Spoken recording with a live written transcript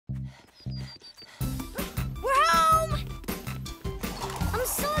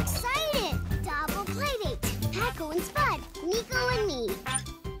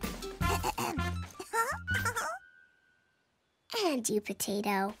understand you,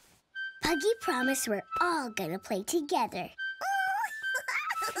 Potato. Puggy promised we're all gonna play together.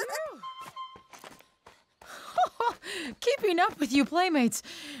 Keeping up with you playmates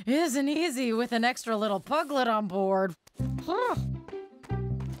isn't easy with an extra little puglet on board.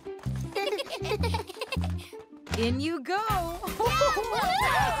 In you go. Yeah!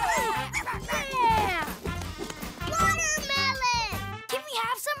 Watermelon! Can we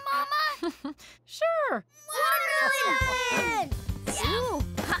have some, Mama? Sure. Watermelon!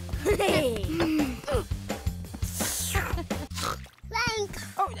 Thanks.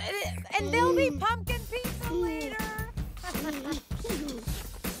 Oh, and there'll be pumpkin pizza later.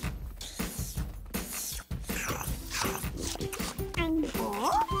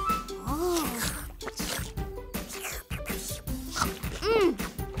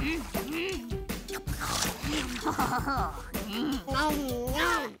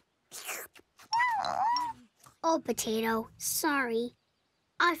 Oh, Potato, sorry.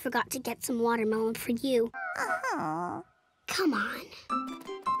 I forgot to get some watermelon for you. Come on.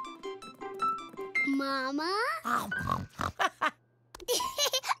 Mama?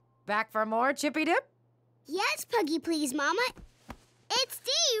 Back for more, Chippy Dip? Yes, Puggy, please, Mama. It's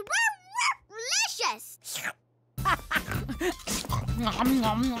delicious.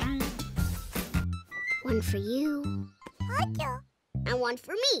 One for you. And one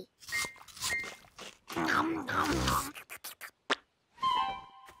for me.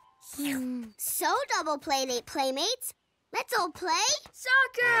 So, double playdate playmates, let's all play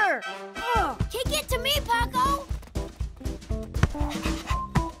soccer! Oh, kick it to me, Pacco!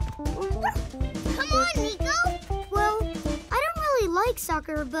 Come on, Nico! Well, I don't really like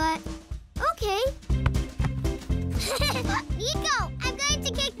soccer, but okay. Nico, I'm going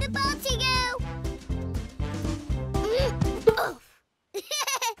to kick the ball to you!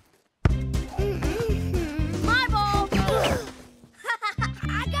 My ball!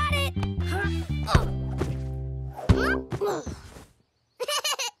 I got it!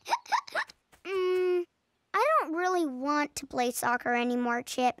 I don't really want to play soccer anymore,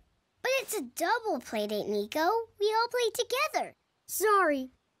 Chip. But it's a double playdate, Nico. We all play together.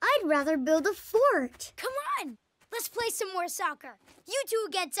 Sorry, I'd rather build a fort. Come on, let's play some more soccer. You two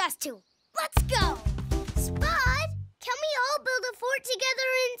against us two. Let's go! Spud, can we all build a fort together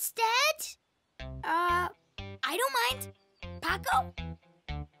instead? I don't mind. Pacco?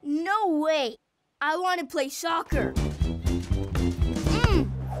 No way. I want to play soccer.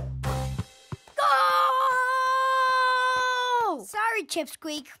 Go! Sorry,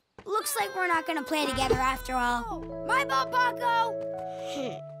 Chipsqueak. Looks like we're not going to play together after all. My ball, Pacco!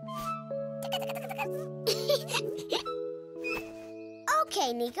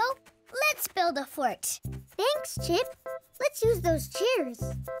 Okay, Nico. Let's build a fort. Thanks, Chip. Let's use those chairs.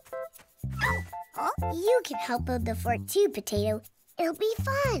 You can help build the fort too, Potato. It'll be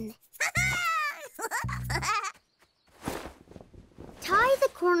fun. Tie the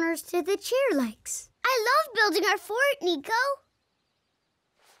corners to the chair legs. I love building our fort, Nico.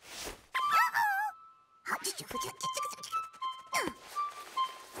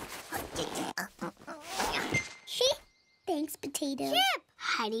 Thanks, Potato. Chip!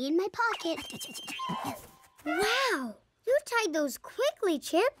 Hiding in my pocket. Wow! You tied those quickly,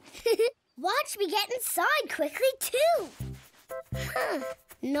 Chip. Watch me get inside quickly, too.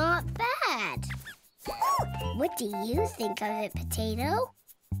 Not bad. What do you think of it, Potato?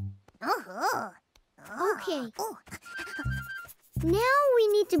 Okay. Now we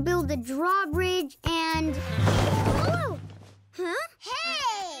need to build a drawbridge and... Oh! Huh?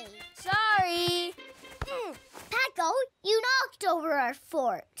 Hey! Sorry. Pacco, you knocked over our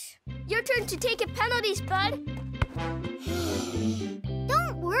fort. Your turn to take a penalty, Spud.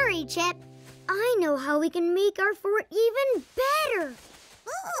 Don't worry, Chip. I know how we can make our fort even better.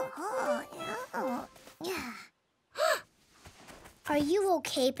 Are you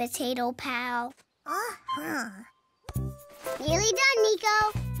okay, Potato Pal? Nearly done,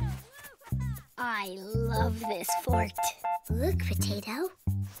 Nico. I love this fort. Look, Potato.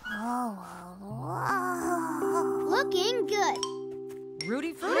 Looking good.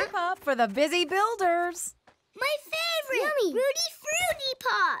 Rudy Fruity Pop for the busy builders. My favorite! Yummy! Rudy Fruity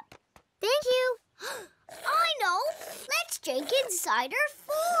Pop! Thank you. I know! Let's drink inside our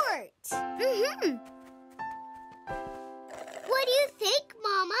fort! What do you think,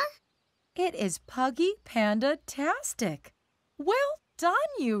 Mama? It is Puggy Panda-tastic. Well done,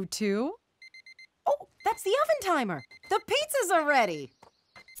 you two. Oh, that's the oven timer. The pizzas are ready.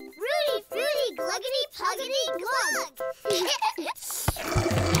 Rudy Fruity Gluggity Puggity Glug!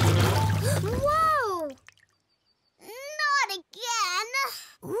 Whoa! Not again!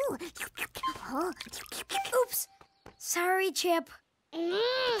 Oops. Sorry, Chip.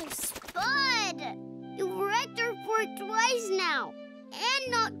 Spud! You wrecked our fort twice now.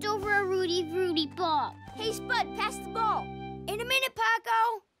 And knocked over a Rudy ball. Hey, Spud, pass the ball. In a minute,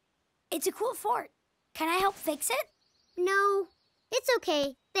 Pacco. It's a cool fort. Can I help fix it? No, it's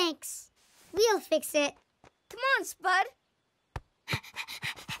okay. Thanks. We'll fix it. Come on, Spud.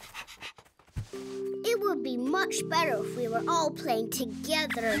 It would be much better if we were all playing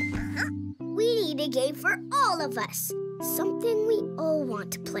together. We need a game for all of us. Something we all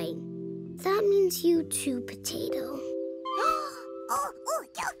want to play. That means you too, Potato.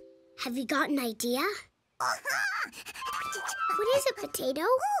 Have you got an idea? What is it, Potato?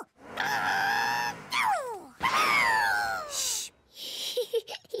 Shh.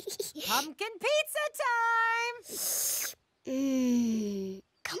 Pumpkin pizza time!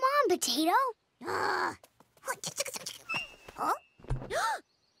 Come on, Potato.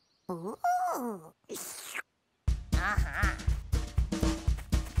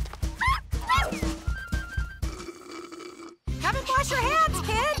 Haven't washed your hands,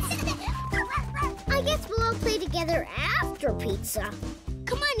 kids! I guess we'll all play together after pizza.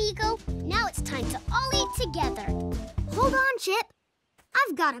 Come on, Nico. Now it's time to all eat together. Hold on, Chip.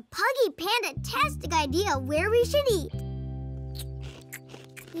 I've got a Puggy Panda-tastic idea where we should eat.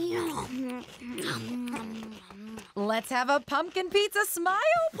 Let's have a pumpkin pizza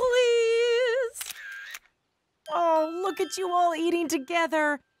smile, please! Oh, look at you all eating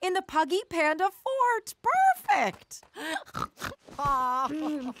together in the Puggy Panda fort. Perfect!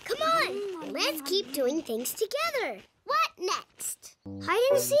 Come on, let's keep doing things together. What next?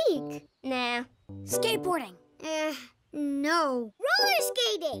 Hide and seek. Nah. Skateboarding. No. Roller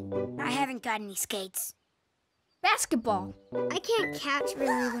skating. I haven't got any skates. Basketball. I can't catch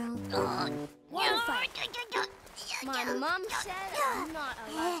very well. Water fight. My mom said I'm not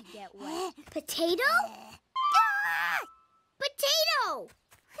allowed to get wet. Potato? Potato!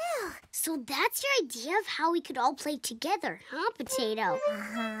 So that's your idea of how we could all play together, huh, Potato?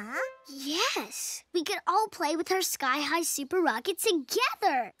 Yes. We could all play with our sky-high super rocket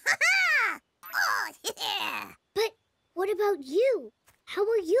together. But what about you? How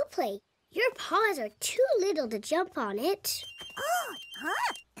will you play? Your paws are too little to jump on it.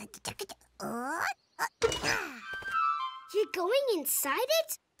 You're going inside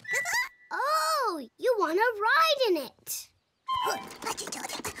it? Oh, you want to ride in it.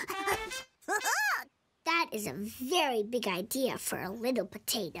 That is a very big idea for a little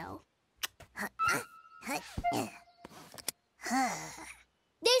potato.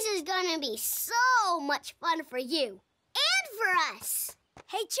 This is gonna be so much fun for you and for us.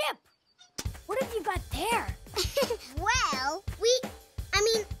 Hey, Chip, what have you got there? Well,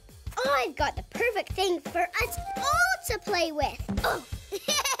 I've got the perfect thing for us all to play with. Oh.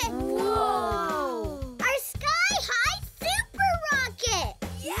 Whoa! Our sky-high super rocket!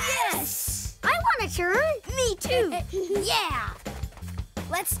 Yes! I want a turn. Me too. Yeah!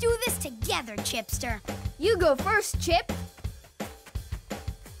 Let's do this together, Chipster. You go first, Chip.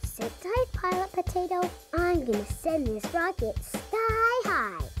 Sit tight, Pilot Potato. I'm gonna send this rocket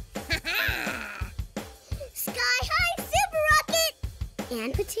sky-high. Sky-high super rocket!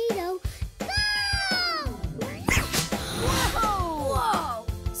 And Potato, go! Whoa! Whoa!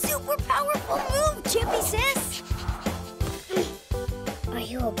 Super powerful move, Chippy sis! Are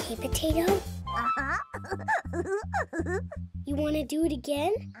you okay, Potato? You want to do it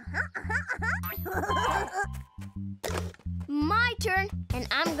again? My turn, and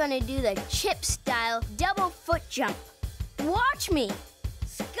I'm gonna do the Chip-style double foot jump. Watch me!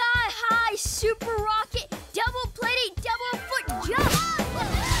 Sky-high super rocket, double-plated double foot jump!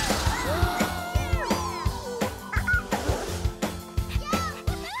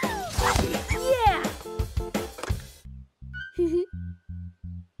 Yeah!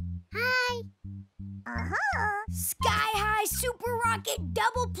 Hi. Sky-high super rocket,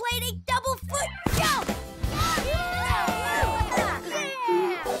 double-plated double foot jump!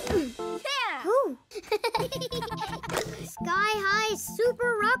 Ooh. Sky-high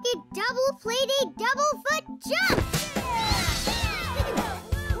super rocket double-plated double foot jump!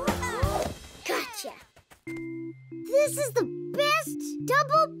 Gotcha! This is the best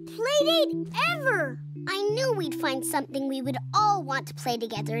double-plated ever! I knew we'd find something we would all want to play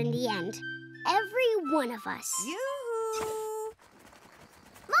together in the end. Every one of us. Yoo-hoo!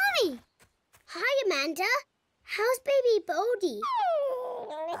 Mommy! Hi, Amanda. How's baby Bodie?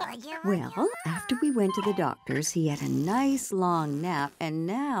 Well, after we went to the doctor's, he had a nice long nap, and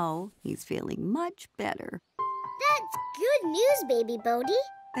now he's feeling much better. That's good news, baby Bodie.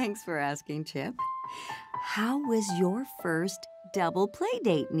 Thanks for asking, Chip. How was your first double play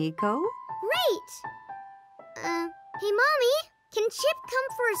date, Nico? Great. Hey, Mommy, can Chip come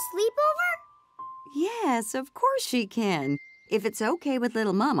for a sleepover? Yes, of course she can, if it's okay with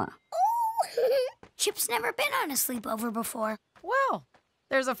little Mama. Oh! Chip's never been on a sleepover before. Well,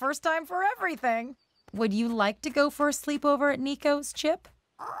 there's a first time for everything. Would you like to go for a sleepover at Nico's, Chip?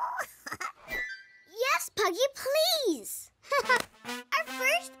 Yes, Puggy, please. Our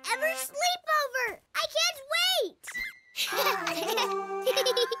first ever sleepover. I can't wait.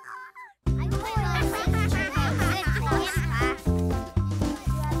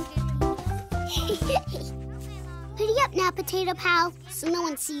 Putty up now, Potato Pal, so no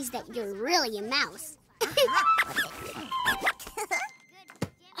one sees that you're really a mouse.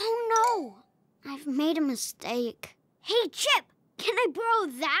 Oh, no. I've made a mistake. Hey, Chip, can I borrow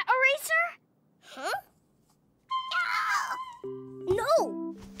that eraser? Huh?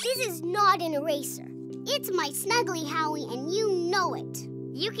 No, this is not an eraser. It's my Snuggly, Howie, and you know it.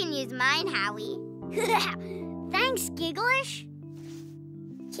 You can use mine, Howie. Thanks, Gigglish.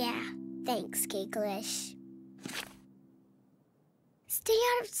 Yeah, thanks, Gigglish. Stay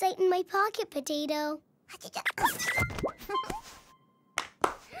out of sight in my pocket, Potato.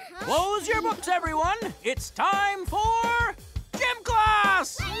 Close your books, everyone. It's time for gym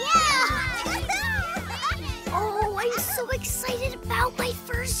class! Yeah! Oh, I'm so excited about my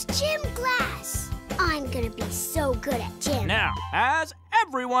first gym class. I'm gonna be so good at gym. Now, has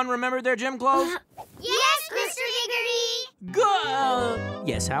everyone remembered their gym clothes? Yes, Mr. Diggerty! Good.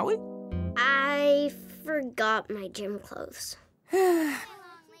 Yes, Howie? I forgot my gym clothes. Well,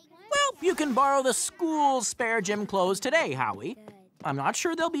 you can borrow the school's spare gym clothes today, Howie. I'm not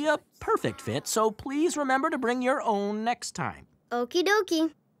sure they'll be a perfect fit, so please remember to bring your own next time. Okie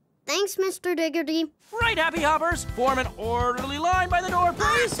dokie. Thanks, Mr. Diggerty. Right, Happy Hoppers, form an orderly line by the door,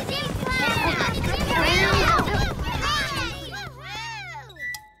 please.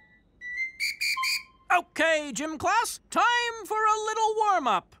 Okay, gym class, time for a little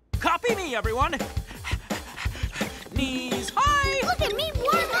warm-up. Copy me, everyone. Knees high. Look at me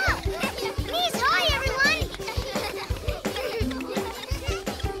warm up. Knees high, everyone.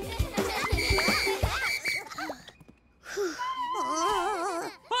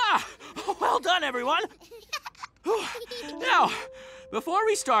 Ah, well done, everyone. Now, before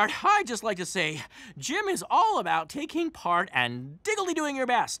we start, I'd just like to say, gym is all about taking part and diggly doing your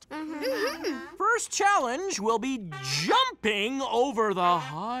best. First challenge will be jumping over the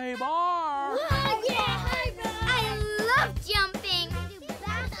high bar. I love jumping.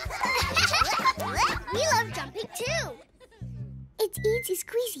 We love jumping too. It's easy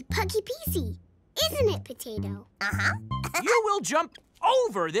squeezy, puggy peasy. Isn't it, Potato? You will jump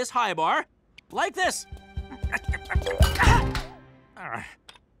over this high bar like this.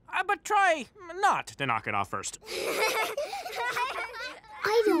 But try not to knock it off first.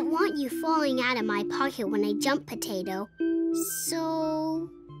 I don't want you falling out of my pocket when I jump, Potato. So,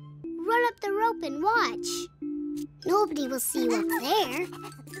 run up the rope and watch. Nobody will see you up there.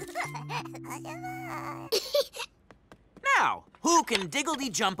 Now, who can diggledy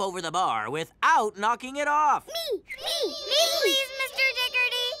jump over the bar without knocking it off? Me! Please, Mr.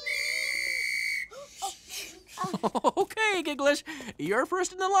 Diggerty. Okay, Gigglish, you're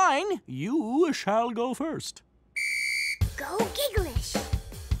first in the line. You shall go first. Go, Gigglish.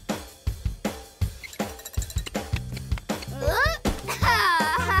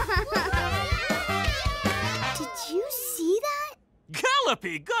 Did you see that?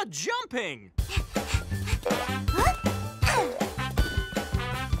 Gallopy, good jumping.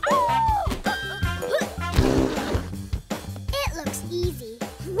 It looks easy.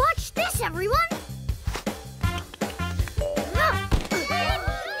 Watch this, everyone.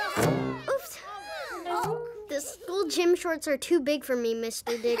 Oops. The school gym shorts are too big for me,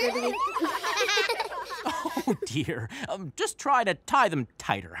 Mr. Diggerty. Oh, dear. Just try to tie them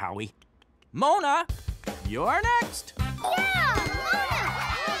tighter, Howie. Mona, you're next. Yeah,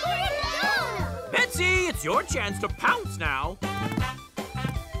 Mona! Betsy, it's your chance to pounce now.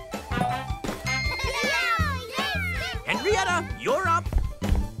 Henrietta, you're up.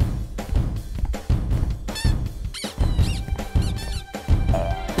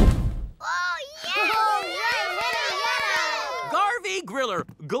 Oh, yes! Garvey Griller,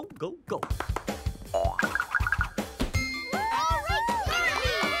 go, go, go.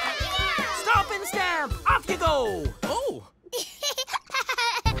 Stop and stamp, off you go. Oh.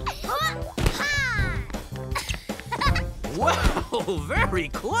 Well, very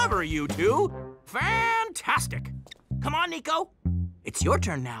clever, you two. Fantastic. Come on, Nico. It's your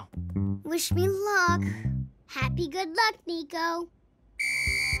turn now. Wish me luck. Happy good luck, Nico.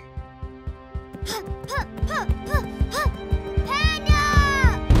 Panda!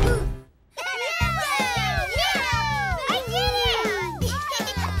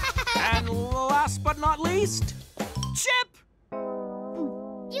 not least, Chip!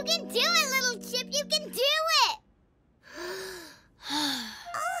 You can do it, little Chip. You can do it.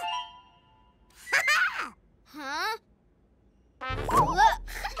 Huh?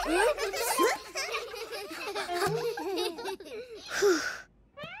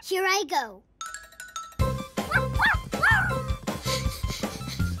 Here I go.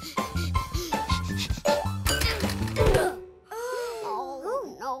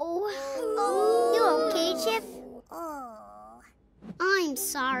 Oh, no. You okay, Chip? I'm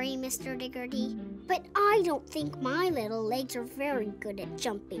sorry, Mr. Diggerty, but I don't think my little legs are very good at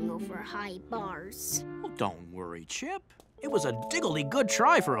jumping over high bars. Well, don't worry, Chip. It was a diggly good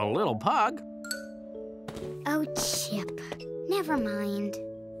try for a little pug. Oh, Chip, never mind.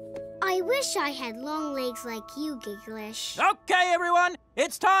 I wish I had long legs like you, Gigglish. Okay, everyone,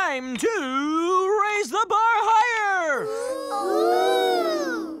 it's time to raise the bar higher!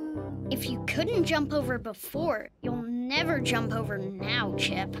 Ooh! If you couldn't jump over before, you'll never jump over now,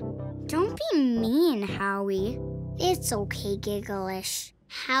 Chip. Don't be mean, Howie. It's okay, Gigglish.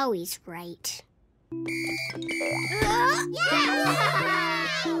 Howie's right.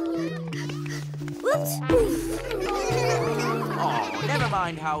 Whoops! Oh, never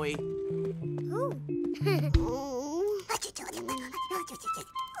mind, Howie.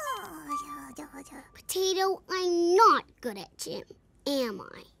 Potato, I'm not good at gym, am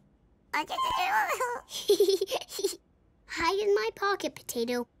I? Hide in my pocket,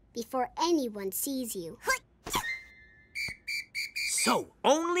 Potato, before anyone sees you. So,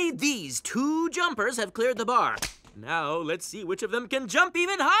 only these 2 jumpers have cleared the bar. Now, let's see which of them can jump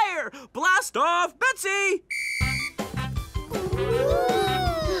even higher. Blast off, Betsy!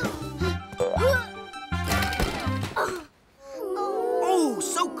 Oh,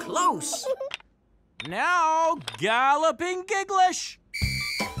 so close. Now, Galloping Gigglish.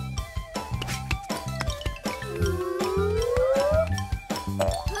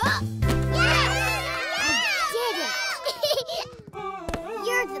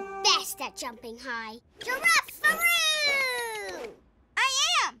 You're the best at jumping high. Giraffe-aroo! I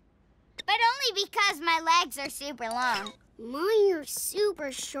am, but only because my legs are super long. Mine are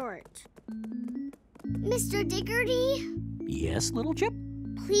super short. Mr. Diggerty, Yes, little Chip?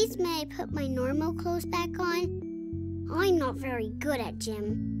 please may I put my normal clothes back on? I'm not very good at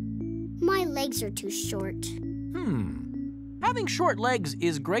gym. My legs are too short. Having short legs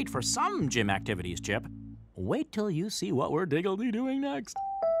is great for some gym activities, Chip. Wait till you see what we're Diggledy doing next.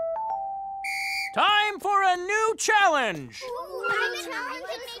 Time for a new challenge!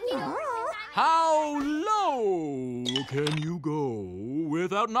 How low can you go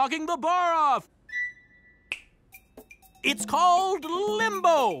without knocking the bar off? It's called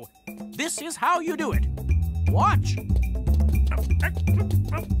limbo. This is how you do it. Watch.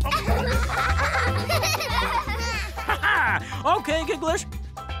 Okay, Gigglish,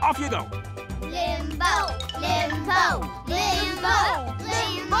 off you go. Limbo, limbo, limbo,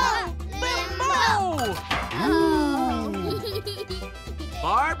 limbo, limbo.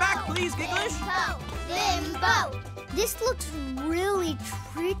 Bar back, please, Gigglish. Limbo. This looks really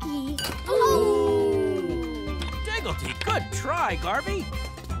tricky. Diggledy, good try, Garvey.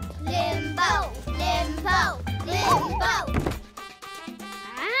 Limbo, limbo, limbo.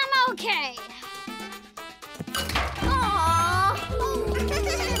 I'm okay.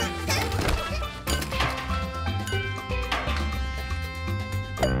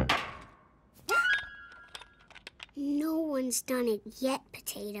 No one's done it yet,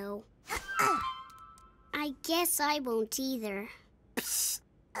 Potato. I guess I won't either.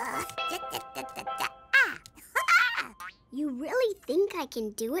 You really think I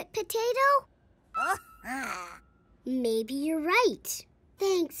can do it, Potato? Maybe you're right.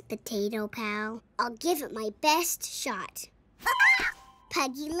 Thanks, Potato Pal. I'll give it my best shot.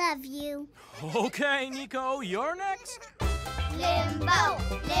 Puggy, love you. Okay, Nico, you're next. Limbo,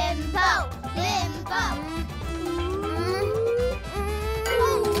 limbo, limbo.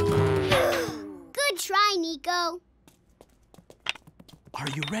 Good try, Nico. Are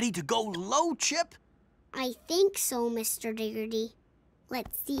you ready to go low, Chip? I think so, Mr. Diggerty.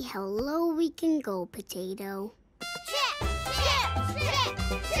 Let's see how low we can go, Potato. Chip, chip, chip,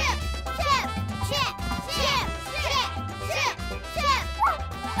 chip, chip, chip, chip, chip, chip, chip.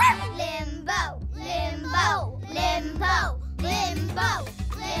 Limbo, limbo, limbo, limbo,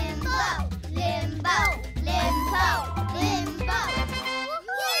 limbo, limbo, limbo, limbo.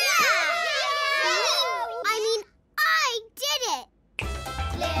 I mean, I did it!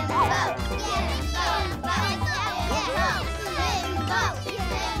 Limbo, limbo, limbo, limbo.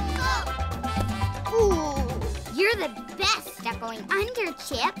 Ooh, you're the best at going under,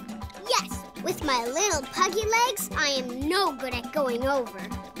 Chip. Yes, with my little puggy legs, I am no good at going over.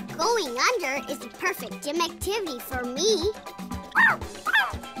 Going under is the perfect gym activity for me. I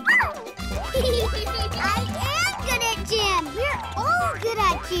am good at gym. We're all good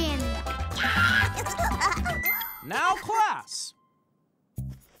at gym. Now, class,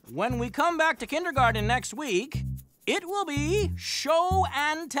 when we come back to kindergarten next week, it will be Show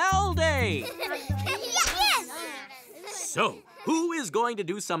and Tell Day. Yes! So, who is going to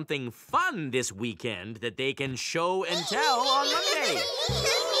do something fun this weekend that they can show and tell on Monday?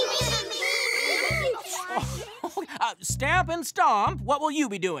 Stamp and Stomp, what will you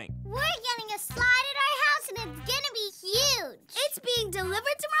be doing? We're getting a slide at our house and it's gonna be huge. It's being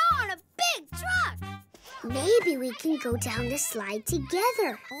delivered tomorrow on a big truck. Maybe we can go down the slide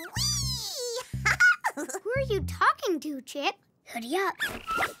together. Who are you talking to, Chip? Hoodie up.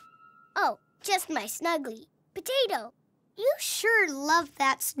 Oh, just my snuggly potato. You sure love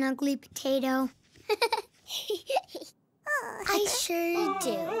that snuggly potato. I sure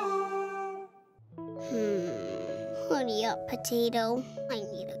do. Hoodie up, potato. I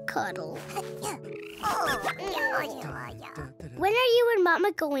need a cuddle. When are you and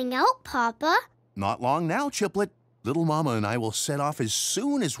Mama going out, Papa? Not long now, Chiplet. Little Mama and I will set off as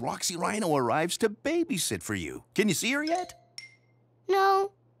soon as Roxy Rhino arrives to babysit for you. Can you see her yet?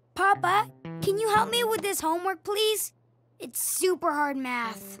 No. Papa, can you help me with this homework, please? It's super hard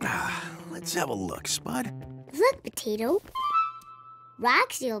math. Let's have a look, Spud. Look, Potato.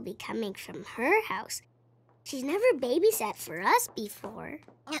 Roxy will be coming from her house. She's never babysat for us before.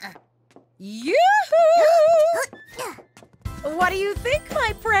 Yoo-hoo! What do you think,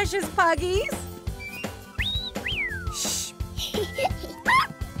 my precious puggies?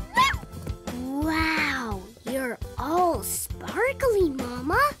 Wow, you're all sparkly,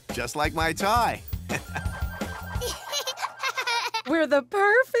 Mama. Just like my tie. We're the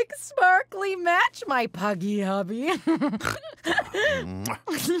perfect sparkly match, my puggy hubby. Will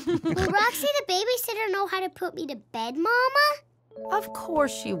Roxy the babysitter know how to put me to bed, Mama? Of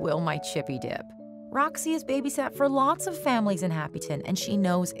course she will, my chippy dip. Roxy has babysat for lots of families in Happyton, and she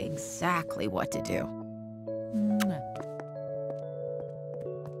knows exactly what to do.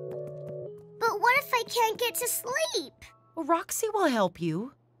 But what if I can't get to sleep? Well, Roxy will help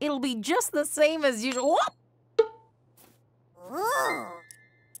you. It'll be just the same as usual.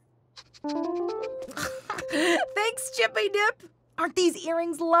 Thanks, Chippy Dip. Aren't these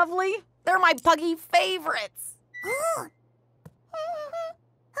earrings lovely? They're my puggy favorites.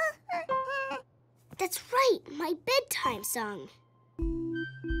 That's right, my bedtime song.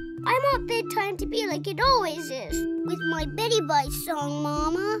 I want bedtime to be like it always is, with my Betty Bites song,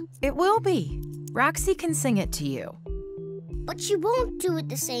 Mama. It will be. Roxy can sing it to you. But she won't do it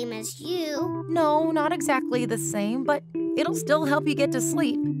the same as you. No, not exactly the same, but it'll still help you get to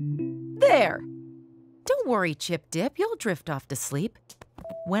sleep. There. Don't worry, Chip Dip, you'll drift off to sleep.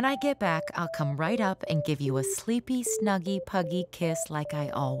 When I get back, I'll come right up and give you a sleepy, snuggy, puggy kiss like I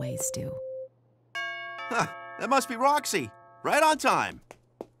always do. Huh, that must be Roxy. Right on time.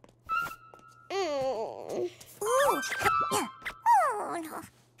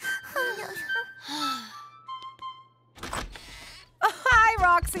 Hi,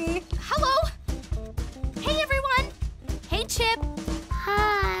 Roxy. Hello. Hey, everyone. Hey, Chip.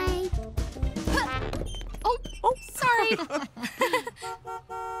 Hi. Oh, sorry.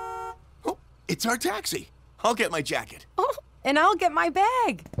 Oh, it's our taxi. I'll get my jacket. Oh, and I'll get my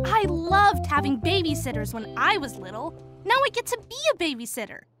bag. I loved having babysitters when I was little. Now I get to be a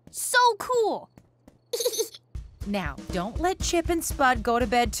babysitter. So cool. Now, don't let Chip and Spud go to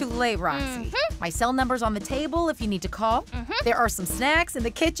bed too late, Roxy. My cell number's on the table if you need to call. There are some snacks in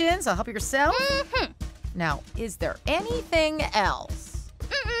the kitchen, so help yourself. Now, is there anything else?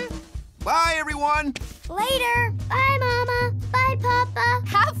 Bye, everyone. Later. Bye, Mama. Bye, Papa.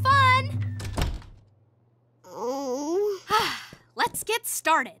 Have fun. Oh. Let's get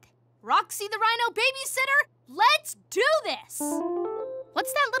started. Roxy the Rhino babysitter, let's do this.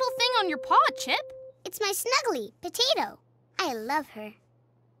 What's that little thing on your paw, Chip? It's my snuggly, Potato. I love her.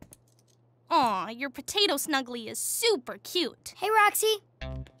 Aw, your potato snuggly is super cute. Hey, Roxy.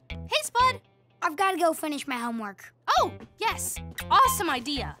 Hey, Spud. I've got to go finish my homework. Oh, yes. Awesome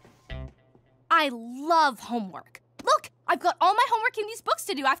idea. I love homework. Look, I've got all my homework in these books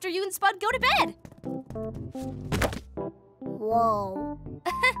to do after you and Spud go to bed. Whoa.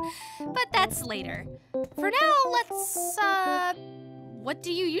 But that's later. For now, let's, what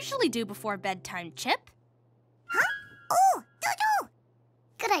do you usually do before bedtime, Chip? Huh? Oh, doo-doo.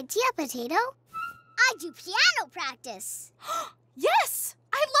 Good idea, Potato. I do piano practice. Yes!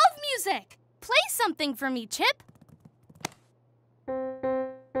 I love music! Play something for me, Chip.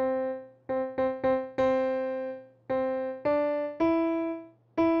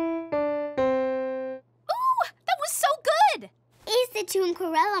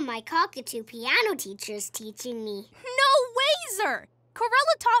 Corella, my cockatoo piano teacher, is teaching me. No wazer!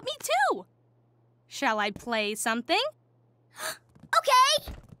 Corella taught me too. Shall I play something?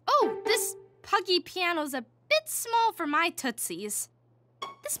 Okay! Oh, this puggy piano's a bit small for my tootsies.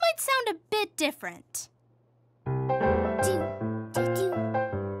 This might sound a bit different.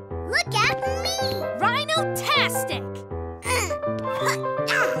 Look at me! Rhino-tastic!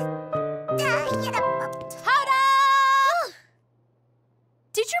 Ta-da!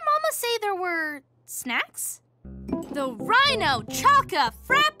 Did your mama say there were snacks? The Rhino Choca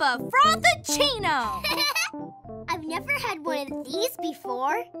Frappa Frappuccino! I've never had one of these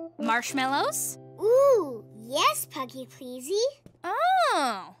before. Marshmallows? Ooh, yes, Puggy Pleasy.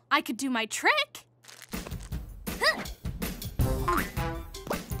 Oh, I could do my trick.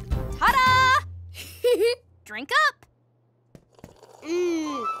 Ta-da! Drink up.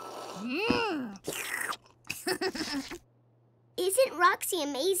 Isn't Roxy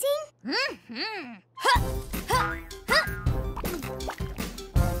amazing?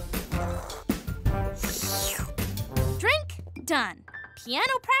 Drink done.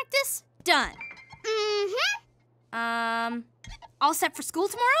 Piano practice done. All set for school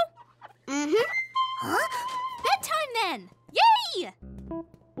tomorrow? Bedtime then. Yay!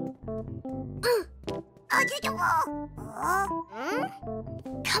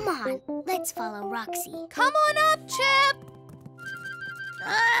 Come on, let's follow Roxy. Come on up, Chip.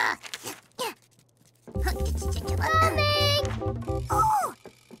 Coming!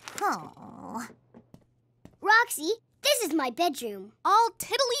 Roxy, this is my bedroom. All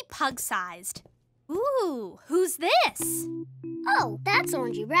tiddly pug-sized. Ooh, who's this? Oh, that's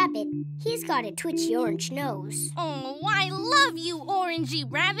Orangey Rabbit. He's got a twitchy orange nose. Oh, I love you, Orangey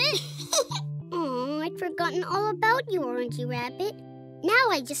Rabbit. Oh, I'd forgotten all about you, Orangey Rabbit. Now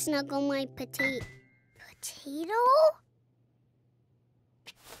I just snuggle my potato. Potato?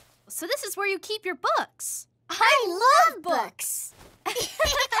 So this is where you keep your books. I love books.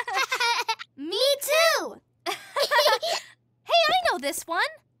 Me too. Hey, I know this one.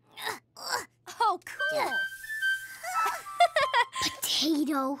 Oh, cool.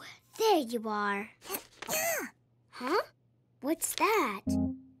 Potato, there you are. Huh? What's that?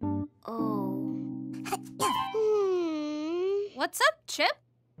 Oh. What's up, Chip?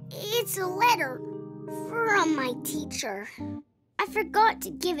 It's a letter from my teacher. I forgot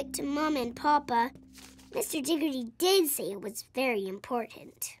to give it to Mom and Papa. Mr. Diggory did say it was very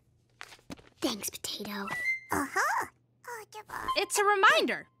important. Thanks, Potato. It's a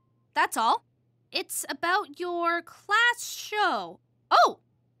reminder. That's all. It's about your class show. Oh,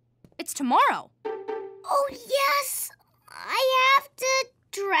 it's tomorrow. Oh, yes! I have to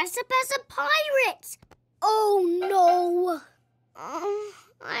dress up as a pirate. Oh, no.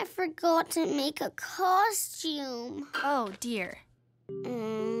 I forgot to make a costume. Oh, dear.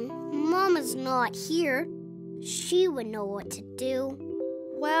 Mama's not here. She would know what to do.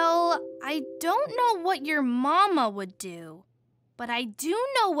 Well, I don't know what your mama would do, but I do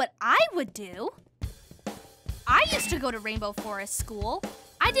know what I would do. I used to go to Rainbow Forest School.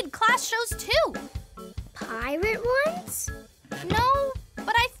 I did class shows too. Pirate ones? No,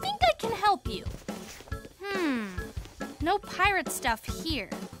 but I think I can help you. No pirate stuff here.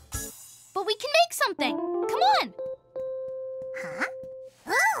 But we can make something. Come on. Huh?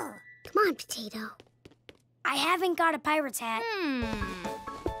 Oh. Come on, Potato. I haven't got a pirate's hat.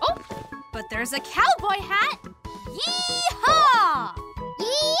 Oh, but there's a cowboy hat. Yee-haw!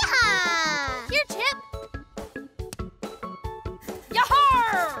 Yee-haw! Here, Chip.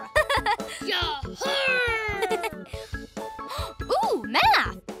 Yahar! Yahar! Ooh,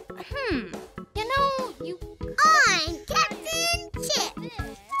 math. You know, you... I'm Captain Chip.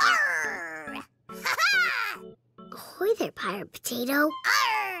 Arr! Ha-ha! Ahoy there, Pirate Potato.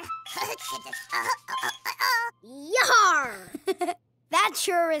 Arr! Yar! That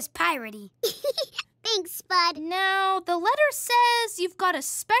sure is piratey. Thanks, Spud. Now, the letter says you've got a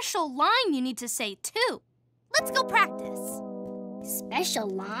special line you need to say, too. Let's go practice. Special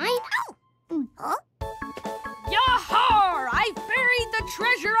line? Huh? Yahar! I buried the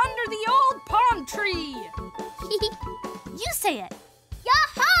treasure under the old palm tree. You say it.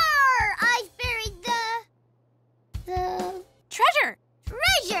 Yahar! I've buried the... Treasure!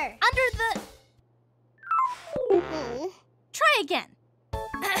 Treasure! Under the... Try again.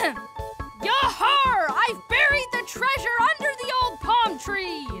 Yahar! I've buried the treasure under the old palm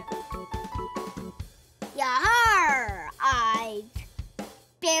tree. Yahar! I've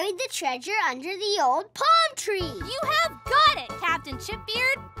buried the treasure under the old palm tree. You have got it, Captain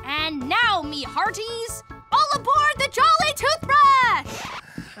Chipbeard. And now, me hearties, all aboard the Jolly Toothbrush!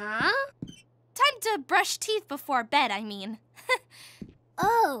 Huh? Time to brush teeth before bed, I mean.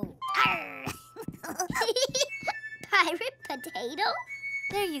 Oh. Pirate potato?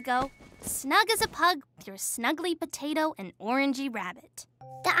 There you go. Snug as a pug with your snuggly potato and orangey rabbit.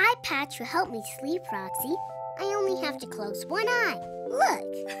 The eye patch will help me sleep, Roxy. I only have to close one eye.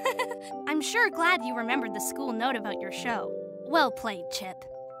 Look. I'm sure glad you remembered the school note about your show. Well played, Chip.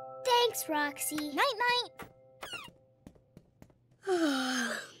 Thanks, Roxy. Night-night.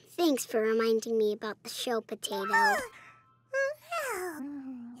 Thanks for reminding me about the show, Potato.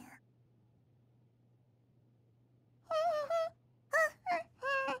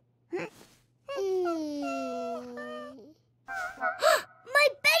 My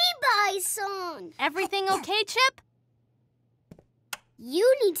Betty Bye song! Everything okay, Chip?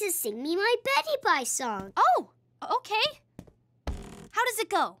 You need to sing me my Betty Bye song. Oh, okay. How does it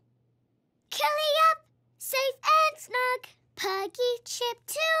go? Kelly up, safe and snug, Puggy Chip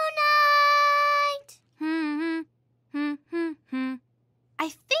tonight. I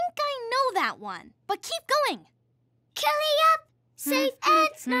think I know that one, but keep going. Kelly up, safe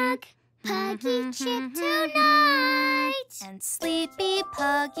and snug, Puggy Chip tonight. And sleepy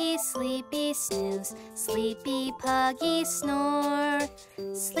Puggy, sleepy snooze, sleepy Puggy snore.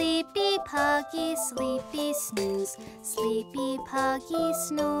 Sleepy Puggy, sleepy snooze, sleepy Puggy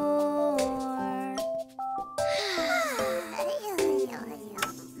snore.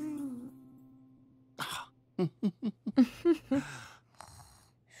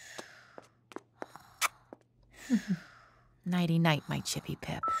 Nighty-night, my Chippy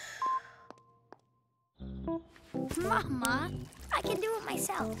Pip. Mama, I can do it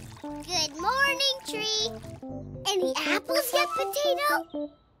myself. Good morning, tree. Any apples yet, Potato?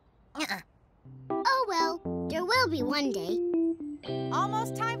 Oh, well, there will be one day.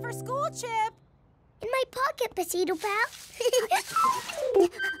 Almost time for school, Chip. In my pocket, Potato Pal.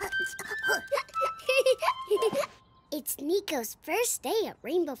 It's Nico's first day at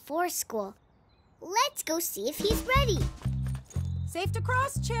Rainbow Forest School. Let's go see if he's ready. Safe to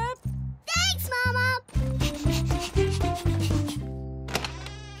cross, Chip. Thanks, Mama.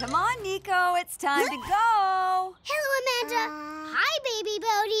 Come on, Nico, it's time to go. Hello, Amanda. Hi, baby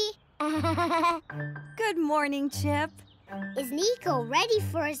Bodie. Good morning, Chip. Is Nico ready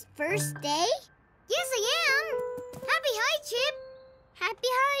for his first day? Yes, I am. Happy hi, Chip. Happy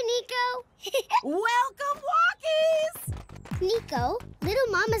hi, Nico. Welcome, walkies! Nico, little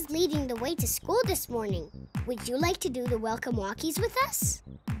Mama's leading the way to school this morning. Would you like to do the welcome walkies with us?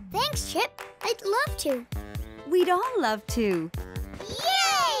 Thanks, Chip. I'd love to. We'd all love to.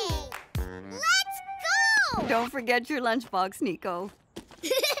 Yay! Let's go! Don't forget your lunchbox, Nico.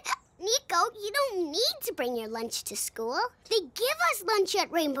 Nico, you don't need to bring your lunch to school. They give us lunch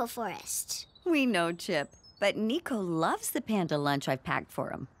at Rainbow Forest. We know, Chip, but Nico loves the panda lunch I've packed for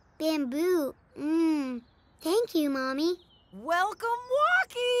him. Bamboo. Thank you, Mommy. Welcome,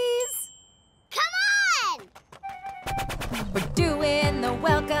 walkies! Come on! We're doing the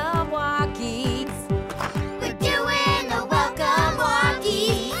welcome walkies. We're doing the welcome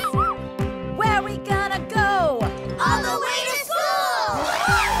walkies. Where we gonna go? All the way to school!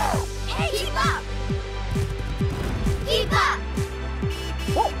 Hey, keep up! Keep up!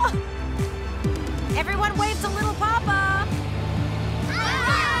 Everyone wave to little Papa.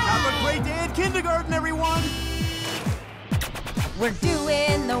 Have a great day at kindergarten, everyone! We're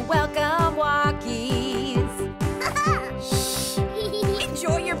doing the welcome walkies.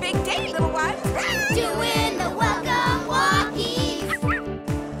 Enjoy your big day, little ones. Doing the welcome walkies.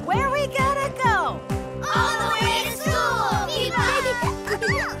 Where we gonna go? All the way to school! Keep up!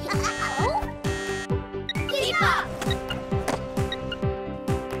 Keep up!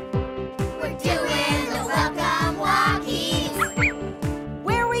 We're doing the welcome walkies.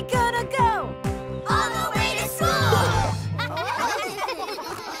 Where we gonna go? All the way to school!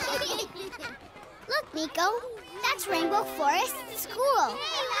 Look, Nico. That's Rainbow Forest School.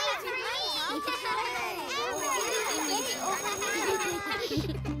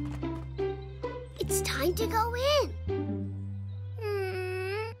 It's time to go in.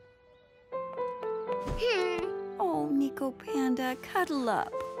 Oh, Nico Panda, cuddle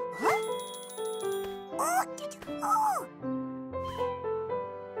up.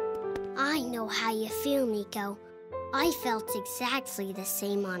 I know how you feel, Nico. I felt exactly the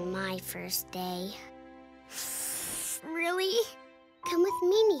same on my first day. Really? Come with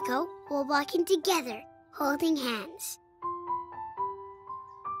me, Nico. We'll walk in together, holding hands.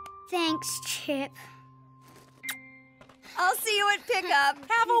 Thanks, Chip. I'll see you at pickup.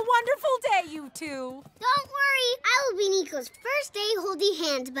 Have a wonderful day, you two. Don't worry, I will be Nico's first day holding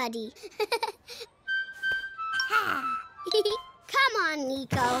hands, buddy. Come on,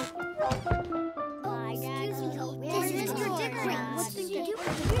 Nico. Excuse me. Good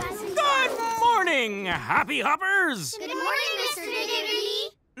morning, Happy Hoppers! Good morning, Mr.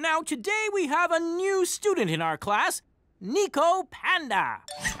 Diggity. Now, today we have a new student in our class, Nico Panda.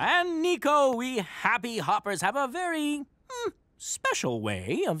 And Nico, we Happy Hoppers have a very special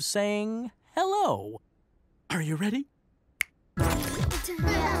way of saying hello. Are you ready?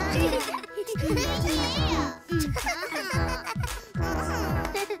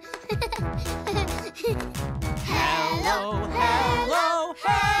 Hello, hello,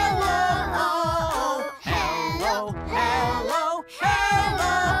 hello. Hello, hello,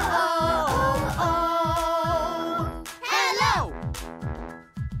 hello. Hello.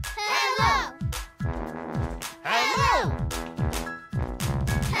 Hello. Hello.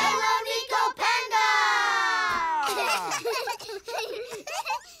 Hello, Nico Panda.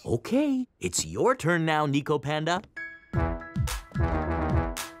 Okay, it's your turn now, Nico Panda.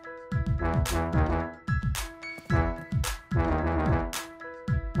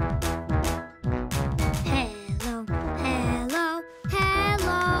 Hello, hello,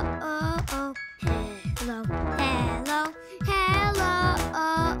 hello, oh, oh. Hello, hello, hello,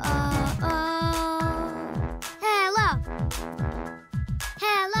 oh, oh, oh. Hello.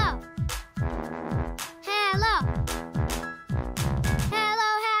 Hello. Hello. Hello,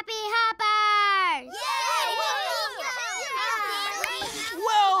 Happy Hoppers! Yay!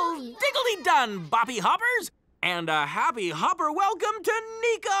 Well, diggly done, Boppy Hoppers! And a happy hopper welcome to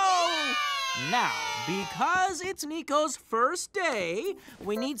Nico! Now, because it's Nico's first day,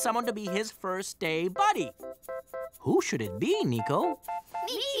 we need someone to be his first day buddy. Who should it be, Nico?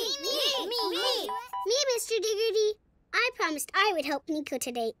 Me, Mr. Diggerty. I promised I would help Nico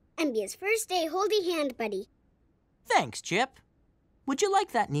today and be his first day holdy hand buddy. Thanks, Chip. Would you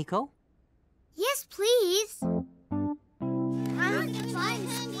like that, Nico? Yes, please.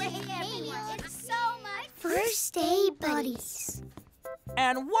 First day buddies.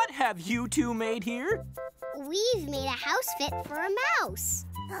 And what have you two made here? We've made a house fit for a mouse.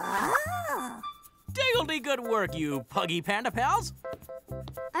 Diggledy good work, you puggy panda pals.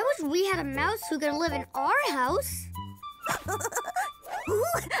 I wish we had a mouse who could live in our house.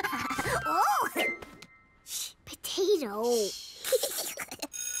 Potato.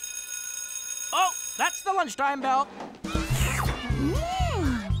 Oh, that's the lunchtime bell.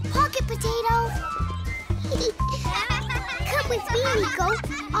 Pocket potato. Come with me, Nico.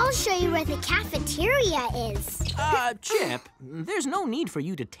 I'll show you where the cafeteria is. Chip, there's no need for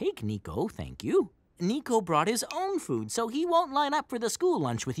you to take Nico, thank you. Nico brought his own food, so he won't line up for the school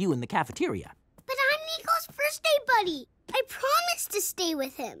lunch with you in the cafeteria. But I'm Nico's first day buddy. I promised to stay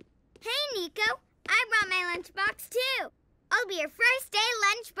with him. Hey, Nico. I brought my lunchbox, too. I'll be your first day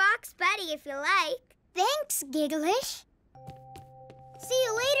lunchbox buddy if you like. Thanks, Gigglish. See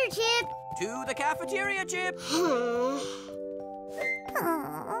you later, Chip. To the cafeteria, Chip.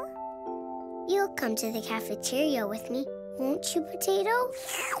 You'll come to the cafeteria with me, won't you, Potato?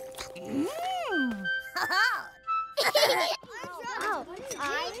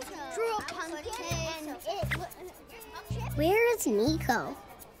 I drew a pumpkin. Where is Nico?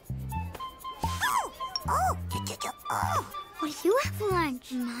 What do you have for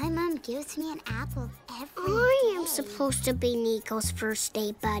lunch? My mom gives me an apple every day. I am supposed to be Nico's first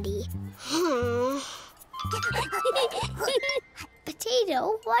day buddy.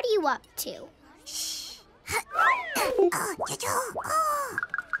 Potato, what are you up to?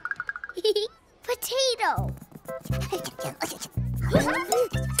 Potato!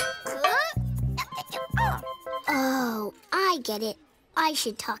 Oh, I get it. I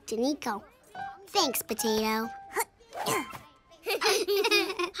should talk to Nico. Thanks, Potato.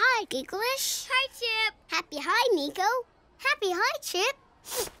 Hi, Gigglish. Hi, Chip. Happy hi, Nico. Happy hi, Chip.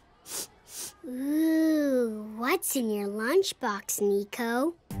 Ooh, what's in your lunchbox,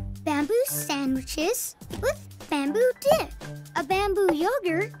 Nico? Bamboo sandwiches with bamboo dip, a bamboo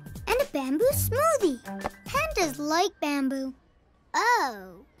yogurt, and a bamboo smoothie. Pandas like bamboo.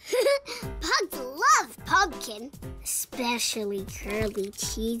 Oh. Pugs love pumpkin, especially curly,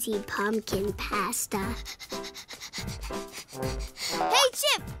 cheesy pumpkin pasta. Hey,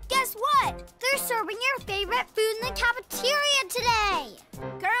 Chip, guess what? They're serving your favorite food in the cafeteria today.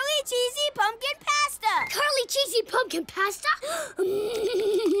 Curly cheesy pumpkin pasta. Curly, cheesy pumpkin pasta?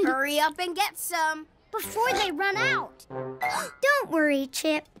 Hurry up and get some before they run out. Don't worry,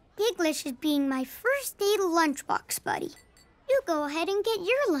 Chip. Gigglish is being my first day lunchbox buddy. You go ahead and get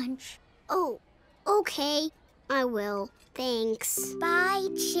your lunch. Oh, okay. I will. Thanks. Bye,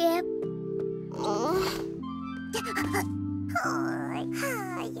 Chip.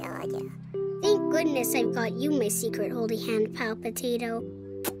 Thank goodness I've got you, my secret holdy hand pal, Potato.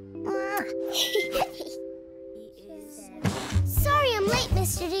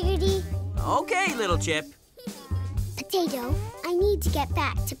 Mr. Diggity. Okay, little Chip. Potato, I need to get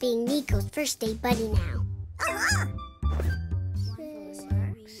back to being Nico's first day buddy now.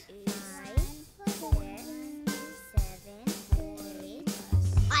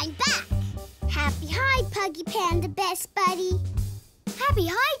 I'm back! Happy high, Puggy Panda best buddy. Happy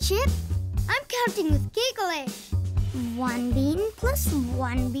high, Chip. I'm counting with Giggleish. 1 bean plus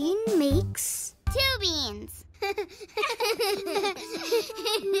 1 bean makes 2 beans.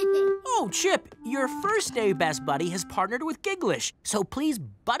 Oh, Chip, your first day best buddy has partnered with Giggleish, so please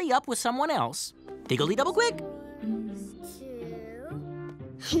buddy up with someone else. Diggly double quick.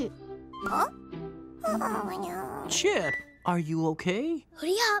 2. Chip, are you okay?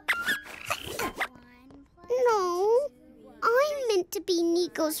 Hurry up. No, I'm meant to be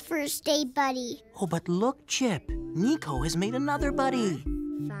Nico's first day buddy. Oh, but look, Chip, Nico has made another buddy.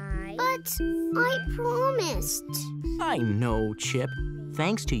 5. But I promised. I know, Chip.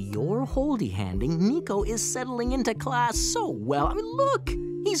 Thanks to your holdy-handing, Nico is settling into class so well. I mean, look,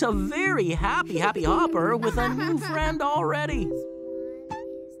 he's a very happy hopper with a new friend already.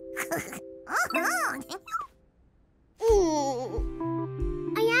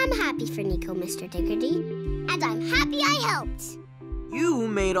 I am happy for Nico, Mr. Diggity, and I'm happy I helped. You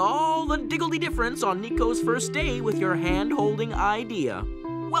made all the diggly difference on Nico's first day with your hand-holding idea.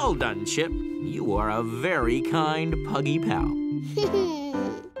 Well done, Chip. You are a very kind puggy pal.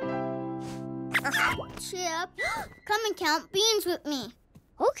 Chip, come and count beans with me.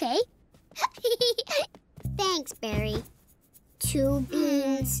 Okay. Thanks, Barry. 2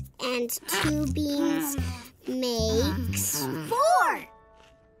 beans and 2 beans makes 4.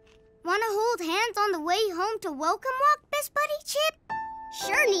 Want to hold hands on the way home to Welcome Walk, Best Buddy Chip?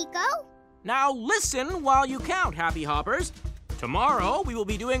 Sure, Nico. Now listen while you count, Happy Hoppers. Tomorrow, we will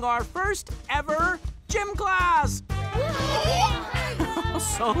be doing our first ever gym class.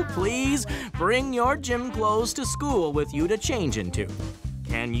 So please bring your gym clothes to school with you to change into.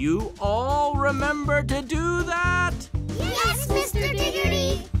 Can you all remember to do that? Yes, Mr.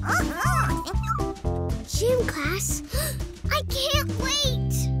 Diggity. Gym class? I can't wait.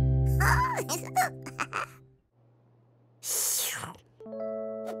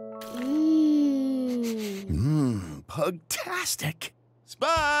 Pugtastic.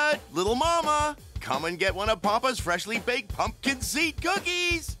 Spud, little mama, come and get one of Papa's freshly baked pumpkin seed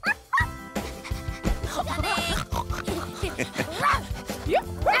cookies.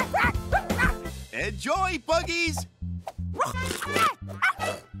 Enjoy, Puggies.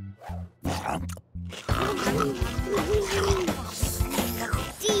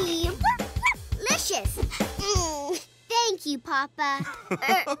 Delicious. Thank you, Papa.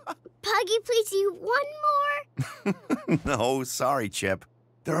 Puggy, please eat one more. No, sorry, Chip.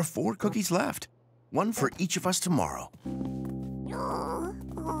 There are 4 cookies left. One for each of us tomorrow.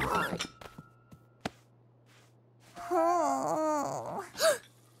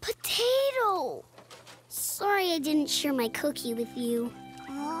 Potato! Sorry I didn't share my cookie with you.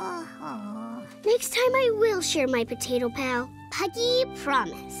 Next time I will share my potato pal. Puggy,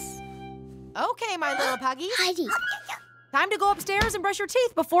 promise. Okay, my little puggy. Heidi. Time to go upstairs and brush your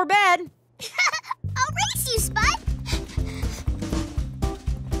teeth before bed. I'll race you, Spud.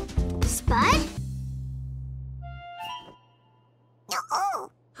 Spud?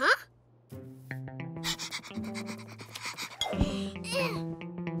 Huh?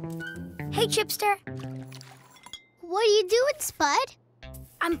 Hey, Chipster. What are you doing, Spud?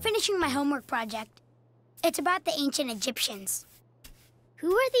 I'm finishing my homework project. It's about the ancient Egyptians.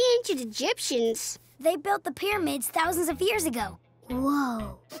 Who are the ancient Egyptians? They built the pyramids thousands of years ago.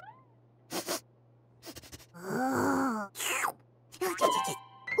 Whoa.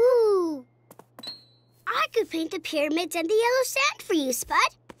 Ooh. I could paint the pyramids and the yellow sand for you,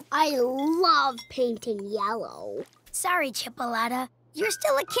 Spud. I love painting yellow. Sorry, Chipolata. You're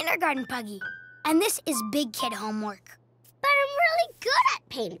still a kindergarten puggy. And this is big kid homework. But I'm really good at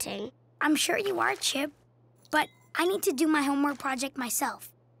painting. I'm sure you are, Chip. But I need to do my homework project myself.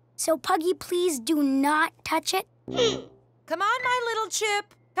 So, Puggy, please do not touch it. Come on, my little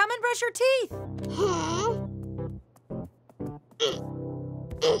Chip. Come and brush your teeth.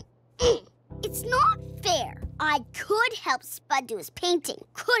 It's not fair. I could help Spud do his painting,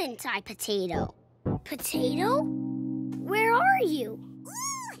 couldn't I, Potato? Potato? Where are you?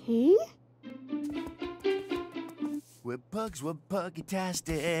 We're bugs, we're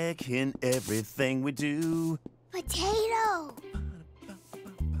puggy-tastic in everything we do. Potato!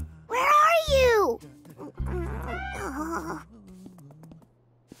 Where are you?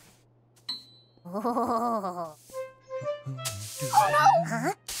 Oh no!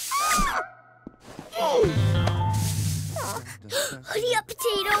 Hurry up,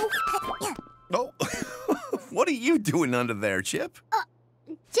 Oh, what are you doing under there, Chip?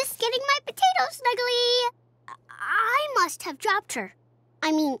 Just getting my potato snuggly. I must have dropped her.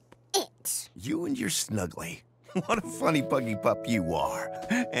 I mean, it. You and your snuggly. What a funny puggy pup you are.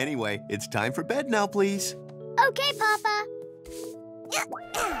 Anyway, it's time for bed now, please. Okay, Papa.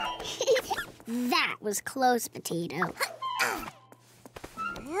 That was close, Potato.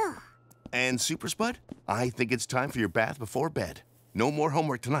 And Super Spud, I think it's time for your bath before bed. No more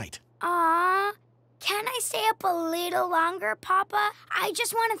homework tonight. Can I stay up a little longer, Papa? I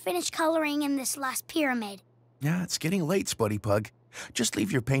just want to finish coloring in this last pyramid. Yeah, it's getting late, Spuddy Pug. Just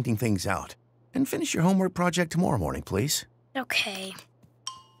leave your painting things out. And finish your homework project tomorrow morning, please. Okay.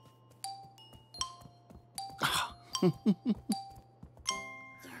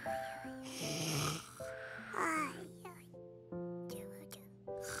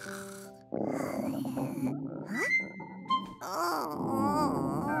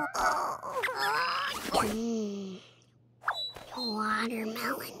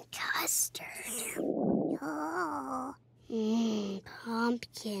 Watermelon custard.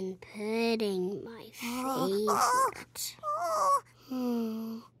 Pumpkin pudding, my favorite.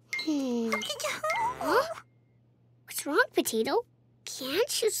 Huh? What's wrong, Potato?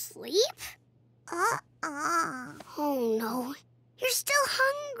 Can't you sleep? Oh, no. You're still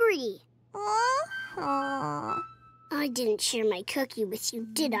hungry. I didn't share my cookie with you,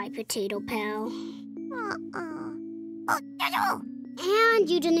 did I, Potato Pal? And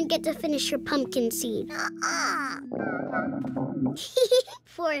you didn't get to finish your pumpkin seed.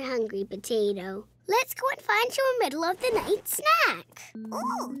 Poor hungry Potato. Let's go and find you a middle of the night snack.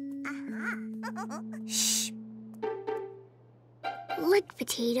 Shh. Look,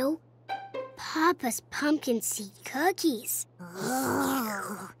 Potato. Papa's pumpkin seed cookies.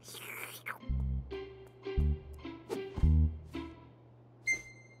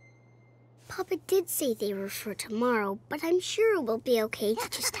 Papa did say they were for tomorrow, but I'm sure it will be okay to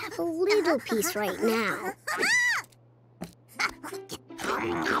just have a little piece right now.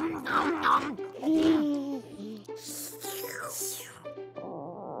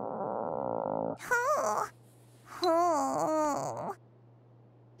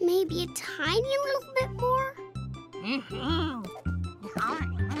 Maybe a tiny little bit more?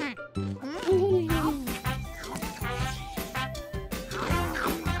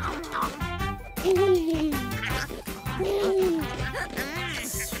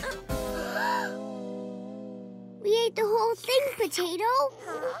 We ate the whole thing, Potato.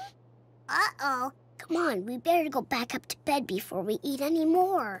 Uh-oh. Come on, we better go back up to bed before we eat any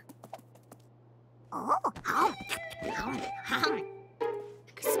more.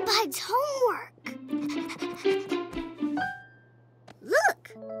 Spud's homework.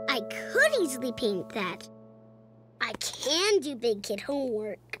 Look, I could easily paint that. I can do big kid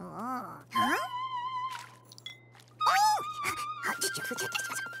homework.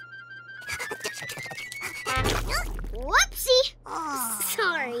 Whoopsie!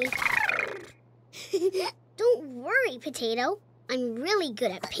 Sorry. Don't worry, Potato. I'm really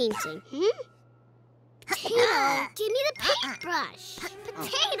good at painting. Potato, give me the paintbrush.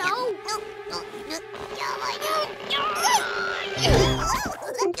 Potato!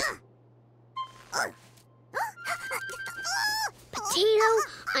 Potato,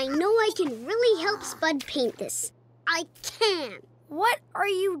 I know I can really help Spud paint this. I can. What are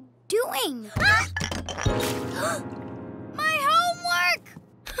you doing? My homework!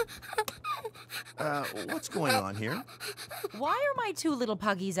 What's going on here? Why are my two little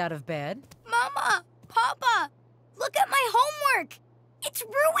puggies out of bed? Mama! Papa! Look at my homework! It's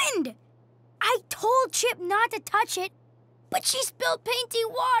ruined! I told Chip not to touch it, but she spilled painty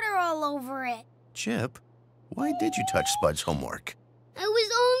water all over it. Chip, why did you touch Spud's homework? I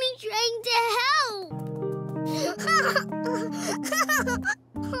was only trying to help.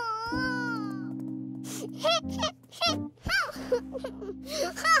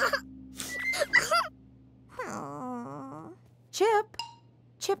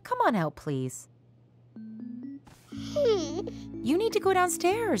 Chip, come on out, please. You need to go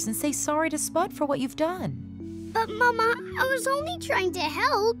downstairs and say sorry to Spud for what you've done. But, Mama, I was only trying to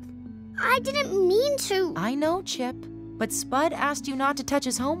help. I didn't mean to. I know, Chip, but Spud asked you not to touch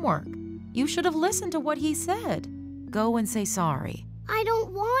his homework. You should have listened to what he said. Go and say sorry. I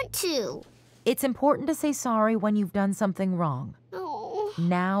don't want to. It's important to say sorry when you've done something wrong. Oh.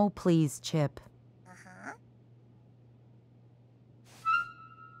 Now, please, Chip.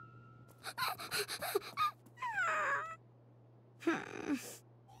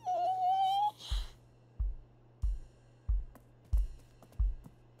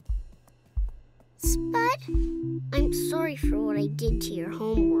 Spud, I'm sorry for what I did to your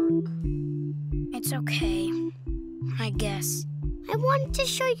homework. It's okay, I guess. I wanted to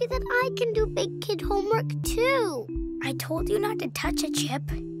show you that I can do big kid homework too. I told you not to touch it, Chip.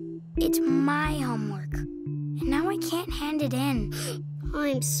 It's my homework. And now I can't hand it in.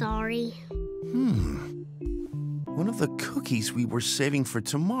 I'm sorry. One of the cookies we were saving for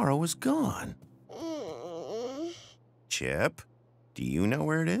tomorrow is gone. Chip, do you know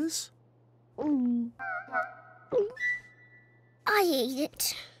where it is? I ate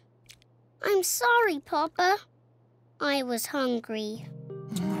it. I'm sorry, Papa. I was hungry.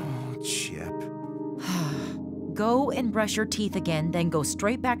 Oh, Chip. Go and brush your teeth again, then go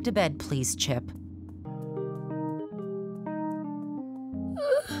straight back to bed, please, Chip.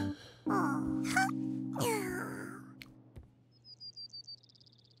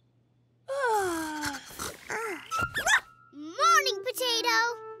 Morning, Potato!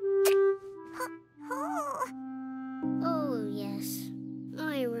 Oh, yes.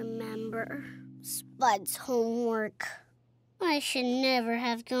 I remember. Spud's homework. I should never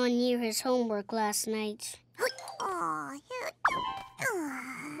have gone near his homework last night.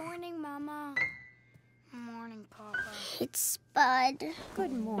 Morning, Mama. Morning, Papa. It's Spud.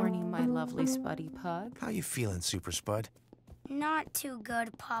 Good morning, my lovely Spuddy Pug. How you feeling, Super Spud? Not too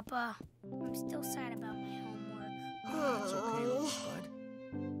good, Papa. I'm still sad about my homework. It's okay, little Spud.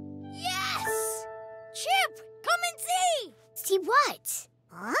 Yes! Chip, come and see! See what?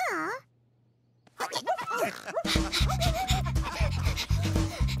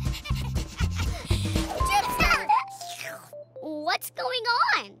 What's going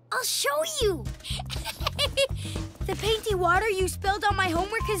on? I'll show you. The painty water you spilled on my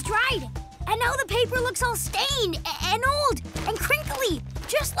homework has dried. And now the paper looks all stained and old and crinkly,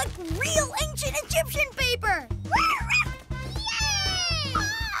 just like real ancient Egyptian paper. Yay!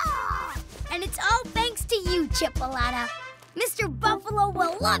 And it's all thanks to you, Chipolata. Mr. Buffalo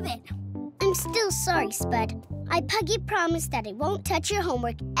will love it. I'm still sorry, Spud. I Puggy promised that I won't touch your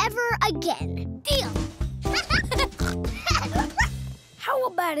homework ever again. Deal. How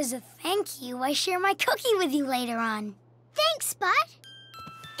about as a thank you, I share my cookie with you later on? Thanks, Spud.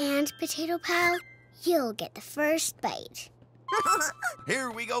 And, Potato Pal, you'll get the first bite.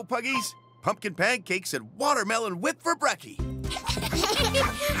 Here we go, Puggies. Pumpkin pancakes and watermelon whip for brekkie.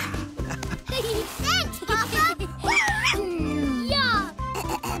 Thanks, Papa. Yeah.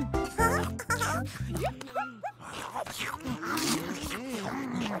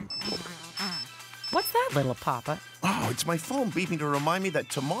 What's that, little Papa? Oh, it's my phone beeping to remind me that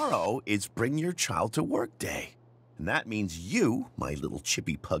tomorrow is Bring Your Child to Work Day. And that means you, my little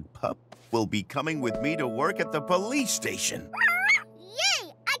chippy pug pup, will be coming with me to work at the police station.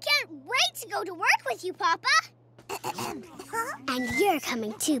 Yay! I can't wait to go to work with you, Papa. And you're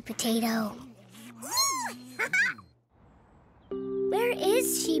coming too, Potato. Where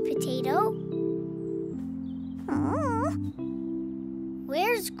is she, Potato?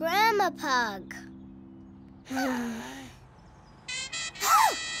 Where's Grandma Pug? There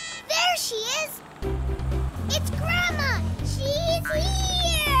she is! It's Grandma! She's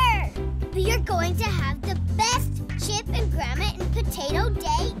here! We are going to have the best Chip and Grandma and Potato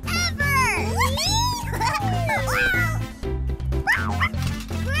Day ever!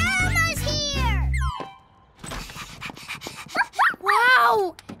 Grandma's here!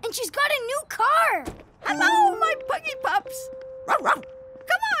 Wow! And she's got a new car! Hello, my puggy pups! Come on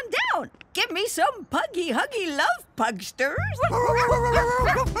down! Give me some puggy huggy love, pugsters! Grandma!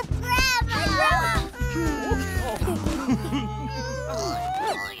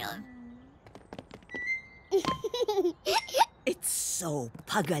 It's so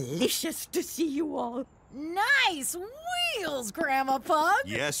pugalicious to see you all. Nice wheels, Grandma Pug.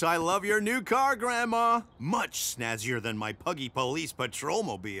 Yes, I love your new car, Grandma. Much snazzier than my Puggy Police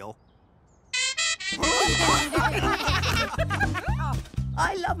Patrolmobile.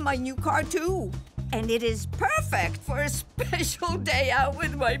 I love my new car too. And it is perfect for a special day out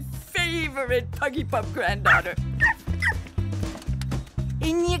with my favorite puggy pup granddaughter.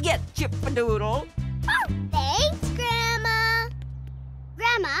 In you get, Chip-a-doodle. Thanks, Grandma.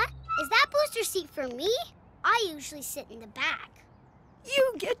 Grandma, is that booster seat for me? I usually sit in the back.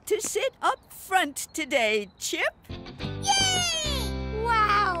 You get to sit up front today, Chip. Yay!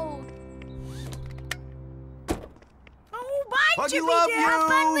 Wow! Oh, bye, Puggy Chippy love dear. you! Have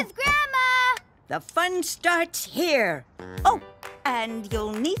fun with Grandma! The fun starts here. Oh, and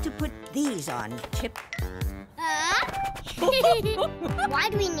you'll need to put these on, Chip. Why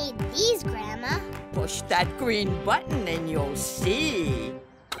do we need these, Grandma? Push that green button and you'll see.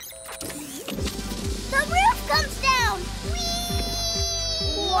 The roof comes down!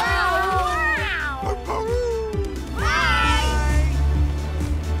 Whee! Wow! Bye!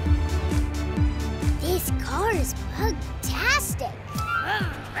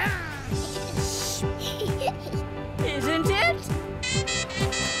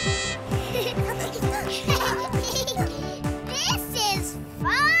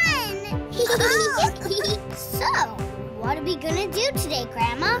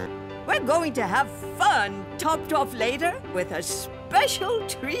 We're going to have fun, topped off later with a special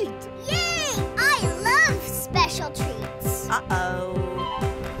treat. Yay! I love special treats. Uh-oh.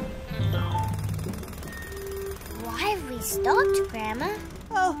 Why have we stopped, Grandma?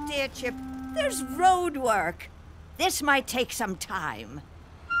 Oh, dear Chip, there's road work. This might take some time.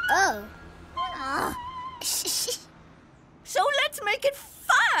 Oh. So let's make it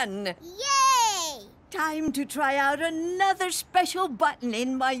fun. Yay! Time to try out another special button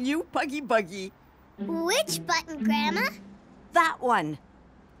in my new Puggy Buggy. Which button, Grandma? That one.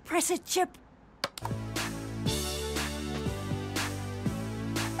 Press it, Chip.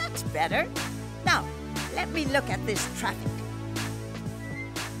 That's better. Now, let me look at this traffic.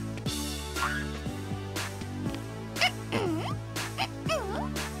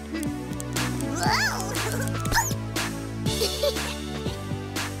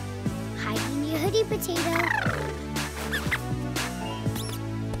 Hiding your hoodie, Potato.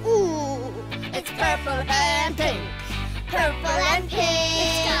 Ooh, It's purple and pink. Purple and pink.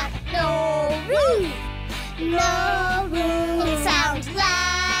 It's got no roof. No roof. It sounds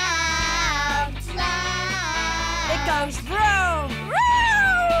loud. Loud. It goes vroom.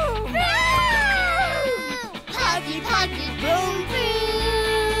 Vroom. Vroom. Puggy, puggy, vroom,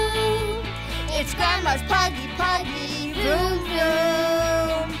 vroom. It's Grandma's puggy, puggy, vroom,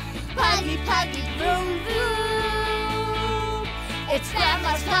 vroom. Puggy, puggy, vroom, vroom. It's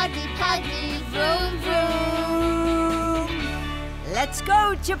Grandma's puggy, puggy, vroom, vroom. Let's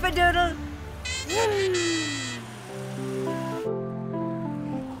go, Chip-a-doodle.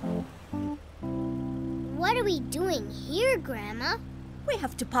 what are we doing here, Grandma? We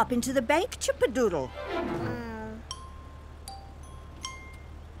have to pop into the bank, Chip-a-doodle.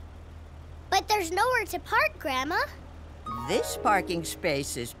 But there's nowhere to park, Grandma. This parking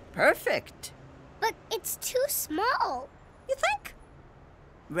space is perfect. But it's too small. You think?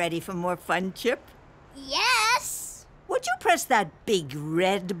 Ready for more fun, Chip? Yes. Would you press that big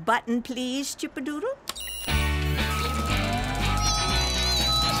red button, please, Chip-a-doodle?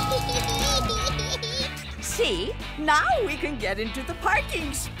 See? Now we can get into the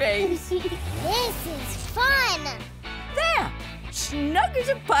parking space. This is fun. There! Snug as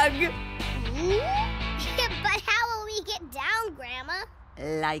a pug. But how will we get down, Grandma?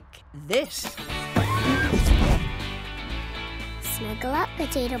 Like this. Snuggle up,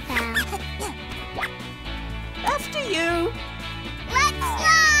 Potato Pal. After you. Let's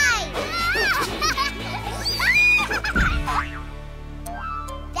slide!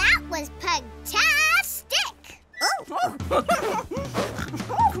 That was pug-tastic!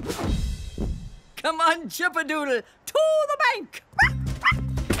 Come on, Chip-a-doodle, to the bank.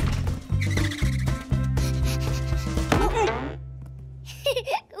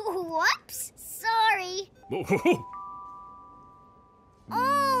 Whoops, sorry.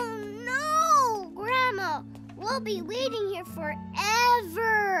 Oh, no! Grandma, we'll be waiting here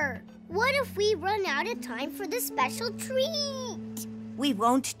forever. What if we run out of time for the special treat? We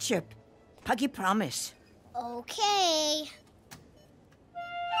won't, Chip. Puggy promise. Okay.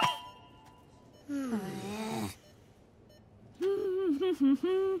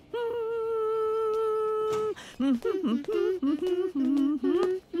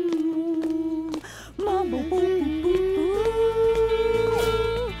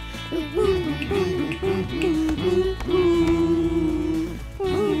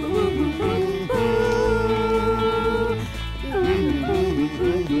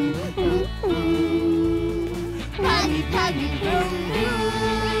 Puggy, puggy, vroom,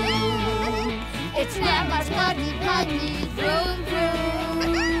 vroom. It's Grandma's puggy, puggy, vroom, vroom.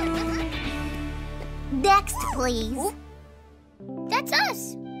 Next, please. That's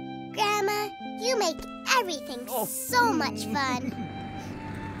us. Grandma, you make everything so much fun.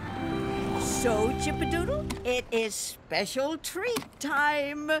 So, Chip-a-doodle, it is special treat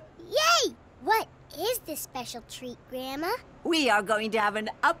time. Yay! What is this special treat, Grandma? We are going to have an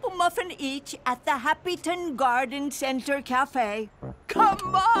apple muffin each at the Happyton Garden Center Cafe.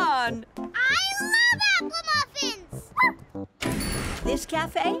 Come on! I love apple muffins! This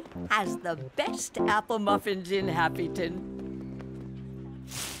cafe has the best apple muffins in Happyton.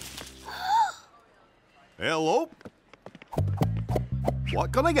 Hello?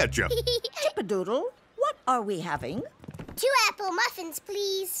 What can I get you? Chip-a-doodle, what are we having? 2 apple muffins,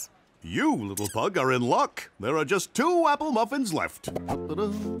 please. You, little pug, are in luck. There are just 2 apple muffins left. Thank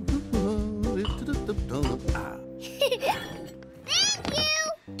you!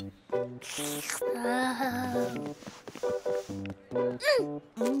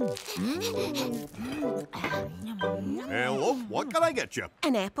 Hello, what can I get you?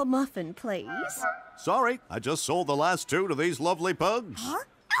 An apple muffin, please. Sorry, I just sold the last 2 to these lovely pugs. Huh?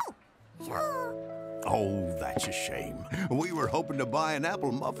 Oh, Oh, that's a shame. We were hoping to buy an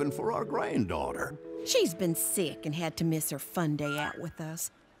apple muffin for our granddaughter. She's been sick and had to miss her fun day out with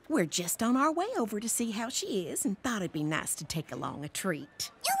us. We're just on our way over to see how she is and thought it'd be nice to take along a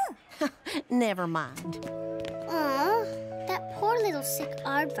treat. Never mind. Aw, that poor little sick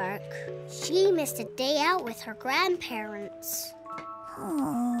aardvark. She missed a day out with her grandparents.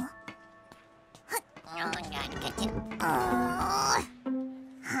 Huh?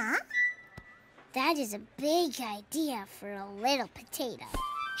 That is a big idea for a little potato.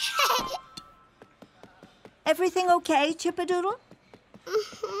 Everything okay, Chip-a-Doodle?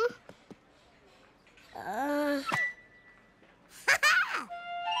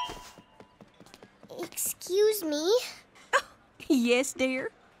 Excuse me? Yes,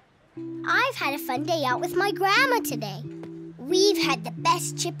 dear? I've had a fun day out with my grandma today. We've had the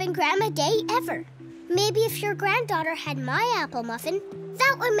best Chip and Grandma day ever. Maybe if your granddaughter had my apple muffin,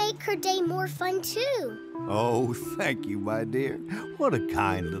 that would make her day more fun too. Oh, thank you, my dear. What a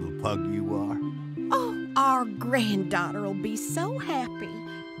kind little pug you are. Oh, our granddaughter will be so happy.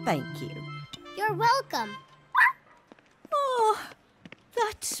 Thank you. You're welcome. Oh,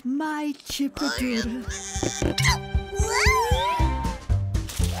 that's my Chip-a-Doodle.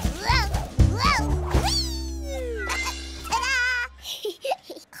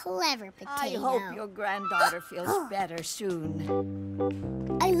 Clever potato. I hope your granddaughter feels better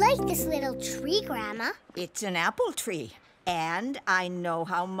soon. I like this little tree, Grandma. It's an apple tree, and I know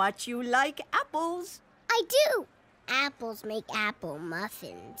how much you like apples. I do. Apples make apple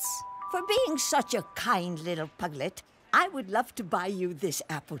muffins. For being such a kind little puglet, I would love to buy you this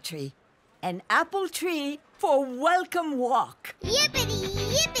apple tree. An apple tree for Welcome Walk. Yippity,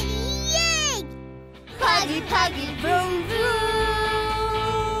 yippity, yay! Puggy, puggy, vroom, vroom.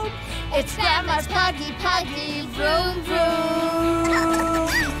 It's Grandma's puggy, puggy, vroom, vroom.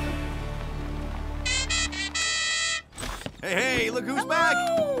 Hey, look who's back!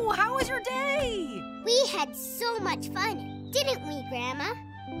 Oh, how was your day? We had so much fun, didn't we, Grandma?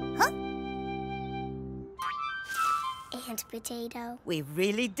 Huh? And Potato. We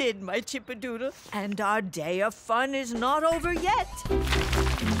really did, my Chip-a-Doodle. And our day of fun is not over yet.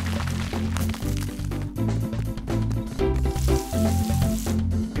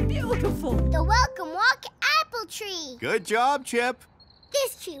 Beautiful. The Welcome Walk apple tree. Good job, Chip.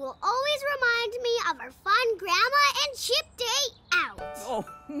 This tree will always remind me of our fun Grandma and Chip day out. Oh.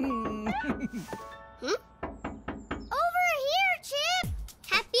 Over here, Chip.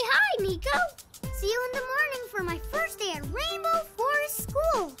 Happy high, Nico. See you in the morning for my first day at Rainbow Forest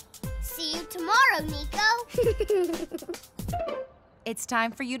School. See you tomorrow, Nico. It's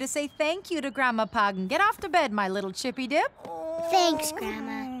time for you to say thank you to Grandma Pug and get off to bed, my little chippy dip. Thanks,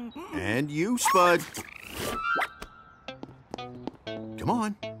 Grandma. And you, Spud. Come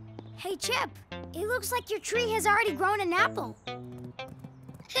on. Hey, Chip, it looks like your tree has already grown an apple. That's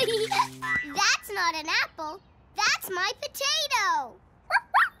not an apple. That's my potato.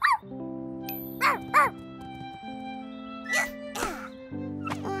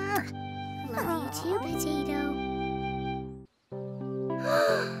 Love you too, Potato.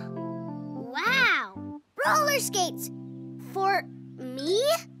 Wow! Roller skates! For me?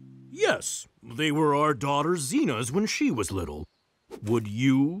 Yes, they were our daughter Zena's when she was little. Would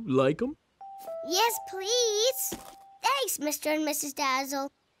you like them? Yes, please. Thanks, Mr. and Mrs.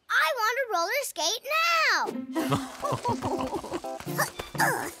 Dazzle. I want a roller skate now.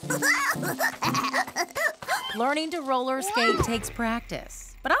 Learning to roller skate takes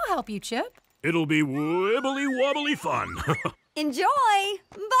practice, but I'll help you, Chip. It'll be wibbly-wobbly fun. Enjoy.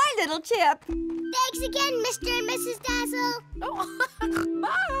 Bye, little Chip. Thanks again, Mr. and Mrs. Dazzle. Oh,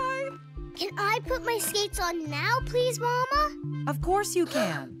 bye. Can I put my skates on now, please, Mama? Of course you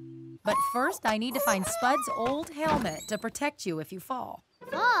can. But first, I need to find Spud's old helmet to protect you if you fall.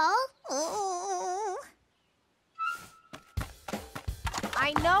 Fall?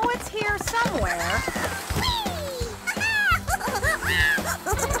 I know it's here somewhere.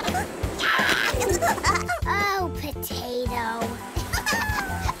 Oh, Potato.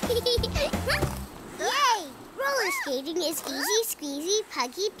 Yay! Roller skating is easy, squeezy,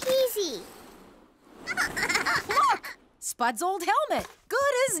 puggy, peasy. Look! Spud's old helmet.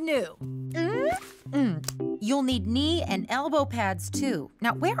 Good as new. You'll need knee and elbow pads, too.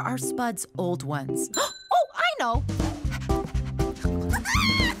 Now, where are Spud's old ones? Oh, I know.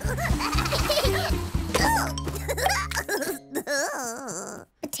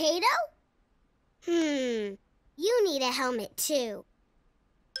 Potato? You need a helmet, too.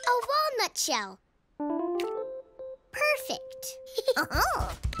 A walnut shell. Perfect.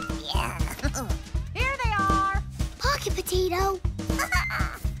 Here they are. Pocket Potato.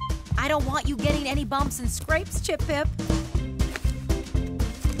 I don't want you getting any bumps and scrapes, Chip Pip.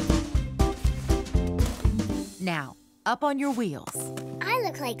 Now, up on your wheels. I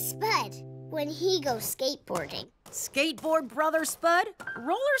look like Spud when he goes skateboarding. Skateboard brother Spud,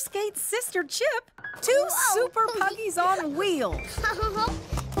 roller skate sister Chip, two super puggies on wheels.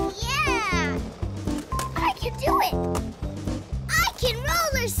 Yeah! I can do it! I can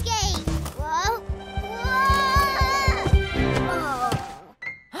roller skate! Whoa! Whoa!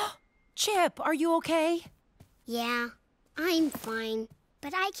 Chip, are you okay? Yeah, I'm fine.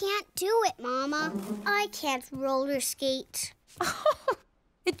 But I can't do it, Mama. I can't roller skate.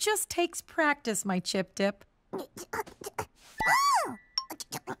 It just takes practice, my Chip Dip.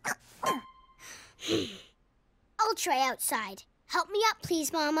 I'll try outside. Help me up,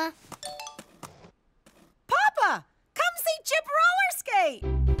 please, Mama. Papa, come see Chip roller skate!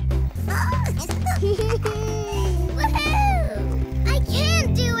 Woohoo! I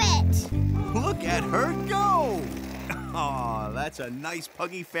can do it! Look at her go! Aw, that's a nice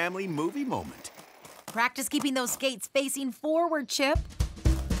Puggy family movie moment. Practice keeping those skates facing forward, Chip.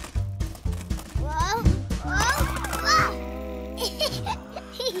 Whoa! Whoa! Whoa!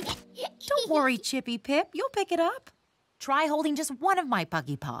 Don't worry, Chippy Pip. You'll pick it up. Try holding just one of my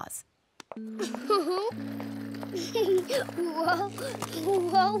puggy paws. Whoa!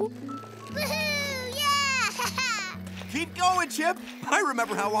 Whoa! Woohoo! Yeah! Keep going, Chip. I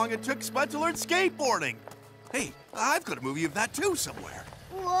remember how long it took Spud to learn skateboarding. Hey, I've got a movie of that too somewhere.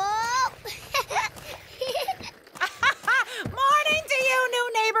 Whoa! Morning to you,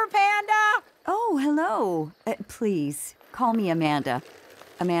 new neighbor panda. Oh, hello. Please, call me Amanda.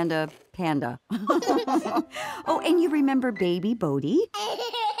 Amanda Panda. Oh, and you remember baby Bodie?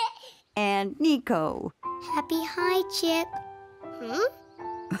 And Nico. Happy hi, Chip. Huh?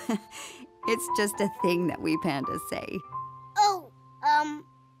 It's just a thing that we pandas say. Oh,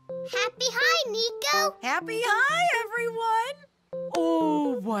 happy hi, Nico. Happy hi, everyone.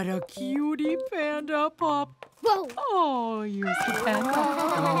 Oh, what a cutie panda pup. Whoa. Oh, here's the panda.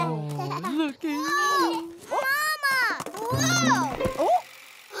 Oh, look at Whoa. Mama! Whoa!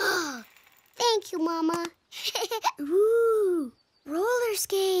 Oh. Thank you, Mama. Ooh, roller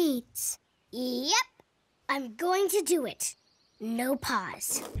skates. Yep, I'm going to do it. No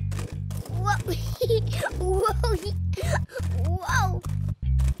pause. Whoa. Whoa. Whoa.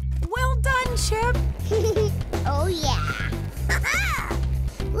 Well done, Chip. Oh, yeah.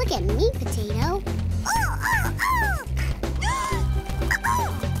 Look at me, Potato. Oh, oh, oh.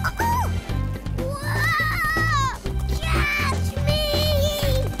 Whoa! Catch me!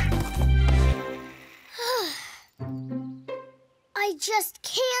 I just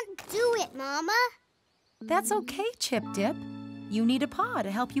can't do it, Mama. That's okay, Chip Dip. You need a paw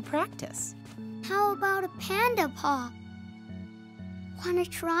to help you practice. How about a panda paw? Wanna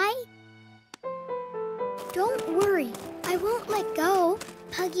try? Don't worry, I won't let go.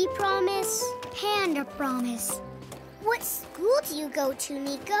 Puggy promise, panda promise. What school do you go to,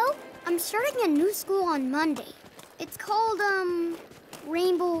 Nico? I'm starting a new school on Monday. It's called,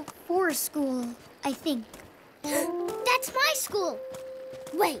 Rainbow Forest School, I think. That's my school!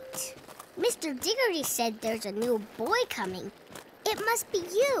 Wait, Mr. Diggory said there's a new boy coming. It must be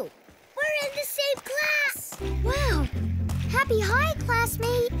you. We're in the same class! Wow! Happy hi,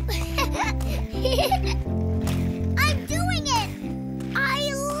 classmate! I'm doing it!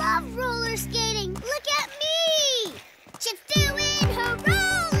 I love roller skating! Look at me! Chip's doing her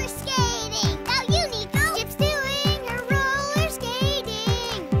roller skating! Now you, Nico! Chip's doing her roller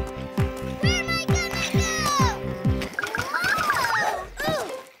skating! Where am I gonna go? Whoa!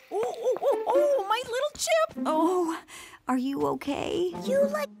 Oh, my little Chip. Oh, are you okay? You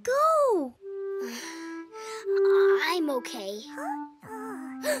let go! I'm okay.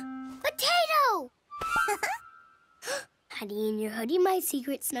 Potato! Honey in your hoodie, my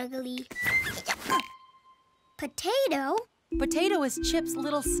secret snuggly. Potato? Potato is Chip's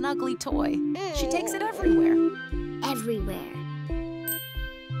little snuggly toy. She takes it everywhere. Everywhere.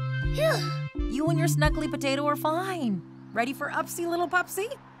 You and your snuggly potato are fine. Ready for upsy, little pupsy?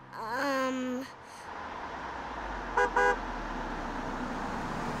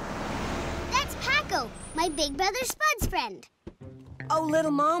 That's Pacco, my big brother Spud's friend. Oh,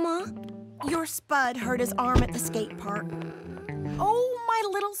 little mama, your Spud hurt his arm at the skate park. Oh, my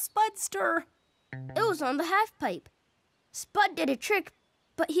little Spudster. It was on the half pipe. Spud did a trick,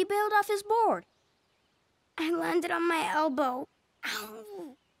 but he bailed off his board. I landed on my elbow.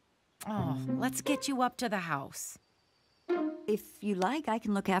 Ow. Oh, let's get you up to the house. If you like, I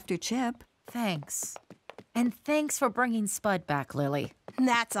can look after Chip. Thanks. And thanks for bringing Spud back, Lily.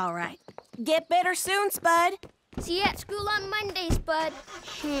 That's all right. Get better soon, Spud. See you at school on Monday, Spud.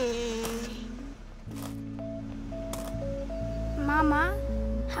 Mama,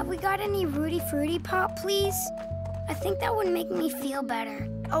 have we got any Rudy Fruity Pop, please? I think that would make me feel better.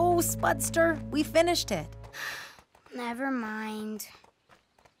 Oh, Spudster, we finished it. Never mind.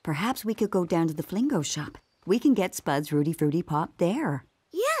 Perhaps we could go down to the Flingo shop. We can get Spud's Rudy Fruity Pop there.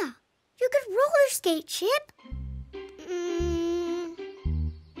 Yeah, you could roller skate, Chip.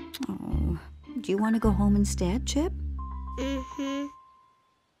 Oh, do you want to go home instead, Chip? Wait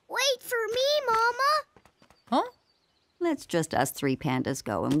for me, Mama. Huh? Let's just us 3 pandas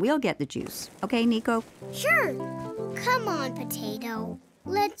go and we'll get the juice. Okay, Nico? Sure. Come on, Potato.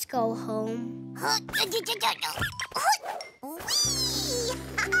 Let's go home.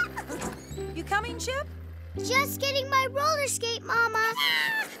 You coming, Chip? Just getting my roller skate, Mama.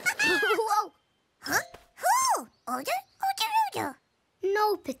 Whoa.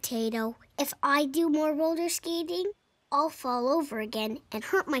 No, Potato. If I do more roller skating, I'll fall over again and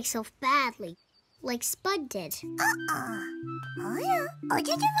hurt myself badly, like Spud did.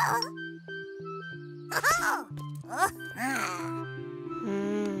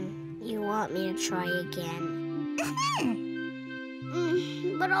 You want me to try again?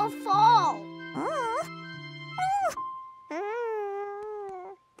 But I'll fall.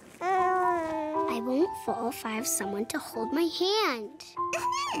 I won't fall if I have someone to hold my hand.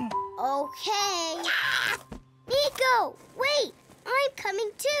 Okay. Nico, wait! I'm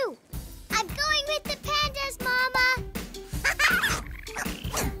coming too. I'm going with the pandas, Mama.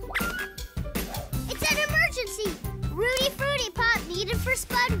 It's an emergency. Rudy Fruity Pop needed for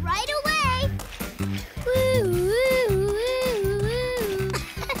Spud right away. Woo, woo, woo, woo.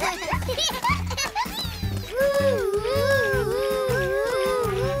 Woo, woo, woo.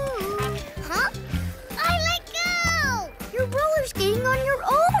 Huh? I let go. You're roller skating on your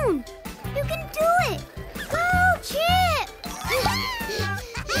own. You can do it. Go, Chip.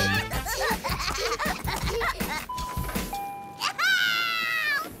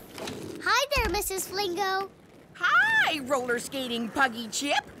 Hi there, Mrs. Flingo. Hi, roller skating Puggy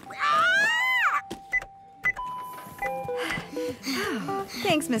Chip.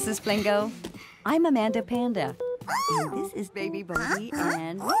 Thanks, Mrs. Flingo. I'm Amanda Panda. And this is Baby Bodie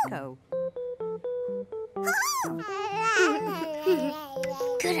and Nico.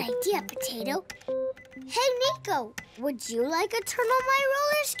 Good idea, Potato. Hey, Nico, would you like a turn on my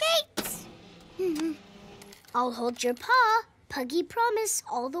roller skates? I'll hold your paw. Puggy promise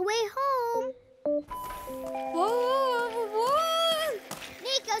all the way home. Whoa.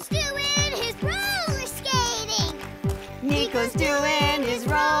 Nico's doing his roller skating. Nico's doing his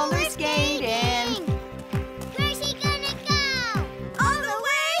roller skating. Where's he gonna go? All the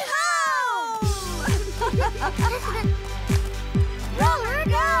way home! Roller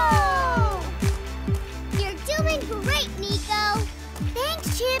go! You're doing great, Nico. Thanks,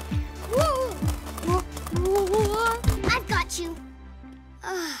 Chip. I've got you.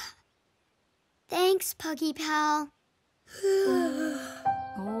 Thanks, Puggy Pal.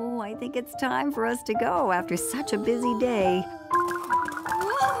 Oh, I think it's time for us to go after such a busy day.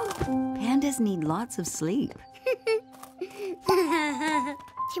 Pandas need lots of sleep.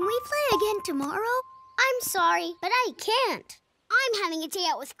 Can we play again tomorrow? I'm sorry, but I can't. I'm having a day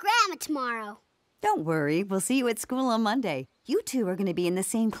out with Grandma tomorrow. Don't worry, we'll see you at school on Monday. You two are going to be in the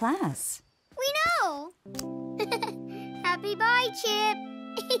same class. We know. Happy bye, Chip.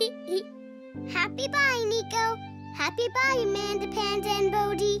 Happy bye, Nico. Happy bye, Amanda, Panda, and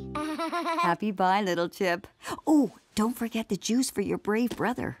Bodie. Happy bye, little Chip. Oh, don't forget the juice for your brave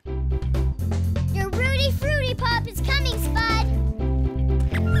brother. Your Rudy Fruity Pop is coming, Spud.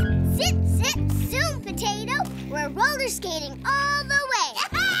 Zip, zip, zoom, Potato. We're roller skating all the way.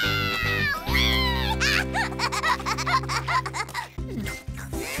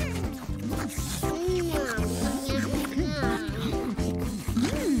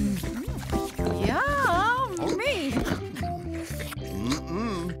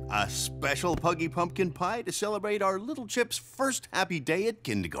 A special Puggy Pumpkin Pie to celebrate our little Chip's first happy day at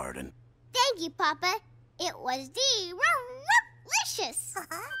kindergarten. Thank you, Papa. It was delicious.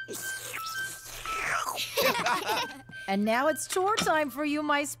 And now it's chore time for you,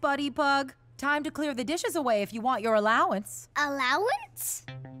 my Spuddy Pug. Time to clear the dishes away if you want your allowance. Allowance?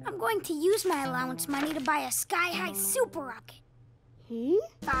 I'm going to use my allowance money to buy a sky-high super rocket.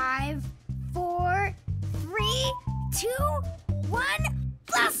 5, 4, 3, 2, 1,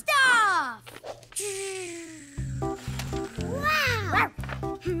 blast off! Wow!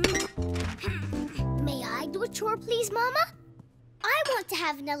 May I do a chore, please, Mama? I want to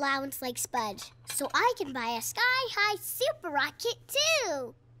have an allowance like Spud, so I can buy a sky-high super rocket,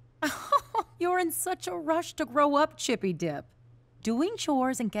 too. You're in such a rush to grow up, Chippy Dip. Doing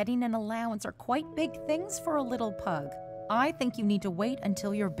chores and getting an allowance are quite big things for a little pug. I think you need to wait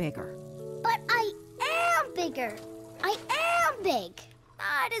until you're bigger. But I am bigger. I am big.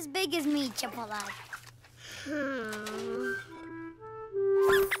 Not as big as me, Chipolata.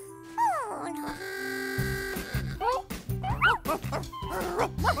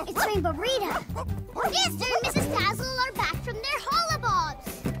 It's Rainbow Rita. Mr. and Mrs. Dazzle are back from their holobobs.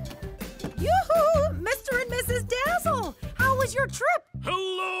 Yoo-hoo! Mr. and Mrs. Dazzle! How was your trip?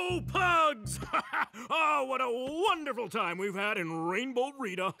 Hello, pugs! Oh, what a wonderful time we've had in Rainbow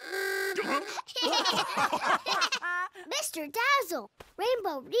Rita. Mr. Dazzle,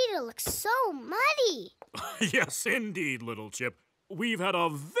 Rainbow Rita looks so muddy. Yes, indeed, little Chip. We've had a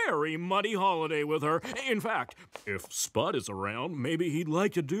very muddy holiday with her. In fact, if Spud is around, maybe he'd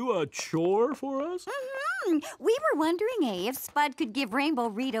like to do a chore for us? We were wondering, if Spud could give Rainbow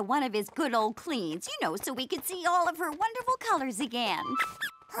Rita one of his good old cleans, so we could see all of her wonderful colors again.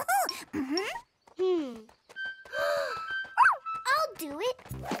 I'll do it.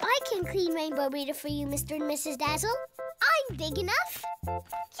 I can clean Rainbow Rita for you, Mr. and Mrs. Dazzle. I'm big enough.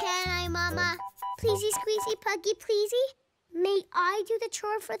 Can I, Mama? Pleasey, squeezy, puggy, pleasey. May I do the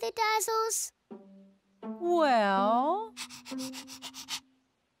chore for the Dazzles? Well...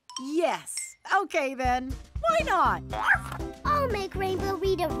 yes. Okay, then. Why not? I'll make Rainbow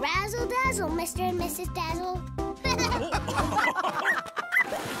Rita razzle-dazzle, Mr. and Mrs. Dazzle.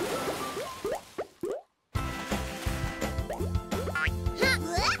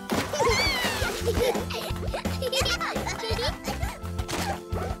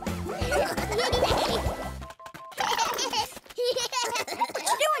 What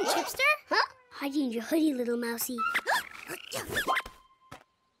you doing, Chipster? Huh? Hiding in your hoodie, little mousey.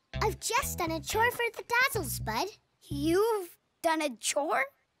 I've just done a chore for the Dazzles, Spud. You've done a chore?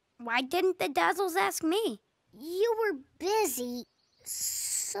 Why didn't the Dazzles ask me? You were busy,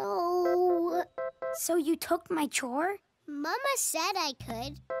 so... So you took my chore? Mama said I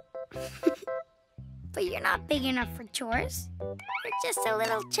could. But you're not big enough for chores. You're just a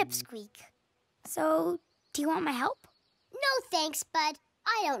little chipsqueak. So, do you want my help? No thanks, Bud.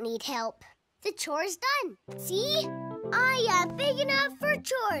 I don't need help. The chore's done. See? I am big enough for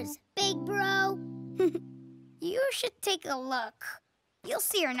chores, big bro. You should take a look. You'll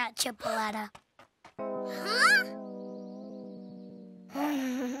see her not Chipolata. Huh?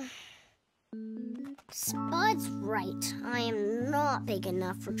 Spud's right. I am not big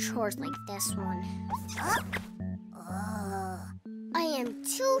enough for chores like this one. I am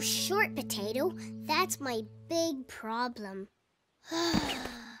too short, Potato. That's my big problem.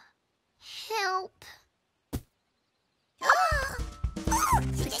 Help.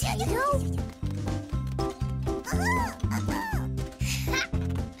 Potato?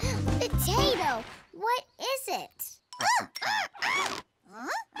 Potato, what is it?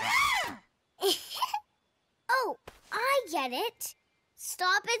 Oh, I get it.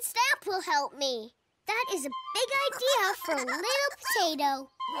 Stop and Stamp will help me. That is a big idea for little Potato.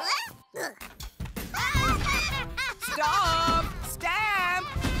 Stop! Stamp!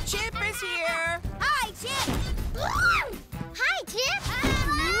 Chip is here! Hi, Chip! Hi, Chip!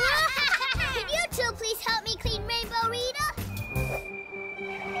 Can you two please help me clean Rainbow Rita?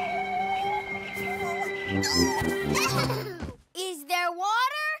 Is there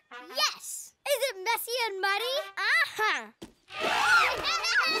water? Yes. Is it messy and muddy? Uh-huh.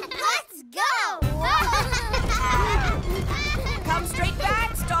 Let's go! Come straight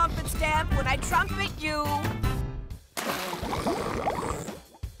back, Stomp and Stamp, when I trumpet you.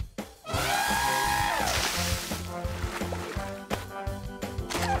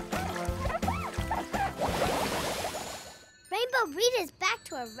 Rainbow Rita's back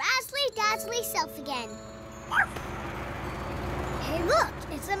to her razzly-dazzly self again. Hey, look,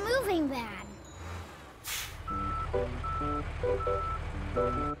 it's a moving van.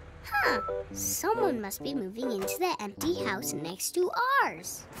 Huh, someone must be moving into the empty house next to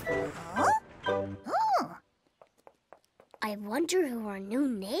ours. I wonder who our new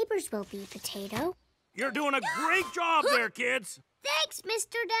neighbors will be, Potato. You're doing a great job there, kids. Thanks,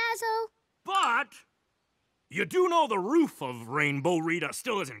 Mr. Dazzle. But you do know the roof of Rainbow Rita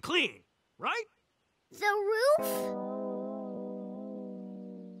still isn't clean, right? The roof?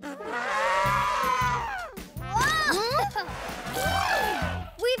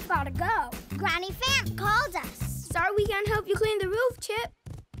 We've got to go. Granny Fant called us. Sorry we can't help you clean the roof, Chip.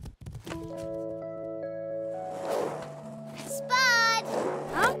 Spud!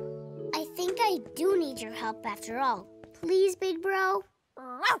 Huh? I think I do need your help after all. Please, big bro?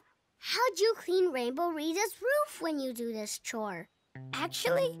 How'd you clean Rainbow Rita's roof when you do this chore?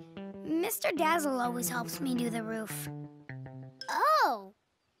 Actually, Mr. Dazzle always helps me do the roof. Oh.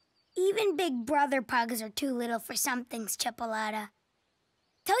 Even big brother pugs are too little for some things, Chipolata.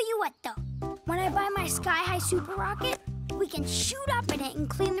 Tell you what, though. When I buy my sky-high super rocket, we can shoot up in it and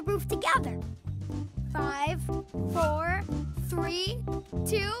clean the roof together. 5, 4, 3,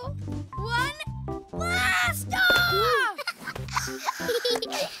 2, 1, blast off!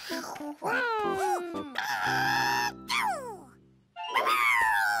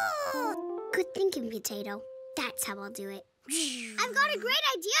 Good thinking, Potato. That's how I'll do it. I've got a great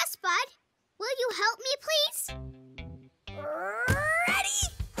idea, Spud. Will you help me, please? Ready?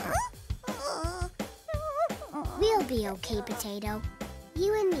 We'll be okay, Potato.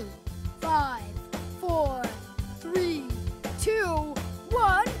 You and me. 5, 4, 3, 2,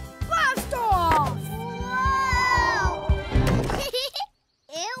 1, blast off! Whoa!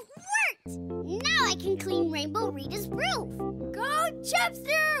 It worked! Now I can clean Rainbow Rita's roof. Go,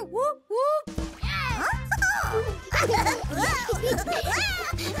 Chipster! Whoop, whoop!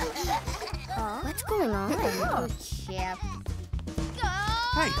 What's going on? Oh, Chip.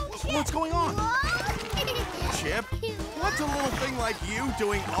 Hey, what's going on? Chip, what's a little thing like you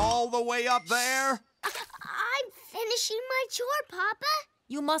doing all the way up there? I'm finishing my chore, Papa.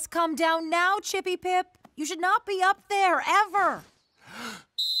 You must come down now, Chippy Pip. You should not be up there, ever.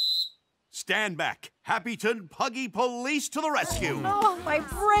 Stand back. Happyton Puggy Police to the rescue. Oh, my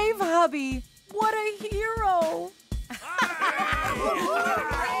brave hubby. What a hero.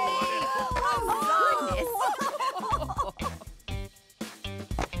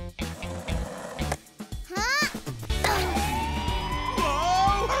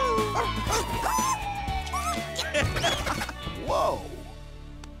 Whoa!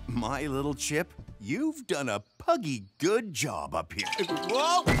 My little Chip, you've done a puggy good job up here.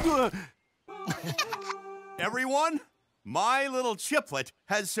 Whoa! Everyone, my little Chiplet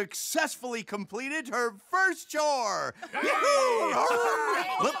has successfully completed her first chore.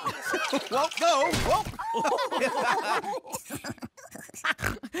 Well, no.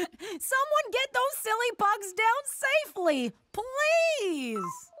 Someone get those silly bugs down safely, please.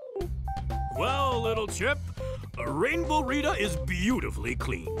 Well, little Chip, Rainbow Rita is beautifully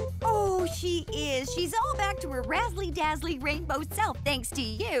clean. Oh, she is. She's all back to her razzly-dazzly rainbow self thanks to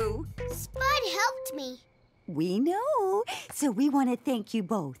you. Spud helped me. We know. So we want to thank you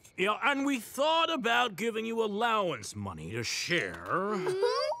both. Yeah, and we thought about giving you allowance money to share.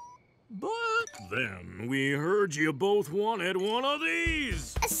 But then we heard you both wanted one of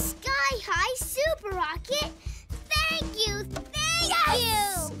these. A sky-high super rocket. Thank you. Thank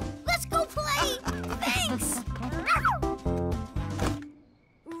you. Let's go play. Thanks.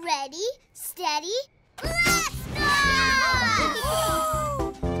 Ready, steady, blast off!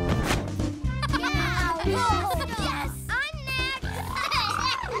 Yes! I'm next!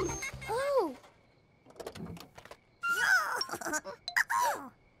 Oh!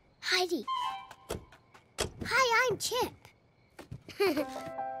 Heidi. Hi, I'm Chip.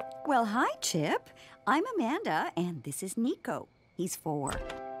 Well, hi, Chip. I'm Amanda, and this is Nico. He's 4.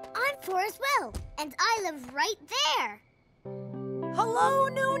 I'm 4 as well, and I live right there. Hello,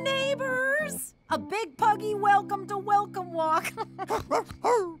 new neighbors. A big puggy welcome to Welcome Walk.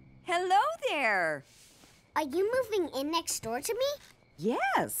 Hello there. Are you moving in next door to me?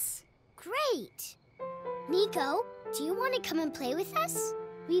 Yes. Great. Nico, do you want to come and play with us?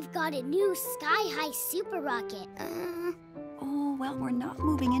 We've got a new sky-high super rocket. Oh, well, we're not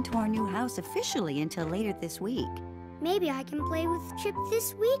moving into our new house officially until later this week. Maybe I can play with Chip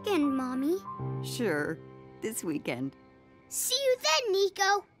this weekend, Mommy. Sure, this weekend. See you then,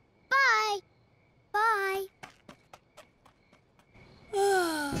 Nico. Bye. Bye.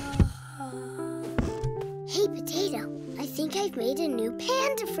 Hey, Potato. I think I've made a new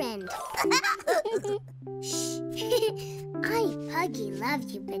panda friend. Shh. I Puggy love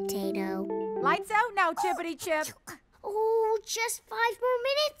you, Potato. Lights out now, Chippity Chip. Oh, just 5 more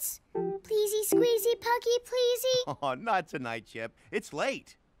minutes. Pleasey, squeezy, Puggy, pleasey. Oh, not tonight, Chip. It's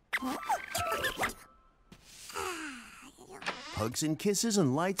late. Hugs and kisses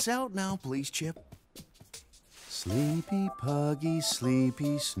and lights out now, please, Chip. Sleepy Puggy,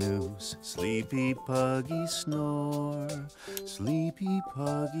 sleepy snooze. Sleepy Puggy snore. Sleepy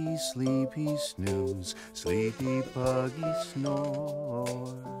Puggy, sleepy snooze. Sleepy Puggy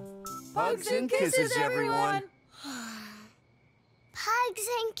snore. Hugs and kisses, everyone. Hugs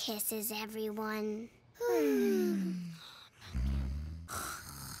and kisses, everyone.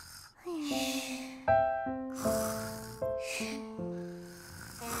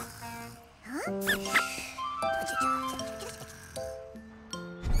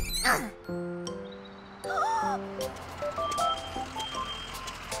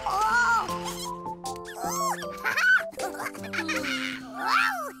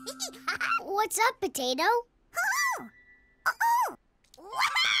 What's up, Potato?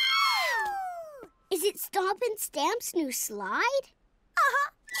 Is it Stomp and Stamp's new slide?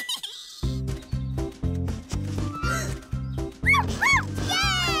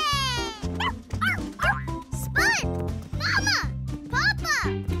 Spud! Mama! Papa!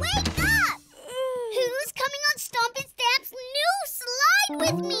 Wake up! Who's coming on Stomp and Stamp's new slide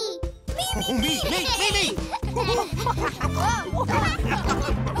with me? Me!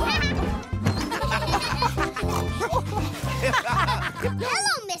 Hello,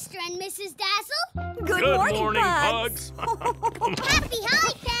 Mr. and Mrs. Dazzle. Good morning, Pugs. Happy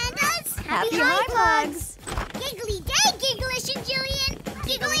High, Pandas! Happy High, Pugs! Giggly day, Gigglish and Julian!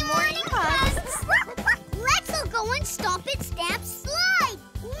 Giggly morning, Pugs! Let's all go on Stomp and Stamp slide!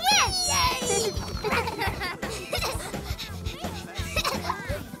 Yes!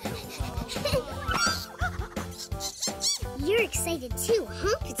 You're excited too,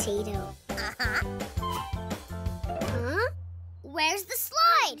 huh, Potato? Uh-huh. Huh? Where's the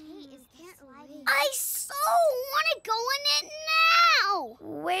slide? I so want to go in it now!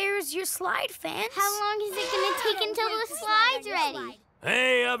 Where's your slide, Fence? How long is it going to take until the slide's ready?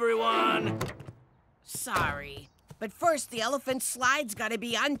 Hey, everyone. Sorry, but first the elephant slide's gotta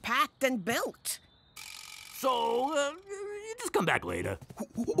be unpacked and built. So, just come back later.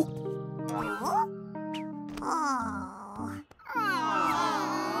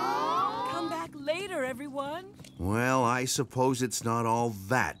 Come back later, everyone. Well, I suppose it's not all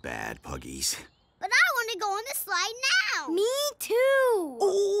that bad, Puggies. But I want to go on the slide now! Me too!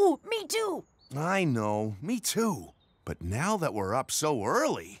 Ooh, me too. I know, me too. But now that we're up so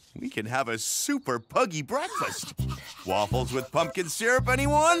early, we can have a super puggy breakfast. Waffles with pumpkin syrup,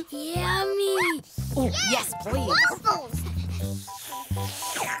 anyone? Yummy! Oh, yes, please. Waffles!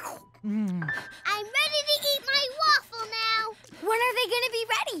 I'm ready to eat my waffle now! When are they gonna be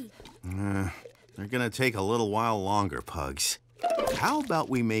ready? They're gonna take a little while longer, Pugs. How about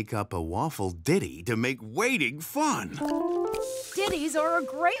we make up a waffle ditty to make waiting fun? Ditties are a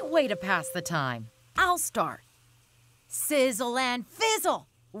great way to pass the time. I'll start. Sizzle and fizzle,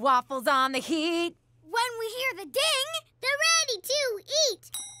 waffles on the heat. When we hear the ding, They're ready to eat!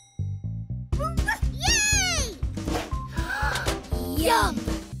 Yay! yum!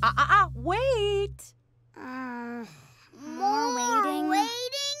 Wait. More waiting.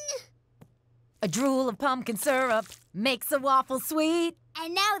 A drool of pumpkin syrup makes a waffle sweet.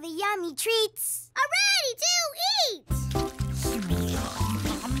 And now the yummy treats Are ready to eat!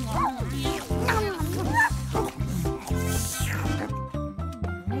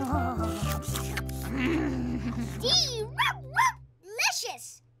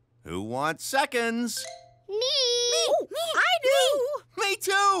 Delicious! Who wants seconds? Me! I do. Me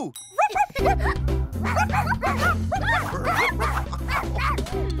too!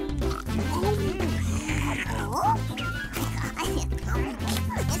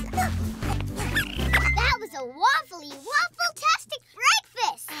 That was a waffly, waffle-tastic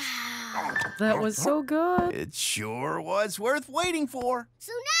breakfast! That was so good. It sure was worth waiting for.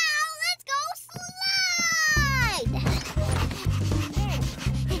 So now, let's go slide!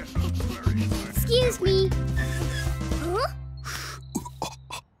 Excuse me. Huh?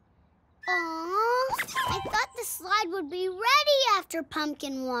 Aw, I thought the slide would be ready after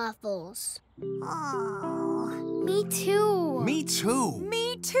pumpkin waffles. Oh, me too. Me too.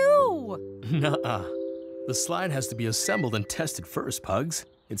 Me too. Nuh-uh. The slide has to be assembled and tested first, Pugs.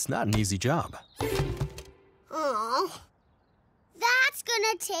 It's not an easy job. Oh, that's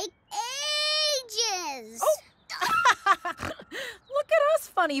gonna take ages. Oh. Look at us,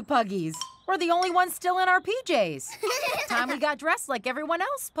 funny puggies. We're the only ones still in our PJs. Time we got dressed like everyone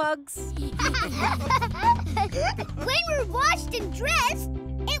else, Pugs. When we're washed and dressed,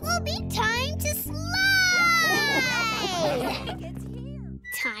 it will be time to slide.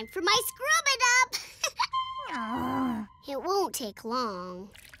 Time for my scrub it up. It won't take long.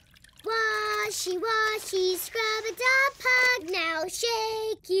 Washy, washy, scrub it up, Pug. Now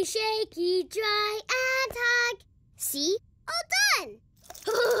shakey, shakey, dry and hug. See? All done.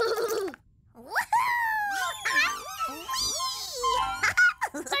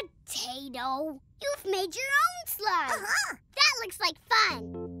 Potato, you've made your own slide. That looks like fun.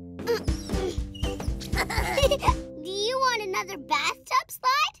 Do you want another bathtub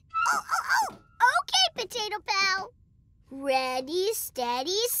slide? Okay, Potato Pal. Ready,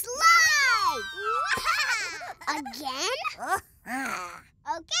 steady, slide! Again?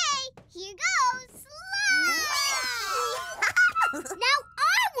 Okay, here goes. Slide! Now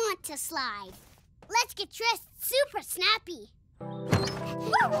I want to slide. Let's get dressed super snappy.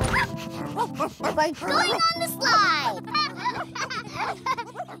 By going on the slide.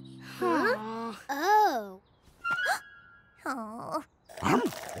 Huh?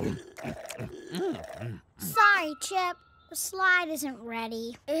 Chip. The slide isn't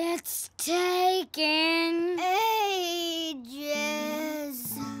ready. It's taking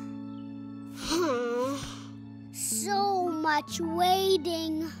ages. So much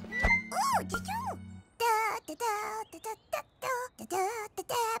waiting.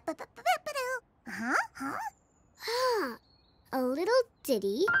 A little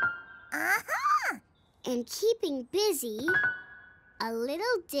ditty. And keeping busy. A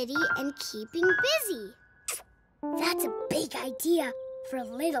little ditty and keeping busy. That's a big idea for a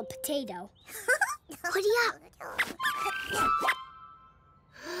little potato. Hoodie up.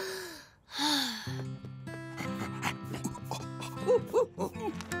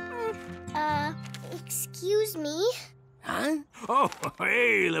 Excuse me? Huh? Oh,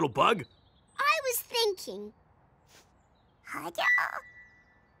 hey, little bug. I was thinking.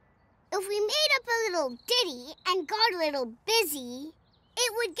 If we made up a little ditty and got a little busy,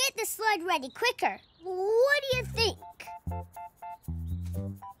 it would get the slide ready quicker. What do you think?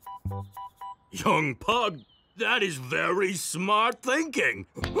 Young pug, that is very smart thinking.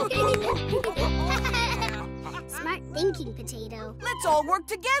 Smart thinking, Potato. Let's all work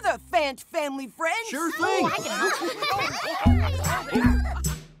together, family friends. Sure thing.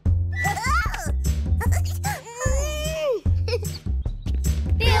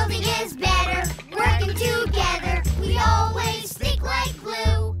 Building is better, working together. We always stick like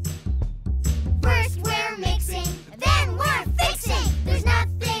glue. First we're mixing, then we're fixing. There's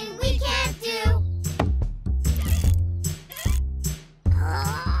nothing we can't do.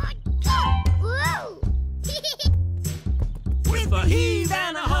 With a heave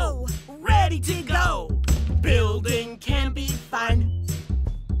and a hoe, ready to go. Building can be fun.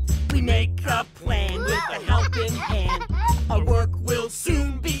 We make a plan with a helping hand. Our work will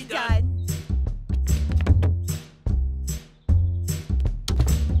soon be done.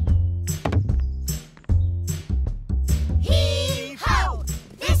 Hee-ho!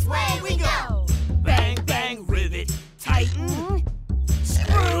 This way we go! Bang, bang, rivet, tighten,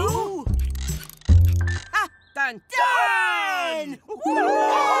 screw. Done. Done!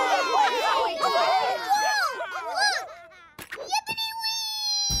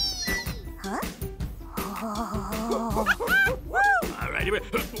 All right,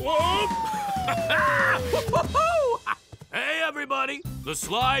 hey, everybody! The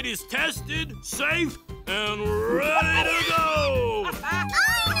slide is tested, safe, and ready to go!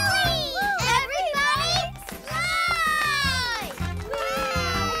 Finally! Everybody, slide!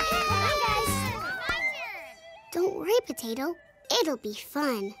 Hi, guys. My turn. Don't worry, Potato. It'll be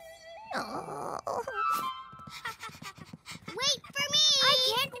fun. Wait for me! I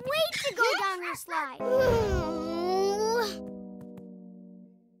can't wait to go down your slide.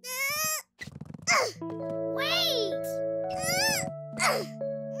 Wait!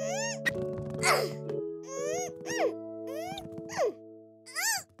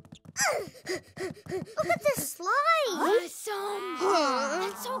 Look at this slide! Awesome!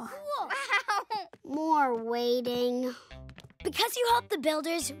 That's so cool! More waiting. Because you helped the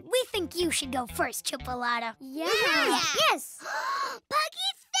builders, we think you should go first, Chipolata. Yeah! Yes!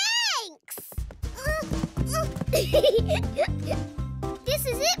 Puggy, thanks! This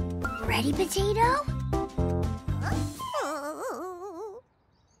is it. Ready, Potato?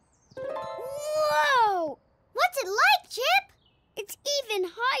 Whoa! What's it like, Chip? It's even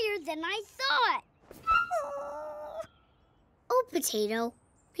higher than I thought. Oh, Potato,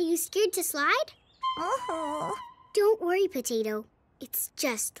 are you scared to slide? Don't worry, Potato. It's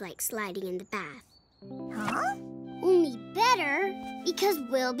just like sliding in the bath. Only better, because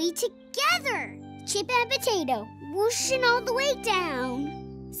we'll be together. Chip and Potato, whooshing all the way down.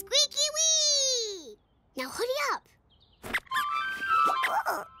 Squeaky wee! Now hoodie up.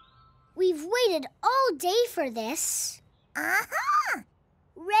 We've waited all day for this.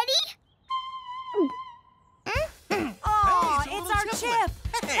 Ready? Oh, it's our Chip.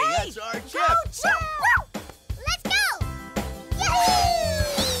 Hey, that's our Chip. Go, Chip! Let's go! Yay!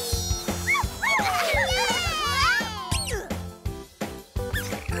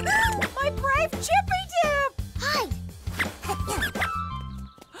 My brave Chippy Dip! Hide!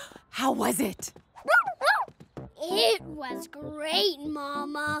 How was it? It was great,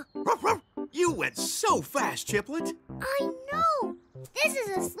 Mama. You went so fast, Chiplet. I know. This is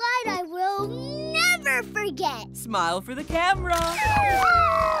a slide I will never forget. Smile for the camera.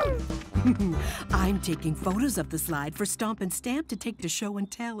 I'm taking photos of the slide for Stomp and Stamp to take to show and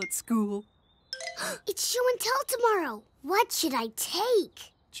tell at school. It's show and tell tomorrow. What should I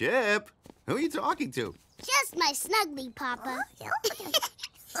take? Chip, who are you talking to? Just my snuggly, Papa.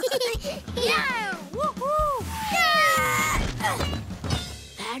 Yeah! Woohoo! Yeah!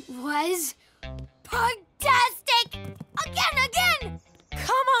 That was fantastic!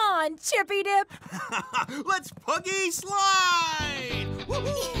 on, Chippy Dip. Let's Puggy slide!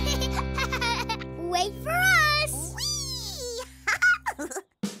 Wait for us!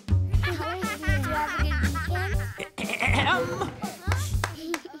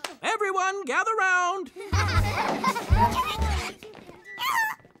 Everyone, gather round.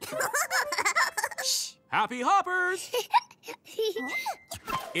 Happy hoppers!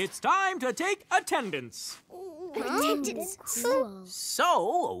 It's time to take attendance. Attendance.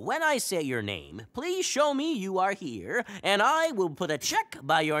 So, when I say your name, please show me you are here, and I will put a check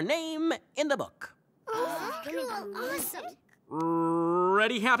by your name in the book. Awesome.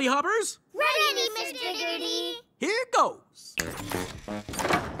 Ready, happy hoppers? Ready, Mr. Diggity. Here goes.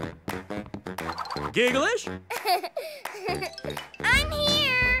 Gigglish. I'm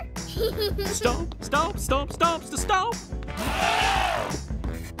here. Stomp, stomp, stomp, stomps to stomp.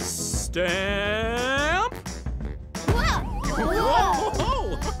 Stamp.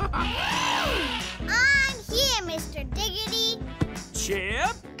 Whoa. I'm here, Mr. Diggity.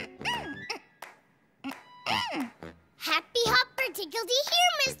 Chip. Happy Hopper Tickledy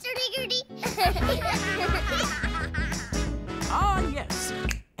here, Mr. Diggity. Ah, yes.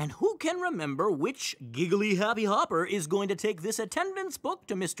 And who can remember which giggly happy hopper is going to take this attendance book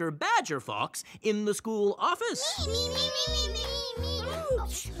to Mr. Badger Fox in the school office? Me.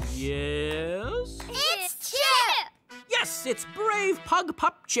 Yes? It's Chip. Yes, it's brave Pug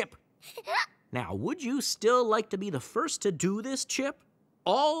Pup Chip. Now, would you still like to be the first to do this, Chip?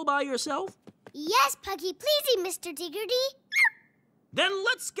 All by yourself? Yes, Puggy Pleasy, Mr. Diggity. Then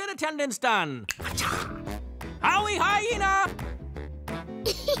let's get attendance done. Howie Hyena!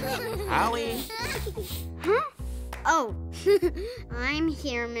 Howie? Huh? Oh, I'm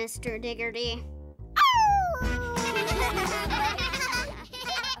here, Mr. Diggity.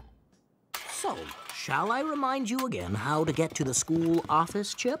 So, shall I remind you again how to get to the school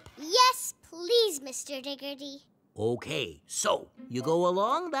office, Chip? Yes, please, Mr. Diggity. Okay, so you go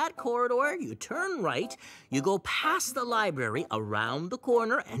along that corridor, you turn right, you go past the library, around the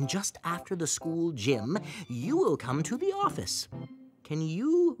corner, and just after the school gym, you will come to the office. Can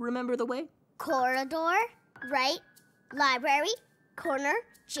you remember the way? Corridor, right, library, corner,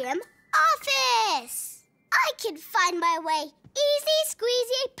 gym, office. I can find my way. Easy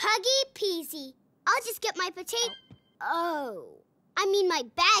squeezy, puggy peasy. I'll just get my potato. Oh, I mean my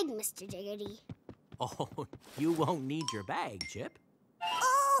bag, Mr. Diggity. Oh, you won't need your bag, Chip.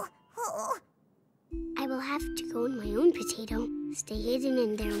 I will have to go in my own potato. Stay hidden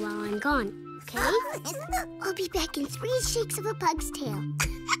in there while I'm gone, okay? I'll be back in 3 shakes of a pug's tail.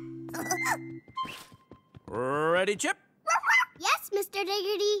 Ready, Chip? Yes, Mr.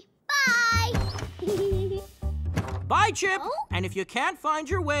 Diggity. Bye. Bye, Chip. Oh? And if you can't find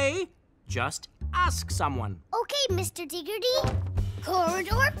your way, just ask someone. Okay, Mr. Diggity.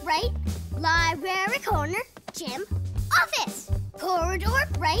 Corridor, right, library, corner, gym, office. Corridor,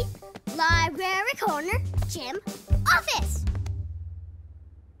 right, library, corner, gym, office.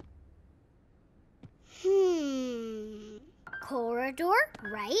 Corridor,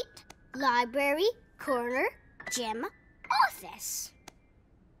 right, library, corner, gym, office.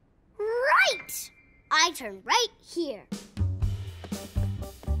 Right! I turn right here.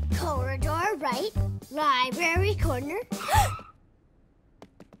 Corridor, right, library, corner.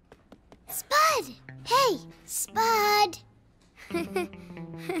 Spud! Hey, Spud!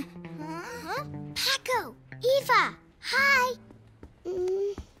 Pacco! Eva! Hi!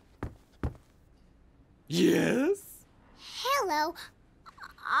 Yes? Hello.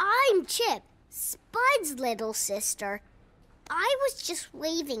 I'm Chip, Spud's little sister. I was just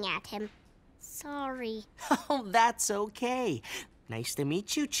waving at him. Sorry. Oh, that's okay. Nice to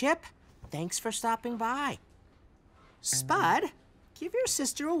meet you, Chip. Thanks for stopping by. Spud, give your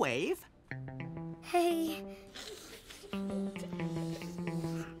sister a wave. Hey.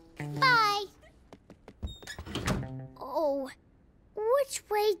 Bye. Oh, which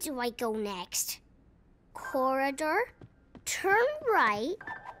way do I go next? Corridor? Turn right?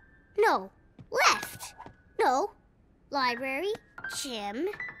 No, left. No, library, gym.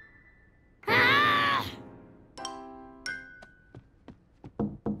 Ah!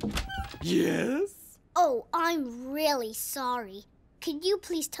 Yes? Oh, I'm really sorry. Could you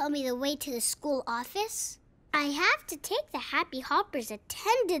please tell me the way to the school office? I have to take the Happy Hoppers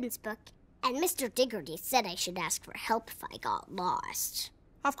attendance book, and Mr. Diggity said I should ask for help if I got lost.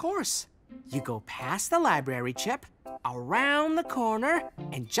 Of course. You go past the library, Chip, around the corner,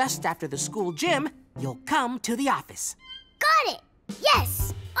 and just after the school gym, you'll come to the office. Got it!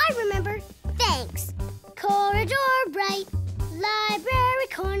 Yes, I remember. Thanks. Corridor right, library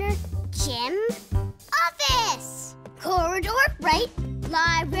corner, gym, office. Corridor right,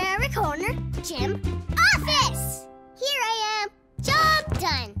 Library corner, gym, office! Here I am. Job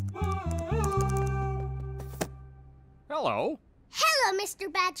done. Hello. Hello, Mr.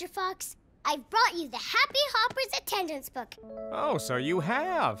 Badger Fox. I've brought you the Happy Hoppers attendance book. Oh, so you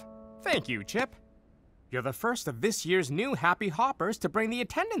have. Thank you, Chip. You're the first of this year's new Happy Hoppers to bring the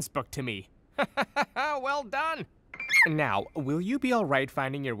attendance book to me. Well done. Now, will you be all right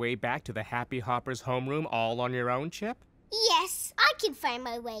finding your way back to the Happy Hoppers homeroom all on your own, Chip? Yes, I can find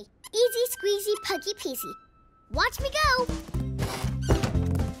my way. Easy squeezy, puggy peasy. Watch me go.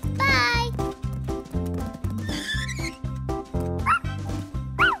 Bye.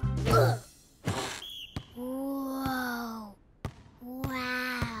 Whoa.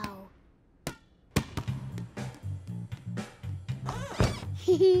 Wow.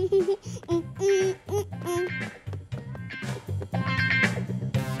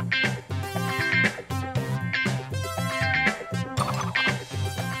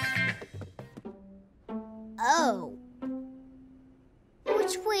 Oh.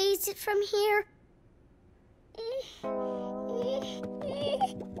 Which way is it from here?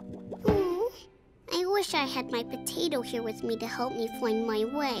 I wish I had my potato here with me to help me find my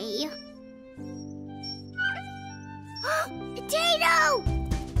way. Potato!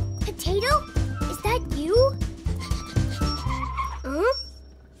 Potato? Is that you?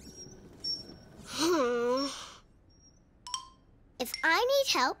 If I need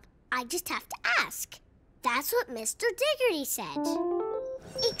help, I just have to ask. That's what Mr. Diggory said.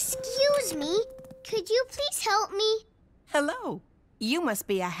 Excuse me, could you please help me? Hello. You must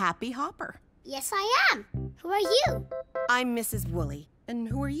be a Happy Hopper. Yes, I am. Who are you? I'm Mrs. Wooly. And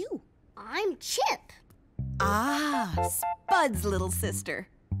who are you? I'm Chip. Ah, Spud's little sister.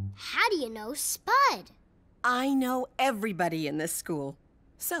 How do you know Spud? I know everybody in this school.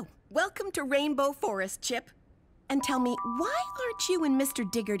 So, welcome to Rainbow Forest, Chip. And tell me, why aren't you in Mr.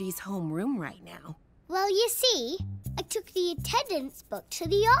 Diggory's homeroom right now? Well, you see, I took the attendance book to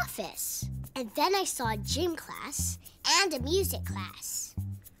the office. And then I saw a gym class and a music class.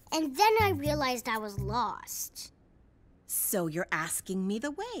 And then I realized I was lost. So you're asking me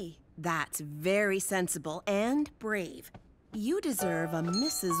the way. That's very sensible and brave. You deserve a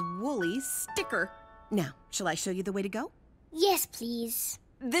Mrs. Wooly sticker. Now, shall I show you the way to go? Yes, please.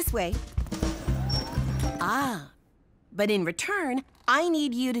 This way. Ah, but in return, I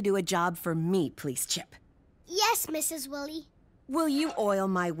need you to do a job for me, please, Chip. Yes, Mrs. Wooly. Will you oil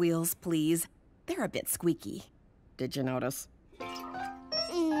my wheels, please? They're a bit squeaky. Did you notice?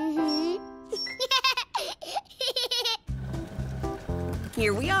 Mm-hmm.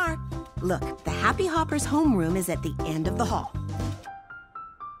 Here we are. Look, the Happy Hoppers homeroom is at the end of the hall.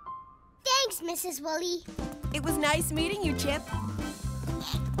 Thanks, Mrs. Wooly. It was nice meeting you, Chip.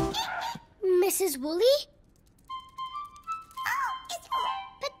 Mrs. Wooly?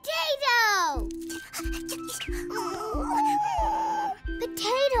 Potato!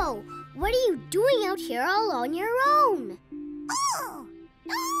 Potato, what are you doing out here all on your own?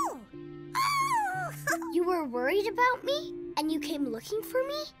 You were worried about me? And you came looking for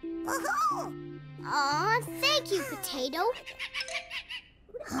me? Aw, thank you, Potato.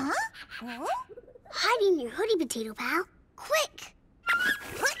 Huh? Hide in your hoodie, Potato Pal. Quick!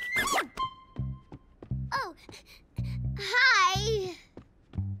 Oh, hi.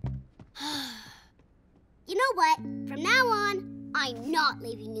 You know what? From now on, I'm not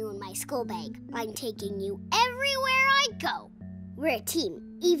leaving you in my school bag. I'm taking you everywhere I go. We're a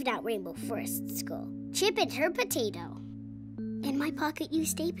team, even at Rainbow Forest School. Chip and her Potato. In my pocket you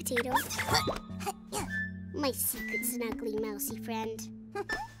stay, Potato. My secret snuggly mousy friend.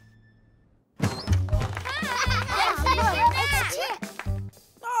 It's Chip!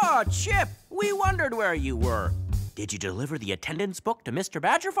 Oh, Chip, we wondered where you were. Did you deliver the attendance book to Mr.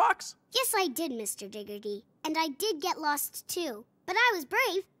 Badger Fox? Yes, I did, Mr. Diggory. And I did get lost, too. But I was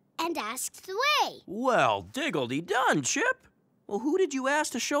brave and asked the way. Well, diggledy-done, Chip. Well, who did you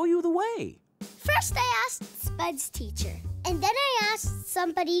ask to show you the way? First, I asked Spud's teacher. And then I asked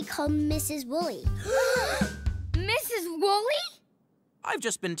somebody called Mrs. Wooly. Mrs. Wooly? I've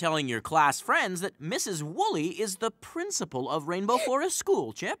just been telling your class friends that Mrs. Wooly is the principal of Rainbow Forest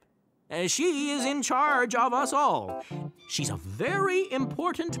School, Chip. She is in charge of us all. She's a very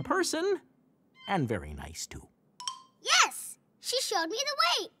important person and very nice, too. Yes! She showed me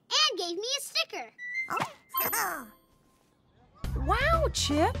the way and gave me a sticker. Wow,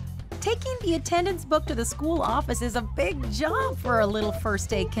 Chip. Taking the attendance book to the school office is a big job for a little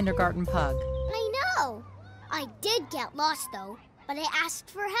first-day kindergarten pug. I know. I did get lost, though, but I asked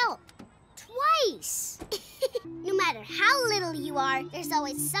for help. twice. No matter how little you are, there's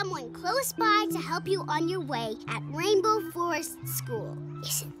always someone close by to help you on your way at Rainbow Forest School.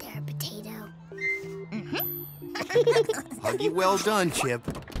 Isn't there a potato? Puggy, well done, Chip.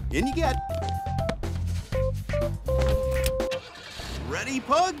 In you get. Ready,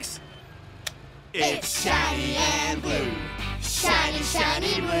 Pugs? It's shiny and blue. Shiny,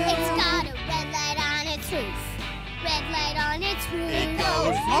 shiny blue. It's got a red light on its roof. Red light on its roof. It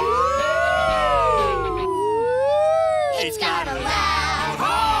goes woo! It's got a loud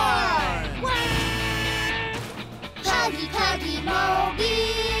horn. Puggy, Puggy Mobile.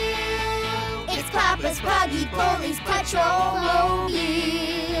 It's Papa's Puggy Police Patrol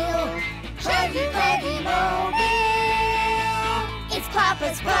Mobile. Puggy, Puggy Mobile. It's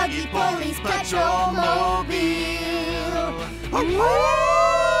Papa's Puggy Police Patrol Mobile.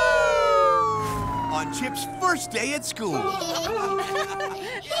 On Chip's first day at school.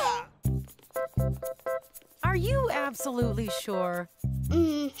 Are you absolutely sure?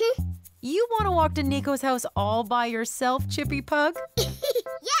 Mm-hmm. You want to walk to Nico's house all by yourself, Chippy Pug?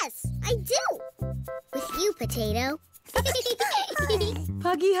 Yes, I do. With you, Potato.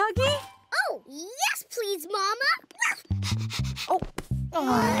 Puggy Huggy? Oh, yes, please, Mama. Oh.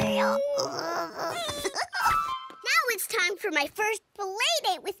 Now it's time for my first play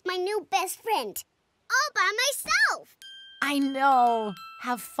date with my new best friend. All by myself. I know.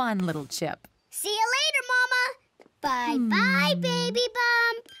 Have fun, little Chip. See you later, Mama. Bye-bye, Baby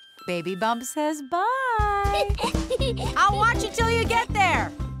Bump. Baby Bump says bye. I'll watch you till you get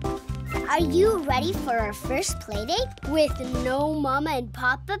there. Are you ready for our first play date with no Mama and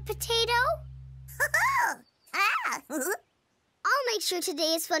Papa, Potato? I'll make sure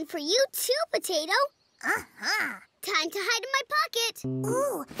today is fun for you too, Potato. Time to hide in my pocket.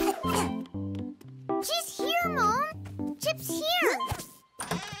 Ooh. She's here, Mom. Chip's here.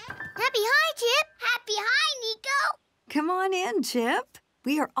 Happy hi, Chip. Happy hi, Nico. Come on in, Chip.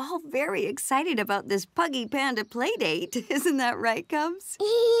 We are all very excited about this Puggy Panda play date. Isn't that right, Cubs?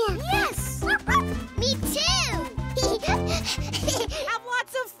 Yes. Me too. Have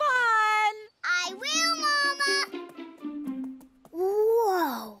lots of fun. I will, Mama.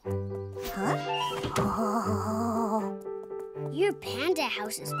 Whoa. Huh? Oh. Your panda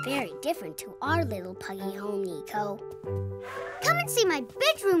house is very different to our little puggy home, Nico. Come and see my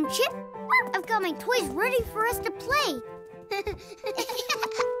bedroom, Chip. I've got my toys ready for us to play.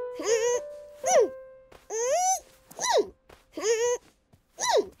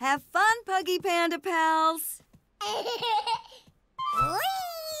 Have fun, Puggy Panda pals.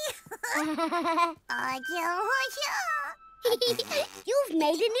 You've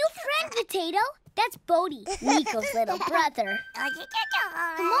made a new friend, Potato. That's Bodie, Nico's little brother. Come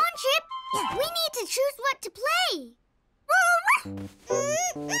on, Chip. We need to choose what to play.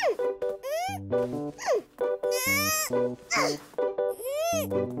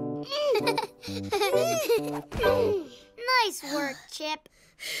 Nice work, Chip.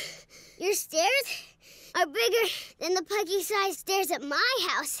 Your stairs are bigger than the puggy-sized stairs at my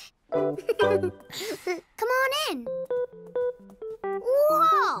house. Come on in.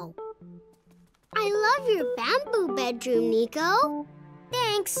 Whoa! I love your bamboo bedroom, Nico.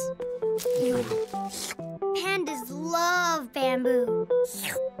 Thanks. Pandas love bamboo.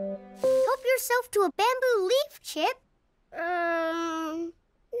 Help yourself to a bamboo leaf, Chip. No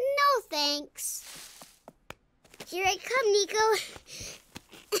thanks. Here I come, Nico.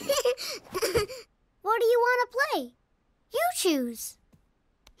 What do you want to play? You choose.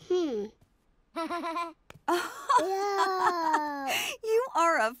 You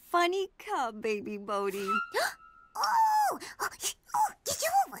are a funny cub, baby Bodie.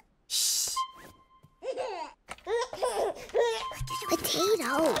 Shh.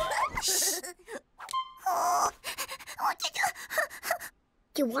 Potato.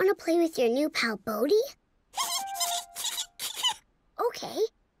 You want to play with your new pal, Bodie? Okay.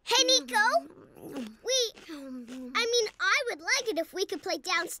 Hey, Nico. I would like it if we could play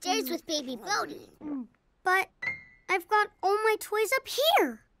downstairs with baby Bodie. But I've got all my toys up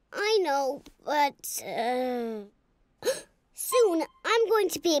here. I know, but soon I'm going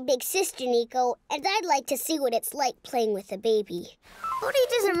to be a big sister, Nico, and I'd like to see what it's like playing with a baby. Bodie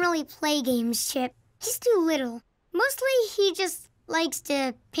doesn't really play games, Chip. He's too little. Mostly he just likes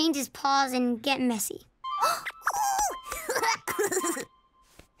to paint his paws and get messy.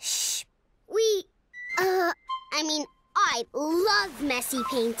 Shh. I love messy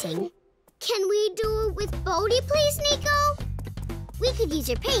painting. Can we do it with Bodie, please, Nico? We could use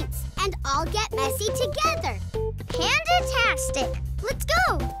your paints and all get messy together. Panda-tastic. Let's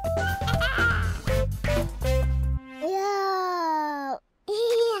go.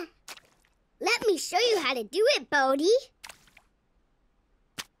 show you how to do it, Bodhi.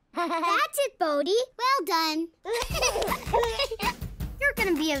 That's it, Bodhi. Well done. You're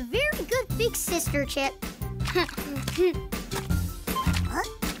gonna be a very good big sister, Chip.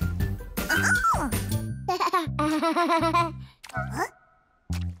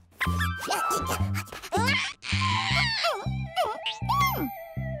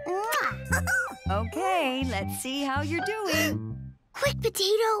 Okay, let's see how you're doing. Quick,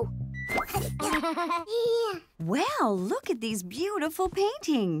 Potato. Well, look at these beautiful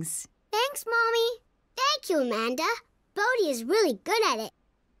paintings. Thanks, Mommy. Thank you, Amanda. Bodhi is really good at it.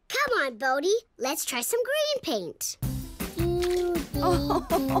 Come on, Bodhi. Let's try some green paint.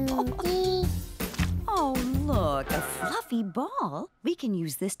 Oh, look, a fluffy ball. We can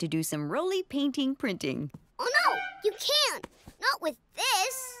use this to do some roly painting printing. Oh, no, you can't. Not with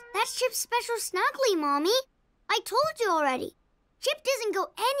this. That's Chip's special snuggly, Mommy. I told you already. Chip doesn't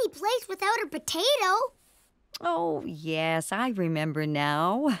go any place without her potato. Oh, yes, I remember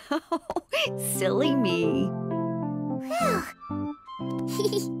now. Silly me.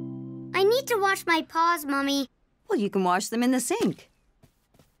 I need to wash my paws, Mommy. Well, you can wash them in the sink.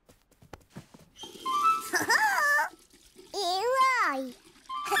 Eli.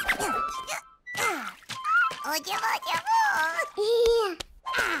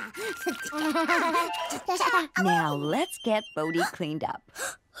 Now, let's get Bodhi cleaned up.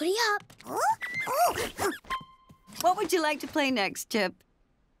 Hurry up. What would you like to play next, Chip?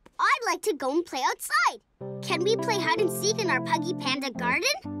 I'd like to go and play outside. Can we play hide and seek in our Puggy Panda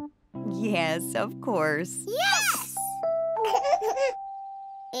garden? Yes, of course. Yes!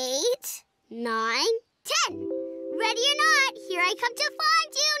 8, 9, 10. Ready or not, here I come to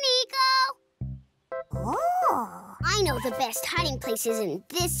find you, Nico. Oh! I know the best hiding places in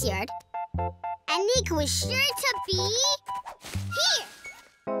this yard. And Nico is sure to be here.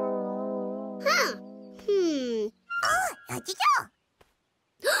 Huh.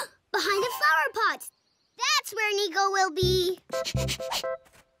 Behind the flower pots. That's where Nico will be.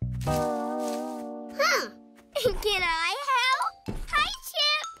 Huh. Can I help? Hi,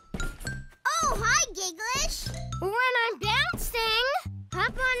 Chip. Oh, hi, Gigglish. When I'm bouncing,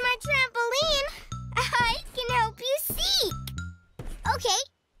 hop on my trampoline. I can help you seek. Okay,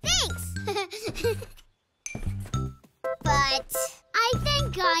 thanks. But I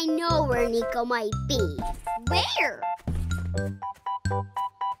think I know where Nico might be. Where?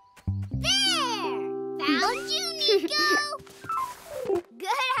 There! Found you, Nico!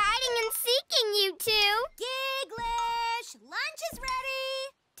 Good hiding and seeking, you two. Gigglish, lunch is ready.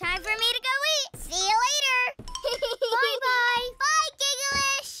 Time for me to go eat. See you later. Bye-bye. Bye,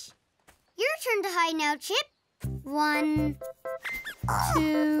 Gigglish. Your turn to hide now, Chip. 1,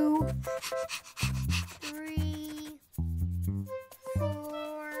 2, 3,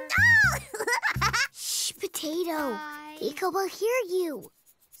 4. Shh, Potato. 5, Nico will hear you.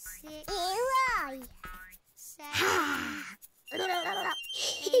 6, Eli. 7,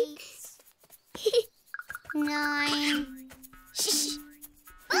 8, 9. Shh.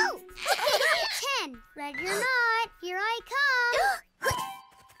 Oh! 10. Ready or not, here I come.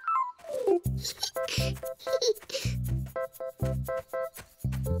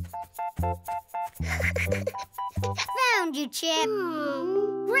 Found you, Chip.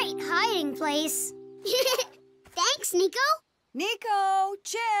 Great hiding place. Thanks, Nico. Nico,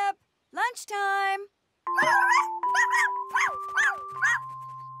 Chip, lunchtime.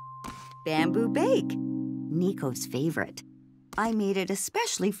 Bamboo bake, Nico's favorite. I made it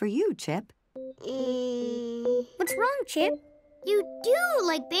especially for you, Chip. What's wrong, Chip? You do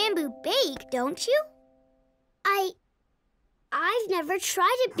like bamboo bake, don't you? I've never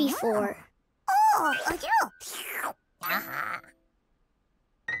tried it before.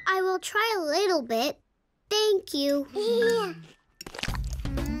 I will try a little bit. Thank you.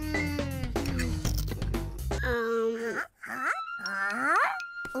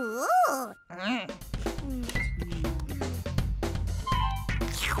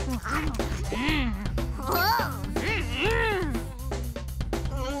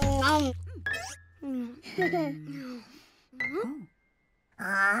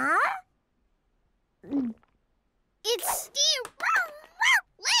 It's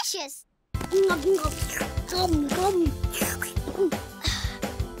delicious.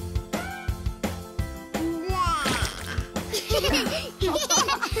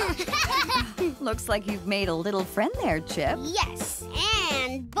 Looks like you've made a little friend there, Chip. Yes,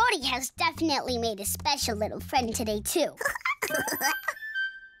 and Bodhi has definitely made a special little friend today, too.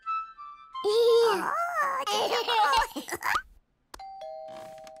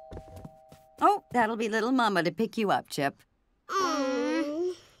 Oh, that'll be little Mama to pick you up, Chip.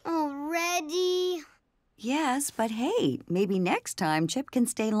 Already? Yes, but hey, maybe next time Chip can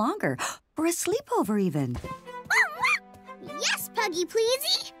stay longer. For a sleepover, even. Yes, Puggy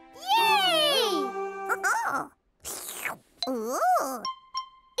Pleasy! Yay! Ooh.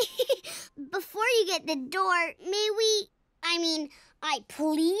 Before you get the door, I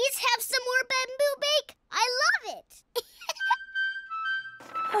please have some more bamboo bake? I love it!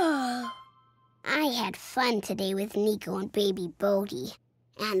 I had fun today with Nico and baby Bodie,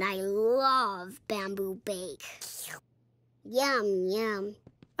 and I love bamboo bake. Yum, yum.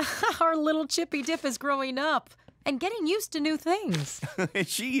 Our little Chippy Dip is growing up and getting used to new things.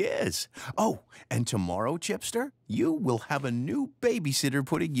 She is. Oh, and tomorrow, Chipster, you will have a new babysitter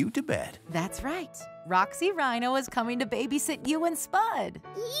putting you to bed. That's right. Roxy Rhino is coming to babysit you and Spud.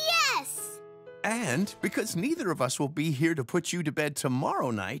 Yes! And because neither of us will be here to put you to bed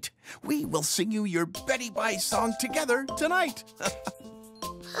tomorrow night, we will sing you your Betty Bye song together tonight.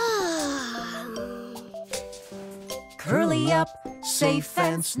 Curly up, safe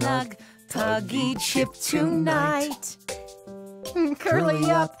and snug, Puggy Chip tonight. Curly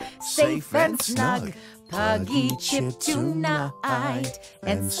up, safe and snug, Puggy Chip tonight.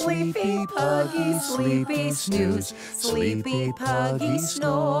 And Sleepy Puggy, sleepy snooze, Sleepy Puggy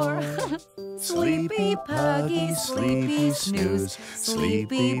snore. Sleepy Puggy, sleepy snooze,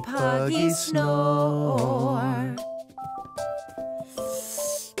 Sleepy Puggy snore.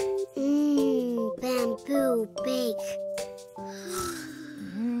 Bamboo bake.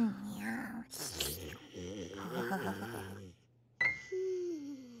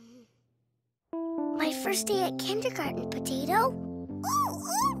 My first day at kindergarten, Potato. Ooh,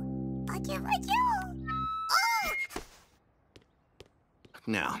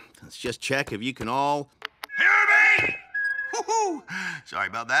 Now, let's just check if you can all hear me. Woo-hoo! Sorry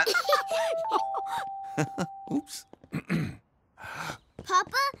about that. Oops.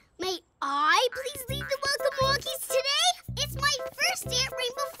 Papa, may I please lead the welcome walkies today? It's my first day at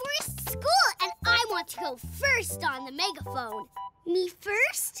Rainbow Forest School, and I want to go first on the megaphone. Me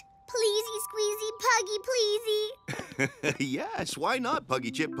first? Pleasy, squeezy, Puggy, pleasy. Yes, why not,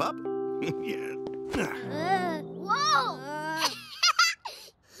 Puggy Chip Pup? Yeah. Whoa!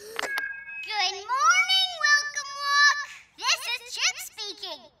 Good morning, Welcome Walk. This is Chip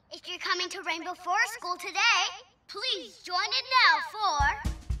speaking. If you're coming to Rainbow Forest School today, please join in now for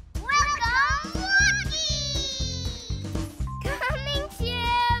Welcome Walkies! Coming,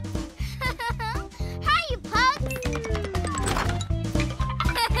 Chip! Hi, you pugs!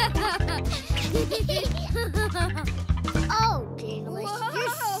 Oh, Dinglish,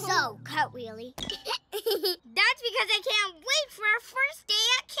 you're so cartwheely. That's because I can't wait for our first day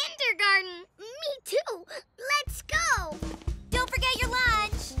at kindergarten. Me too. Let's go. Don't forget your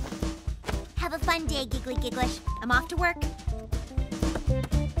lunch. Have a fun day, Giggly Gigglish. I'm off to work.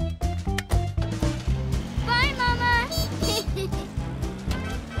 Bye, Mama.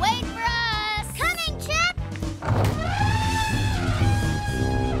 Wait for us. Coming, Chip.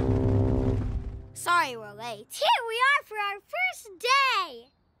 Sorry we're late. Here we are for our first day.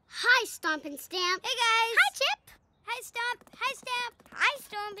 Hi, Stomp and Stamp. Hey, guys. Hi, Chip. Hi, Stomp. Hi, Stamp. Hi,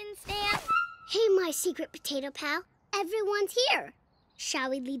 Stomp and Stamp. Hey, my secret potato pal. Everyone's here. Shall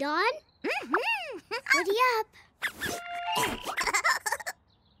we lead on? Ready up.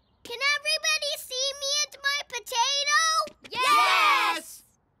 Can everybody see me and my potato? Yes!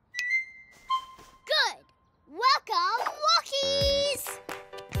 Good. Welcome, walkies.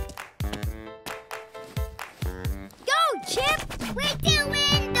 Go, Chip. We're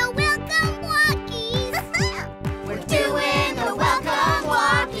doing the welcome walkies. We're doing the welcome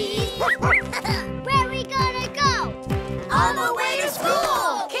walkies. Where are we gonna go? On the way to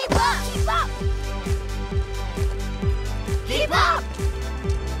school. Keep up. Keep up. Keep up.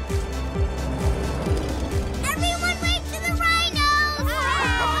 Everyone wait to the rhinos.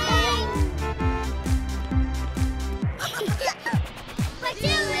 We're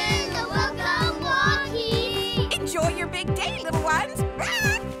doing the welcome walkies. Enjoy your big day, little ones.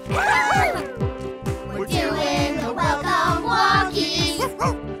 We're doing the welcome walkies.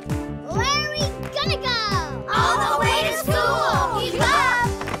 Where are we gonna go? All the way to school. Keep up.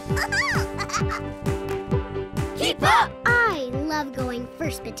 Keep up. I love going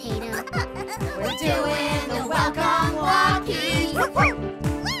first, Potato. We're doing the welcome walkies. Where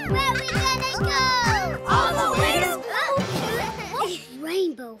are we gonna go? All the way to school.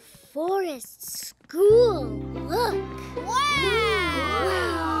 Rainbow Forest School. Look.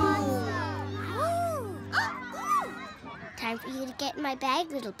 Time for you to get in my bag,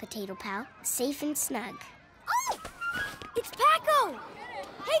 little potato pal. Safe and snug. Oh! It's Pacco!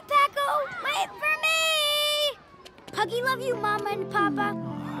 Hey, Pacco! Wait for me! Puggy love you, Mama and Papa.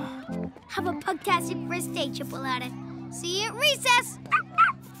 Have a pugtastic first day, Chipolata. See you at recess.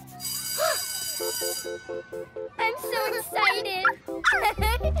 I'm so excited.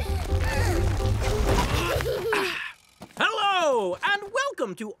 Hello, and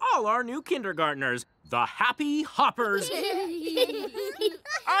welcome to all our new kindergartners, the Happy Hoppers.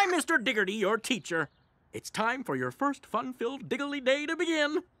 I'm Mr. Diggerty, your teacher. It's time for your first fun-filled Diggly Day to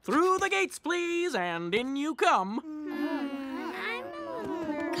begin. Through the gates, please, and in you come.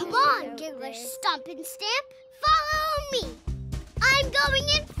 Come on, Giggler Stomp and Stamp. Follow me. I'm going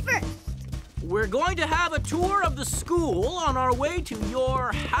in first. We're going to have a tour of the school on our way to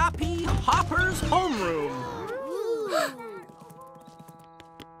your Happy Hoppers homeroom.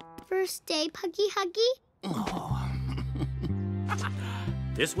 First day, Puggy Huggy. Oh.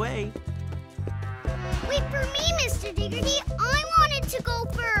 This way. Wait for me, Mr. Diggerty. I wanted to go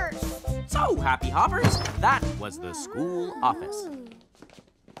first. So, Happy Hoppers, that was the school office.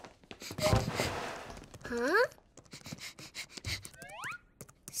 Huh?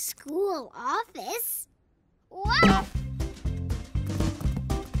 School office? What?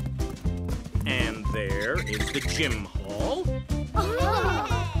 And there is the gym hall.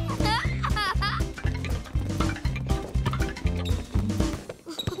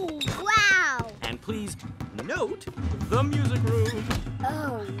 Wow! And please note the music room.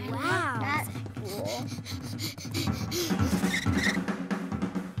 Oh, wow. That's cool.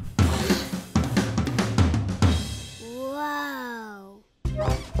 Wow.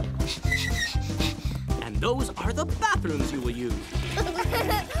 And those are the bathrooms you will use.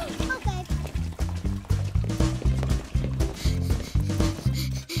 Okay.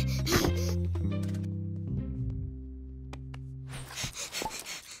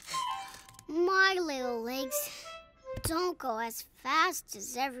 My little legs don't go as fast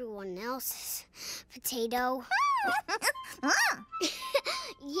as everyone else's. Potato.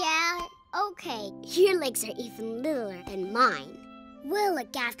 Yeah, okay. Your legs are even littler than mine. We'll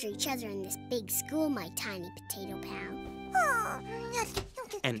look after each other in this big school, my tiny potato pal.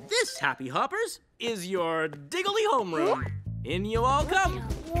 And this, Happy Hoppers, is your Diggly homeroom. In you all come.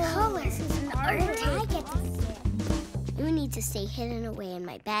 Colors and art. I get to sit. You need to stay hidden away in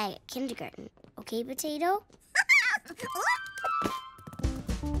my bag at kindergarten. Okay, Potato?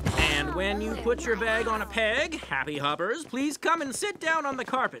 And when you put your bag on a peg, Happy Hoppers, please come and sit down on the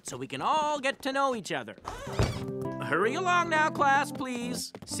carpet so we can all get to know each other. Hurry along now, class,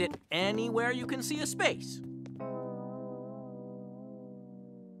 please. Sit anywhere you can see a space.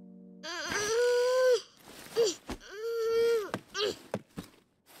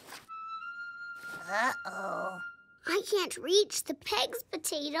 Uh-oh. I can't reach the pegs,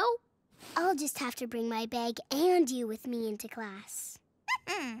 Potato. I'll just have to bring my bag and you with me into class.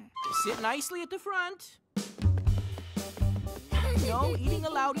 Sit nicely at the front. No eating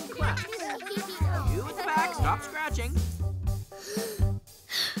allowed in class. You at the back, stop scratching.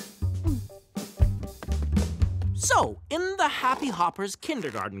 So, in the Happy Hoppers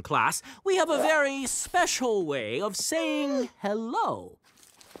kindergarten class, we have a very special way of saying hello.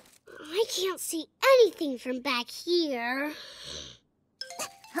 I can't see anything from back here.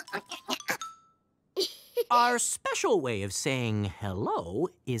 Our special way of saying hello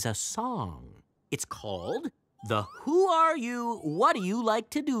is a song. It's called the Who Are You, What Do You Like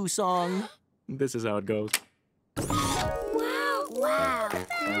to Do song. This is how it goes. Wow. Wow.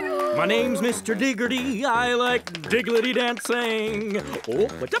 My name's Mr. Diggerty. I like diggity dancing. Oh,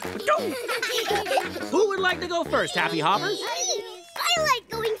 who would like to go first, Happy Hoppers? I like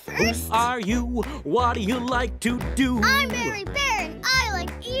going first. Who are you? What do you like to do? I'm Mary Bear. I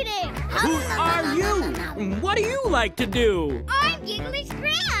like eating. Who are you? What do you like to do? I'm Giggly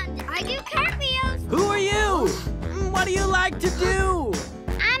Grand. I do cartwheels. Who are you? What do you like to do?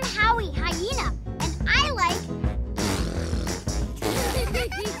 I'm Howie Hyena, and I like...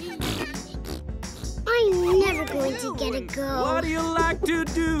 I'm never going to get a go. What do you like to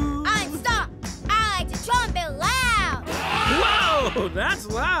do? I'm Stomp. I like to trumpet loud. Whoa, that's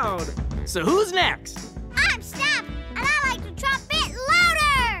loud. So who's next? I'm Snap, and I like to trumpet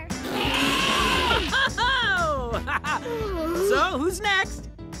louder. So who's next?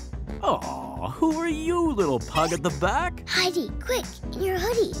 Oh, who are you, little pug at the back? Heidi, quick, in your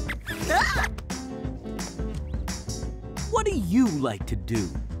hoodie. What do you like to do?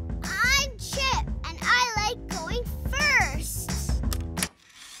 I'm Chip, and I like going first.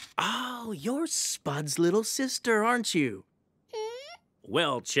 Oh, you're Spud's little sister, aren't you?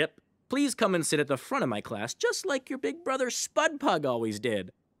 Well, Chip, please come and sit at the front of my class, just like your big brother Spud Pug always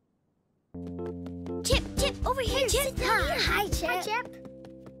did. Chip, over here, Chip. Hi, Chip. Hi, Chip.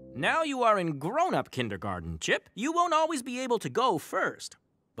 Now you are in grown-up kindergarten, Chip. You won't always be able to go first.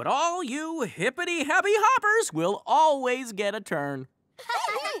 But all you hippity-happy hoppers will always get a turn.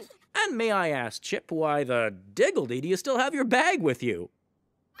 And may I ask, Chip, why the Diggledy do you still have your bag with you?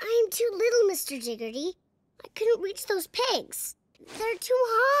 I'm too little, Mr. Diggerty. I couldn't reach those pegs. They're too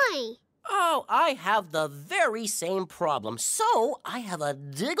high. Oh, I have the very same problem. So I have a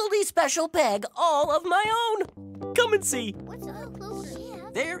Diggledy special peg all of my own. Come and see. What's up,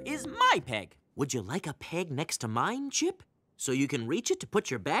 Clover? There is my peg. Would you like a peg next to mine, Chip? So you can reach it to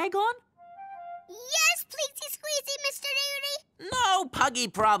put your bag on? Yes, pleasey squeezy, Mr. Diggerty. No puggy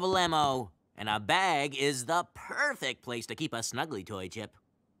problemo. And a bag is the perfect place to keep a snuggly toy, Chip.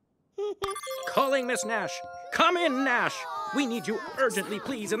 Calling Miss Nash. Come in, Nash. We need you urgently,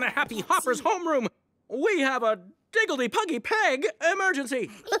 please, in the Happy Hoppers homeroom. We have a Diggledy Puggy Peg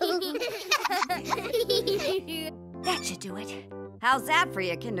emergency. That should do it. How's that for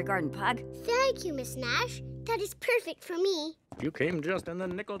you, kindergarten pug? Thank you, Miss Nash. That is perfect for me. You came just in the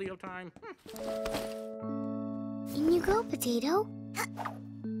nickel deal time. In you go, Potato.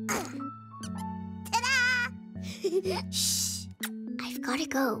 Ta-da! Shh. I've got to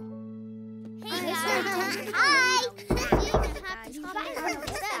go. Hey, guys. Hi.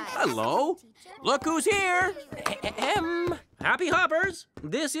 Hello. Look who's here. Happy Hoppers.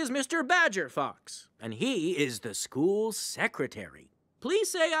 This is Mr. Badger Fox, and he is the school secretary.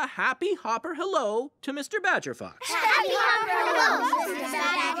 Please say a Happy Hopper hello to Mr. Badger Fox. Happy Hopper hello, Mr.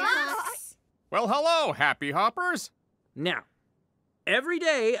 Badger Fox. Well, hello, Happy Hoppers. Now, every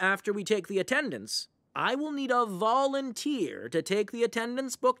day after we take the attendance, I will need a volunteer to take the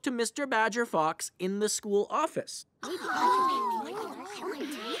attendance book to Mr. Badger Fox in the school office.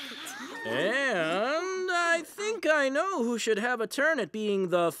 And I think I know who should have a turn at being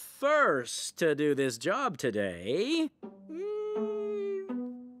the first to do this job today.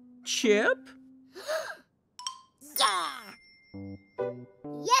 Chip? Yeah!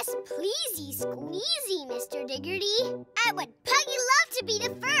 Yes, pleasey squeezy, Mr. Diggerty. I would puggy love to be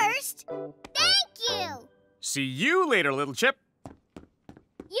the first. Thank you! See you later, little Chip.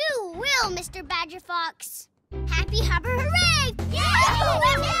 You will, Mr. Badger Fox. Happy Hopper hooray! Yay!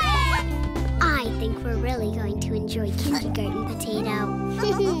 I think we're really going to enjoy kindergarten, Potato.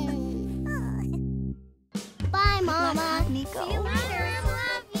 Bye, Mama. Nico. See you later.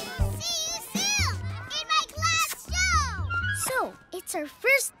 Love you. See you soon in my class show. So, it's our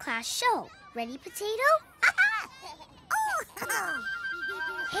first class show. Ready, Potato?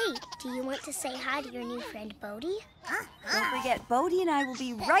 Hey, do you want to say hi to your new friend, Bodie? Don't forget, Bodie and I will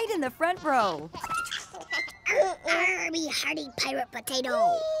be right in the front row. Army hearty pirate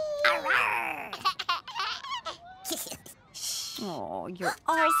potato. Oh, you're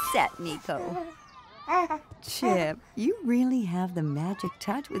all set, Nico. Chip, you really have the magic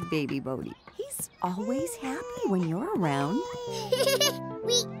touch with baby Bodie. He's always happy when you're around.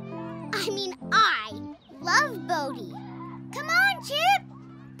 I love Bodie. Come on, Chip.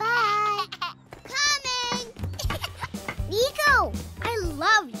 Bye. Coming. Nico, I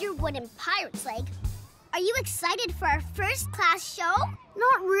love your wooden pirate's leg. Are you excited for our first class show?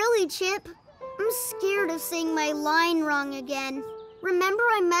 Not really, Chip. I'm scared of saying my line wrong again. Remember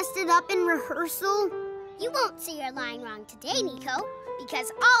I messed it up in rehearsal? You won't say your line wrong today, Nico,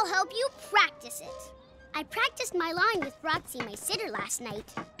 because I'll help you practice it. I practiced my line with Roxy, my sitter, last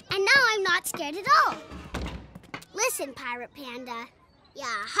night, and now I'm not scared at all. Listen, Pirate Panda.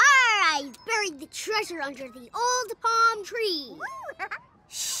 I buried the treasure under the old palm tree.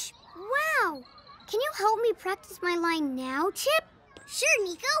 Shh! Wow! Can you help me practice my line now, Chip? Sure,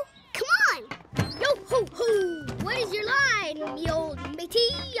 Nico. Come on! Yo ho ho! What is your line, me old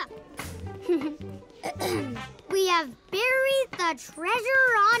matey? We have buried the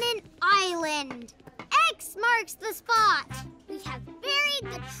treasure on an island. X marks the spot. We have buried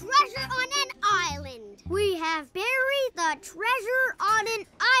the treasure on an island. We have buried the treasure on an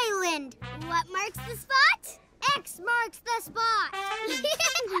island. What marks the spot? X marks the spot.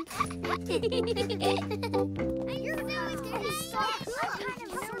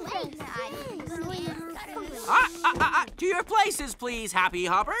 To your places, please, Happy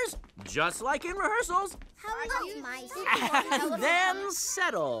Hoppers. Just like in rehearsals. And then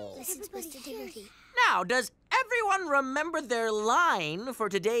settle. Listen to Mr. Diggerty. Now, does everyone remember their line for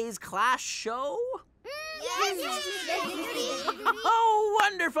today's class show? Yes. Oh,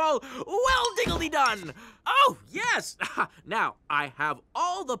 wonderful! Well diggly done! Oh, yes! Now, I have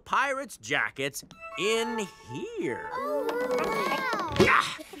all the pirates' jackets in here. Oh, wow. Yeah.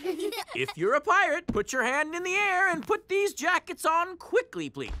 If you're a pirate, put your hand in the air and put these jackets on quickly,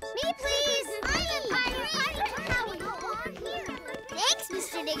 please. Me, please. I'm a pirate. How we go on here? Thanks,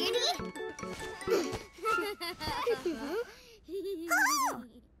 Mr. Diggerty.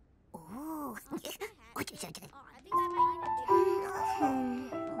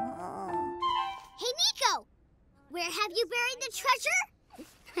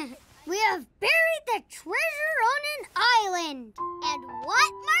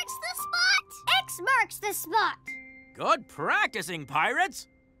 marks the spot. Good practicing, pirates.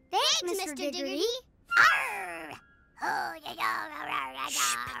 Thanks, Mr. Diggory.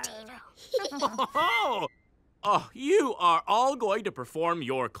 Shh, Potato. Oh, you are all going to perform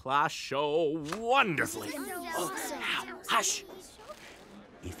your class show wonderfully. Oh, now, hush.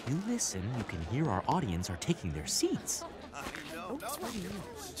 If you listen, you can hear our audience are taking their seats.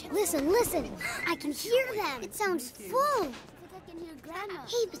 Listen, listen. I can hear them. It sounds full.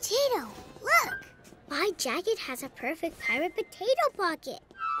 Hey, Potato, look. My jacket has a perfect pirate potato pocket.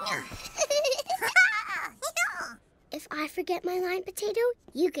 If I forget my line, Potato,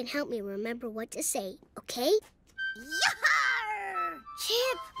 you can help me remember what to say, okay?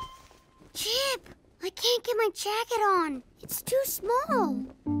 Chip! Chip! I can't get my jacket on. It's too small.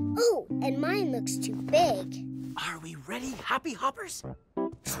 Oh, and mine looks too big. Are we ready, Happy Hoppers?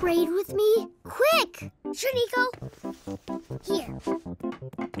 Trade with me? Quick! Sure, Nico. Here.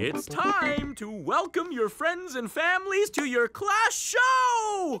 It's time to welcome your friends and families to your class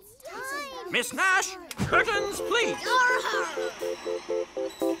show! Miss Nash, curtains, please. Oh,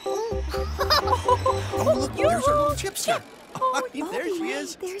 look, there's our little Chipster. There she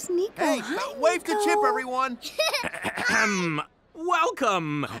is. There's Nico. Hey, Hi, wave to Nico. Chip, everyone.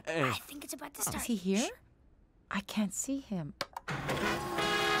 Welcome. I think it's about to start. Is he here? I can't see him.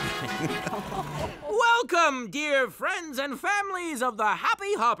 Welcome, dear friends and families of the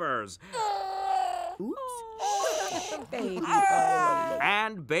Happy Hoppers. Baby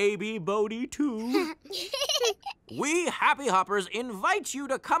And Baby Bodie, too. We Happy Hoppers invite you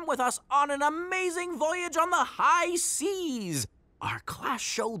to come with us on an amazing voyage on the high seas. Our class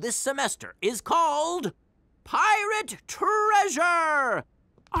show this semester is called Pirate Treasure.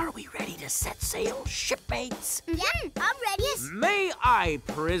 Are we ready to set sail, shipmates? Yeah, I'm ready. May I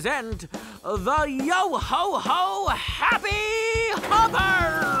present the Yo-Ho-Ho Happy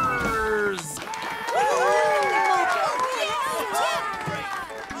Hoppers!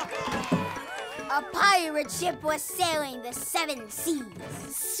 A pirate ship was sailing the 7 seas,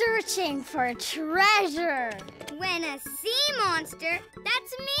 Searching for treasure. When a sea monster,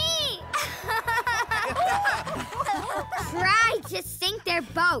 that's me. Tried to sink their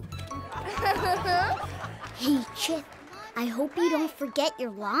boat. Hey, Chip, I hope you don't forget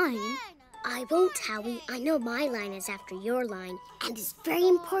your line. I won't, Howie. I know my line is after your line, and it's very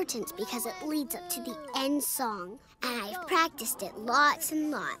important because it leads up to the end song. And I've practiced it lots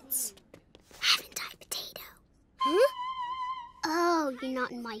and lots. Haven't I, Potato? Huh? Oh, you're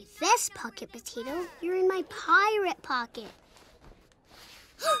not in my vest pocket, Potato. You're in my pirate pocket.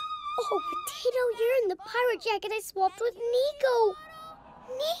 Oh, Potato, you're in the pirate jacket I swapped with Nico.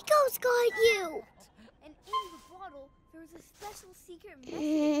 Nico's got you. And in the bottle, there was a special secret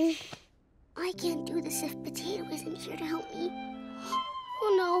message. I can't do this if Potato isn't here to help me.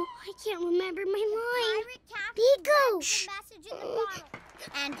 Oh, no, I can't remember my line. Nico! Shh. Message in the bottle.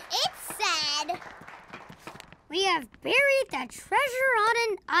 And it said, We have buried the treasure on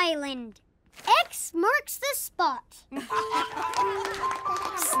an island. X marks the spot.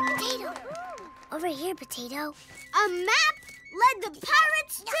 Potato. Over here, Potato. A map led the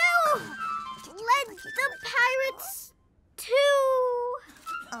pirates to...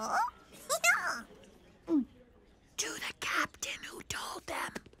 to the captain who told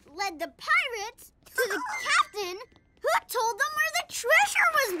them. Led the pirates to the captain who told them where the treasure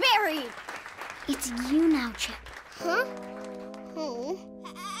was buried. It's you now, Chip. Huh? Oh.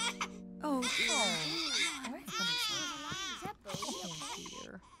 Oh,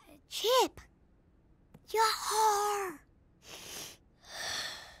 dear. Chip. Yahar.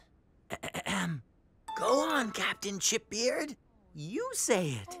 Go on, Captain Chipbeard. You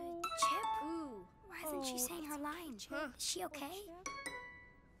say it. Chip? Why isn't she saying her line, Chip? Is she okay?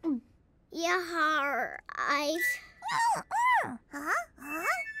 Yahar,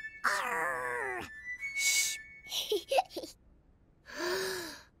 Shh.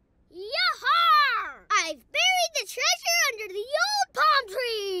 Yahar! I've buried the treasure under the old palm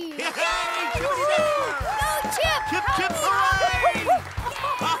tree! Go, Chip! Chip, Chip, hooray!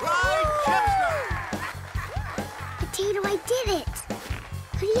 Hooray, Chipster! Potato, I did it!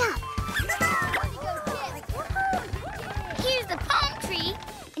 Hurry up! here's the palm tree,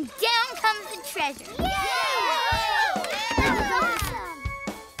 and down comes the treasure. That was awesome!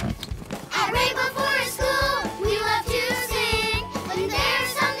 At Rainbow Forest School, we love to sing. When there's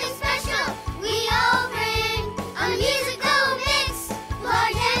something special, we all bring a musical mix,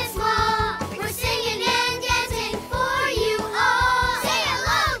 large and small. We're singing and dancing for you all. Say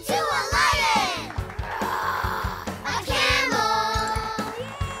hello to a lion, a camel,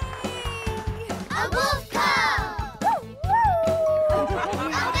 a wolf cub, a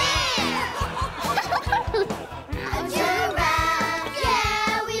bear,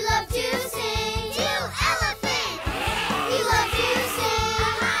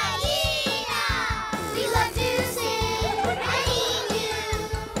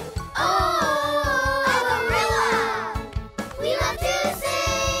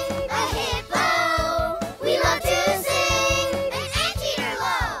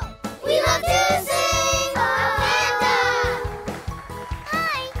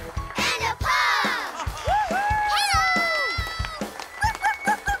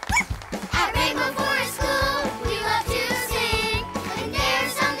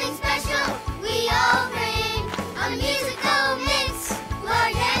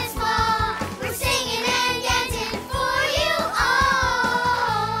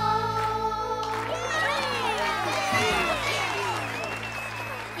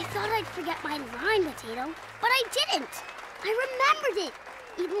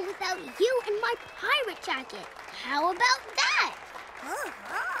 about you and my pirate jacket. How about that?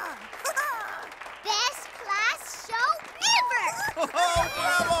 Best class show ever! Oh,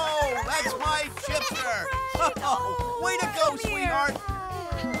 bravo! That's my chipster! Oh, way to go, sweetheart!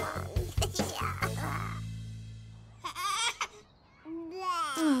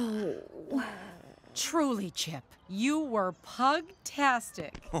 Truly, Chip, you were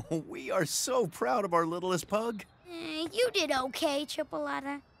pug-tastic. Oh, we are so proud of our littlest pug. You did okay,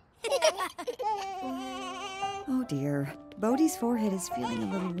 Chipolata. Oh dear, Bodie's forehead is feeling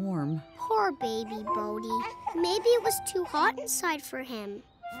a little warm. Poor baby Bodie. Maybe it was too hot inside for him.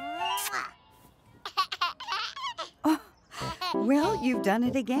 Well, you've done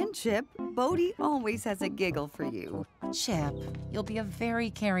it again, Chip. Bodie always has a giggle for you. Chip, you'll be a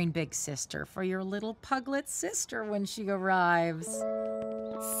very caring big sister for your little puglet sister when she arrives.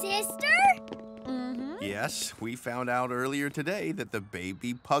 Sister? Yes, we found out earlier today that the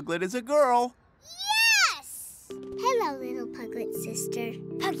baby puglet is a girl. Yes! Hello, little puglet sister.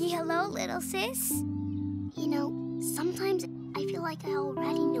 Puggy, hello, little sis. You know, sometimes I feel like I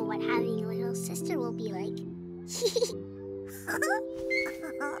already know what having a little sister will be like.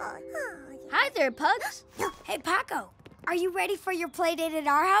 Hi there, pugs. Hey, Pacco. Are you ready for your play date at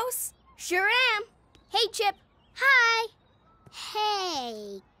our house? Sure am. Hey, Chip. Hi.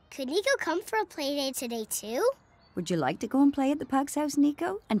 Hey, could Nico come for a play date today, too? Would you like to go and play at the pug's house,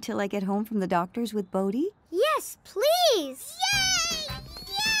 Nico, until I get home from the doctor's with Bodie? Yes, please. Yay!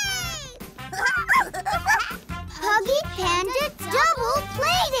 Yay! Puggy Panda Double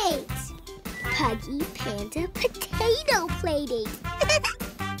Playdate! Puggy Panda Potato Playdate!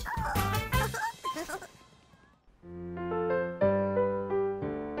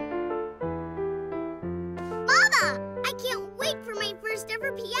 Mama! I can't wait for my first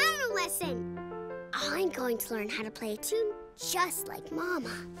ever piano lesson! I'm going to learn how to play a tune just like Mama.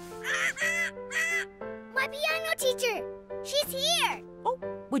 My piano teacher! She's here! Oh,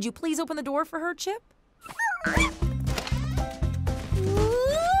 would you please open the door for her, Chip?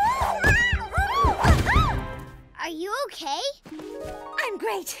 Are you okay? I'm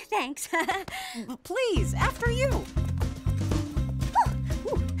great, thanks. Please, after you.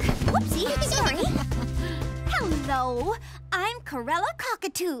 Whoopsie, sorry. Hello, I'm Corella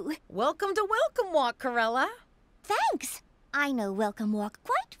Cockatoo. Welcome to Welcome Walk, Corella. Thanks. I know Welcome Walk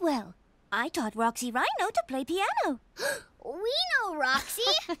quite well. I taught Roxy Rhino to play piano. We know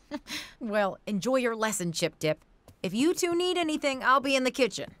Roxy. Well, enjoy your lesson, Chip Dip. If you two need anything, I'll be in the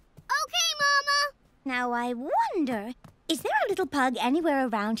kitchen. Okay, Mama. Now I wonder, is there a little pug anywhere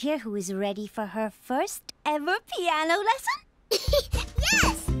around here who is ready for her first ever piano lesson?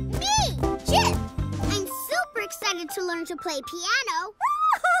 Yes, me, Chip. I'm super excited to learn to play piano.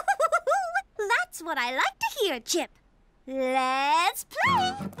 That's what I like to hear, Chip. Let's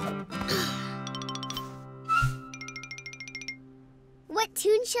play. What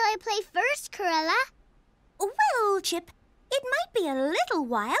tune shall I play first, Corella? Well, Chip, it might be a little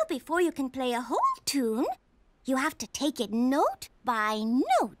while before you can play a whole tune. You have to take it note by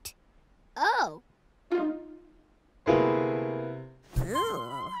note. Oh.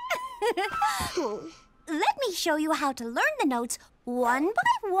 Let me show you how to learn the notes one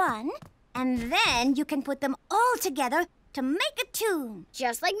by one, and then you can put them all together to make a tune.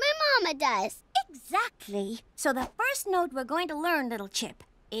 Just like my Mama does. Exactly. So the first note we're going to learn, little Chip,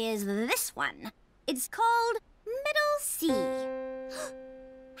 is this one. It's called Middle C.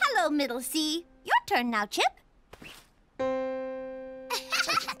 Hello, Middle C. Your turn now, Chip.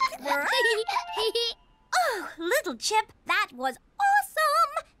 Oh, little Chip, that was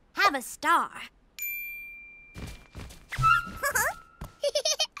awesome! Have a star.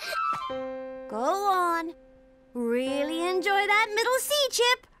 Go on. Really enjoy that middle C,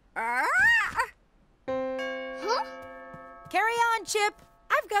 Chip. Huh? Carry on, Chip.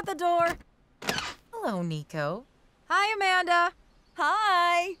 I've got the door. Hello, Nico. Hi, Amanda.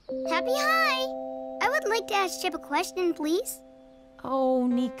 Hi. Happy hi. I would like to ask Chip a question, please. Oh,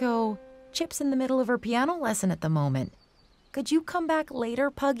 Nico. Chip's in the middle of her piano lesson at the moment. Could you come back later,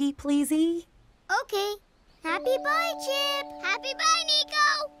 Puggy, pleasey? Okay. Happy bye, Chip. Happy bye,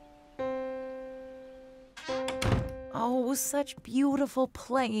 Nico. Oh, such beautiful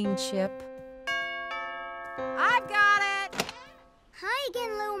playing, Chip. I've got it! Hi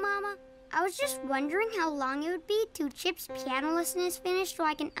again, little Mama. I was just wondering how long it would be till Chip's piano lesson is finished so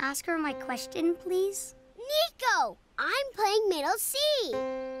I can ask her my question, please. Nico! I'm playing middle C.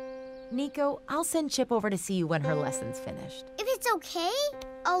 Nico, I'll send Chip over to see you when her lesson's finished. If it's okay,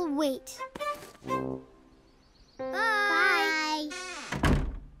 I'll wait. Bye.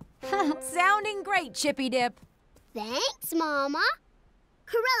 Sounding great, Chippy Dip. Thanks, Mama.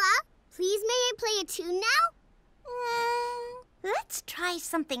 Corella, play a tune now? Let's try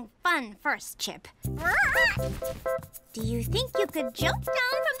something fun first, Chip. Do you think you could jump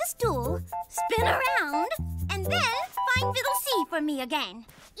down from the stool, spin around, and then find middle C for me again?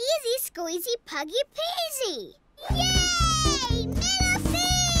 Easy squeezy puggy paisy. Yay! Middle C!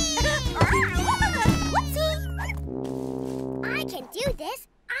 Whoopsie! I can do this.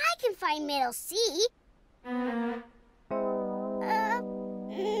 I can find middle C.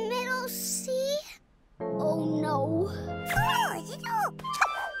 Middle C? Oh no.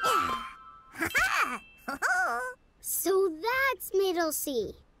 So that's middle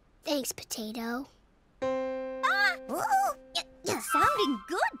C. Thanks, Potato. You're sounding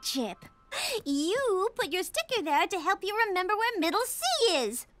good, Chip. You put your sticker there to help you remember where middle C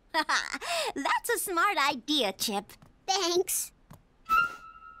is. That's a smart idea, Chip. Thanks.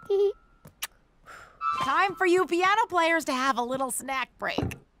 Time for you piano players to have a little snack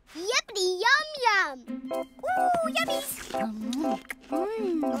break. Yippity yum yum! Ooh, yummies!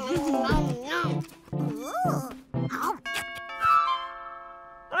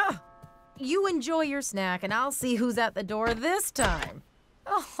 You enjoy your snack, and I'll see who's at the door this time.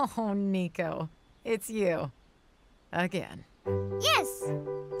 Oh, Nico, it's you. Again. Yes!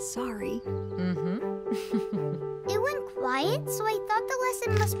 Sorry. It went quiet, so I thought the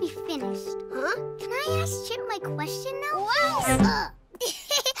lesson must be finished. Huh? Can I ask Chip my question now? Wow!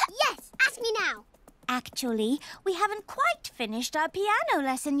 Yes, ask me now. Actually, we haven't quite finished our piano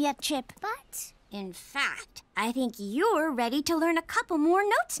lesson yet, Chip. But? In fact, I think you're ready to learn a couple more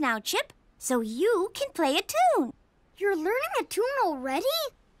notes now, Chip, so you can play a tune. You're learning a tune already?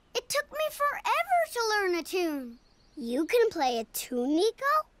 It took me forever to learn a tune. You can play a tune,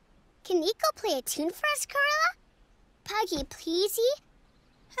 Nico? Can Nico play a tune for us, Corilla? Puggy Pleasy?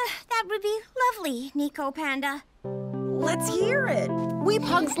 That would be lovely, Nico Panda. Let's hear it. We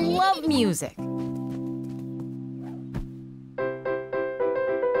pugs love music.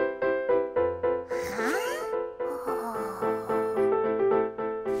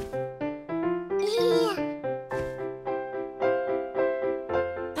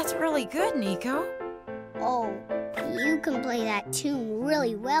 That's really good, Nico. Oh, you can play that tune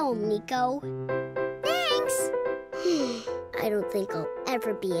really well, Nico. Thanks! I don't think I'll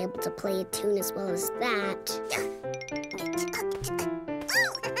ever be able to play a tune as well as that.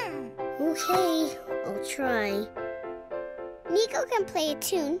 Okay, I'll try. Nico can play a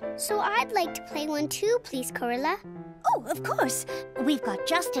tune, so I'd like to play one too, please, Corilla. Oh, of course. We've got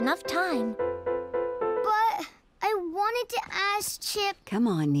just enough time. But I wanted to ask Chip... Come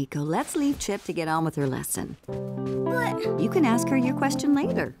on, Nico. Let's leave Chip to get on with her lesson. But... You can ask her your question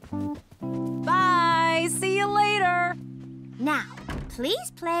later. Bye! See you later! Now,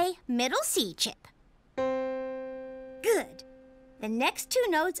 please play middle C, Chip. Good. The next two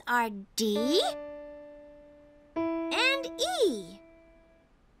notes are D and E.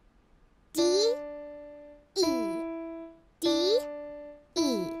 D, E, D,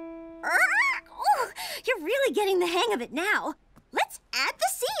 E. Oh, you're really getting the hang of it now. Let's add the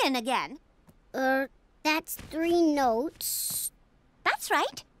C in again. That's 3 notes. That's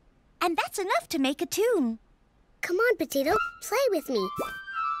right. And that's enough to make a tune. Come on, Potato, play with me.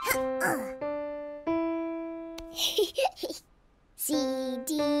 C,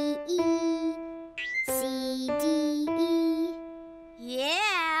 D, E, C, D, E.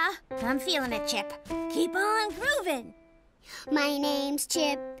 Yeah, I'm feeling it, Chip. Keep on grooving. My name's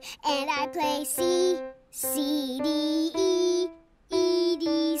Chip, and I play C, C, D, E, E,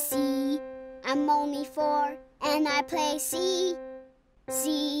 D, C. I'm only 4, and I play C,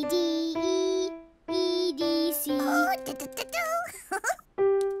 C, D, E, E, D, C. Oh,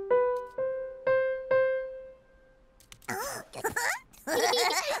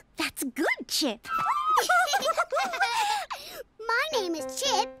 That's good, Chip. My name is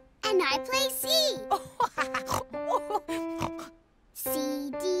Chip, and I play C.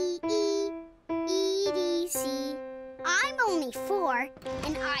 C, D, E, E, D, C. I'm only 4,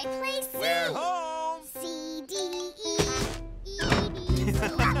 and I play C. We're home! C, D, E, E, D, C.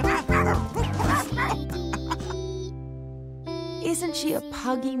 Isn't she a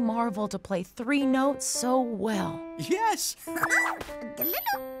puggy marvel to play 3 notes so well? Yes!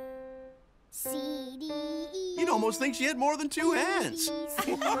 C, D, E. You'd almost think she had more than 2 hands.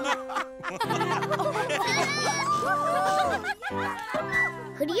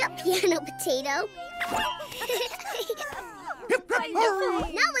 Hoodie up, Piano Potato.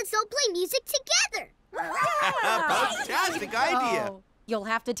 Now let's all play music together. Fantastic idea. Oh, you'll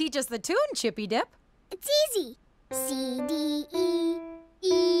have to teach us the tune, Chippy Dip. It's easy. C, D, E,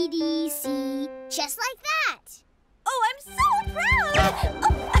 E, D, C. Just like that. Oh, I'm so proud!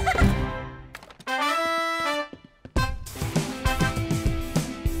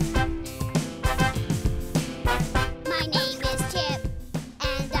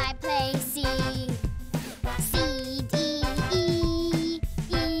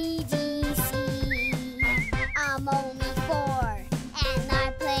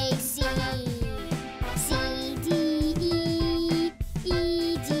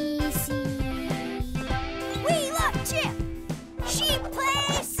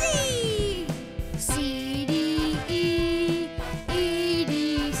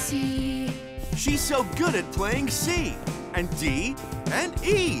 so good at playing C and D and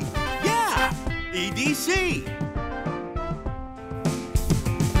E. Yeah, EDC.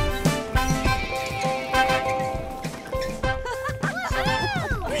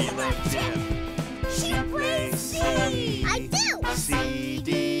 We love Chip. She plays C. I do. C, D,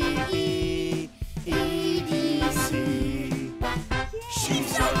 E, E, D, C. She's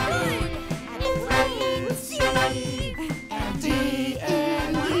so good at playing C. and D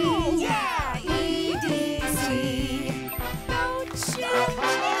and E. Yeah, EDC. Go,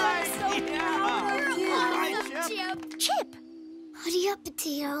 Chip! Chip! Hurry up,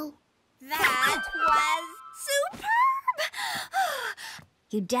 Potato. That was superb!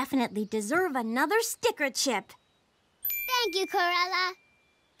 You definitely deserve another sticker, Chip. Thank you, Corella.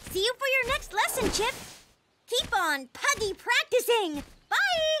 See you for your next lesson, Chip. Keep on puggy practicing.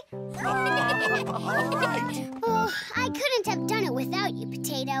 Bye! Oh, I couldn't have done it without you,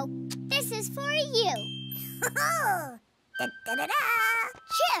 Potato. This is for you.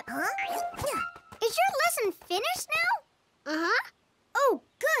 Chip! Is your lesson finished now? Uh-huh. Oh,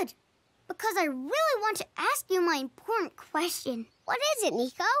 good. Because I really want to ask you my important question. What is it,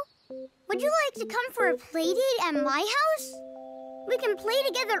 Nico? Would you like to come for a play date at my house? We can play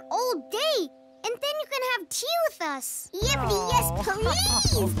together all day, and then you can have tea with us. Yippee, yes,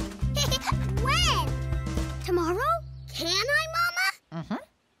 please! When? Tomorrow? Can I, Mama? Mm-hmm.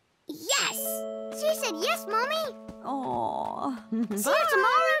 Yes! She said yes, Mommy. Oh. See you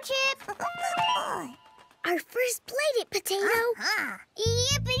tomorrow, Chip. Our first play date, Potato.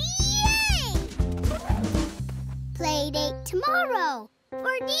 Yippee-yay! Play date tomorrow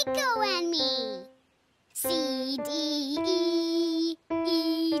for Nico and me. C, D, E,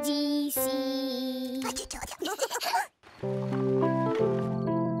 E, D, C.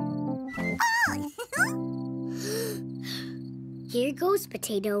 Here goes,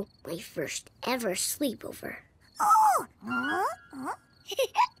 Potato, my first ever sleepover.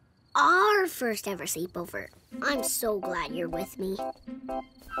 Our first ever sleepover. I'm so glad you're with me.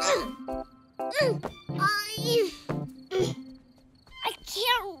 I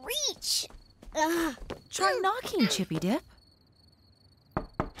can't reach. Try knocking, Chippy Dip.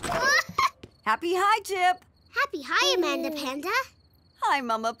 Happy hi, Chip. Happy hi, Amanda Panda. Hi,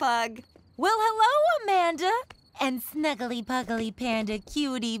 Mama Pug. Well, hello, Amanda. And Snuggly Puggly Panda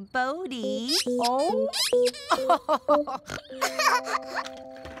Cutie Bodie. Oh.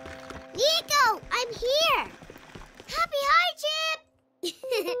 Nico, I'm here. Happy hi, Chip.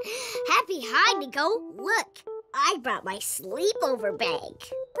 Happy hi, Nico. Look, I brought my sleepover bag.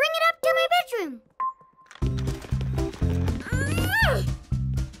 Bring it up to my bedroom.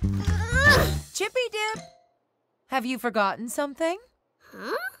 Chippy Dip, have you forgotten something?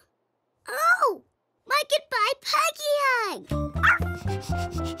 Huh? Oh, my goodbye Puggy hug.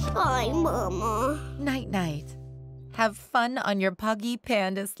 Bye, Mama. Night-night. Have fun on your Puggy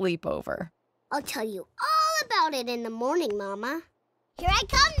Panda sleepover. I'll tell you all about it in the morning, Mama. Here I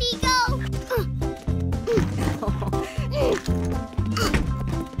come, Nico.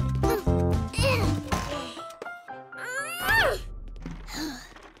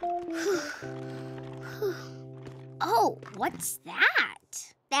 Oh, what's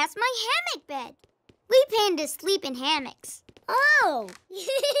that? That's my hammock bed. We pandas sleep in hammocks. Oh.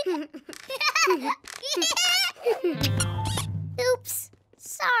 Oops.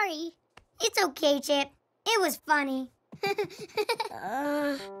 Sorry. It's okay, Chip. It was funny.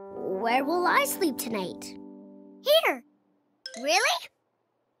 Where will I sleep tonight? Here. Really?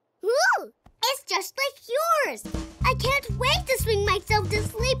 Ooh, it's just like yours. I can't wait to swing myself to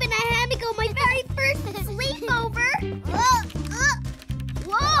sleep in a hammock on my very first sleepover.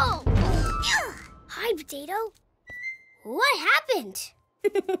 Whoa! Hi, Potato. What happened?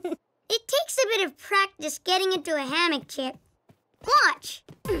 It takes a bit of practice getting into a hammock, Chip. Watch.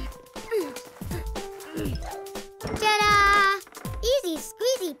 Ta-da! Easy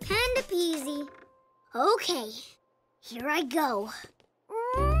squeezy panda peasy. Okay, here I go.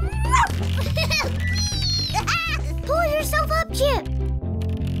 Pull yourself up, Chip.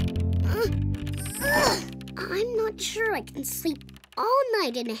 I'm not sure I can sleep all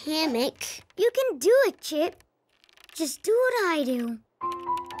night in a hammock. You can do it, Chip. Just do what I do.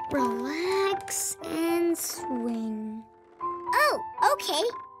 Relax and swing. Oh, okay.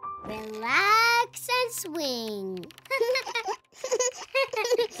 Relax and swing.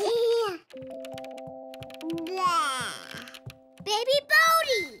 Baby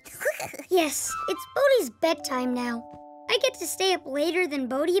Bodie! Yes, it's Bodie's bedtime now. I get to stay up later than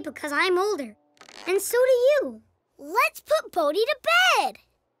Bodie because I'm older. And so do you. Let's put Bodie to bed.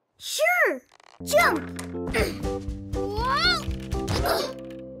 Sure. Jump. Whoa!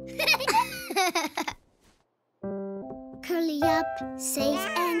 Curly up, safe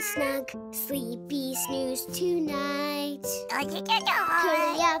and snug. Sleepy snooze tonight.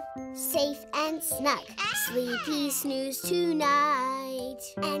 Curly up, safe and snug. Sleepy snooze tonight.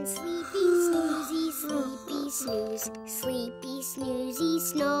 And sleepy snoozy, sleepy snooze. Sleepy snoozy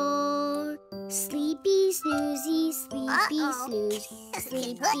snore. Sleepy snoozy, sleepy snooze.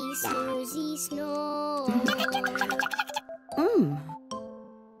 Sleepy snoozy snore.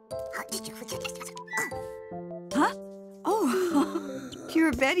 Huh? Oh,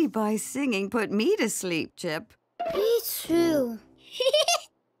 your Betty Bye singing put me to sleep, Chip. Me too.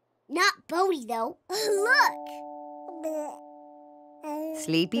 Not Bodie, though. Look.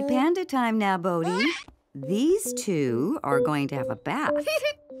 Sleepy panda time now, Bodie. These two are going to have a bath. Yay!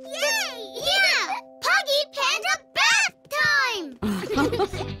 Yeah! Puggy Panda bath time!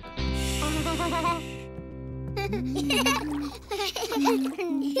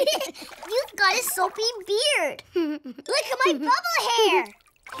 You've got a soapy beard. Look at my bubble hair.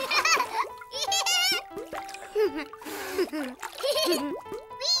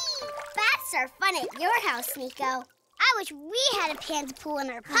 Baths are fun at your house, Nico. I wish we had a panda pool in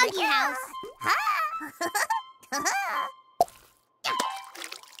our Puggy house.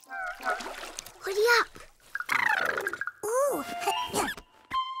 Hurry up. Ooh.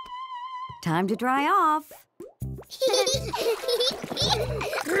 Time to dry off.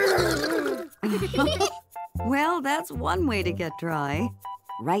 Well, that's one way to get dry.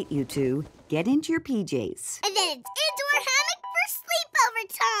 Right, you two. Get into your PJs. And then it's into our hammock for sleepover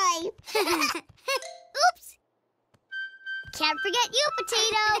time. Oops. Can't forget you,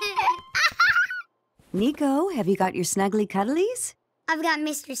 Potato. Nico, have you got your snuggly cuddlies? I've got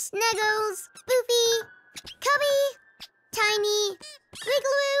Mr. Snuggles, Boofy, Cubby, Tiny,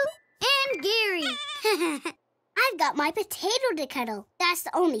 Wiggloo, and Gary. I've got my potato to cuddle. That's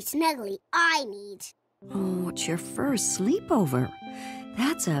the only snuggly I need. Oh, it's your first sleepover.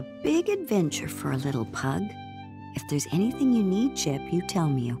 That's a big adventure for a little pug. If there's anything you need, Chip, you tell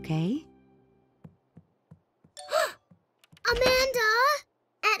me, okay? Amanda!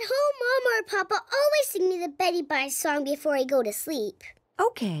 At home, Mama or Papa always sing me the Betty Bye song before I go to sleep.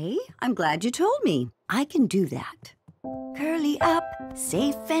 Okay, I'm glad you told me. I can do that. Curly up,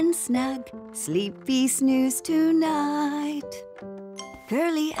 safe and snug, sleepy snooze tonight.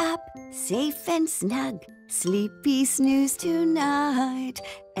 Curly up, safe and snug, sleepy snooze tonight.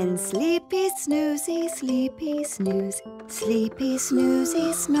 And sleepy snoozy, sleepy snooze, sleepy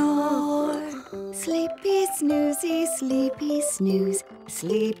snoozy snore. Sleepy snoozy, sleepy snooze,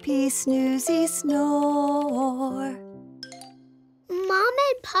 sleepy snoozy snore. Mom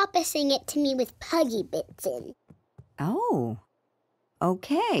and Papa sing it to me with Puggy bits in. Oh,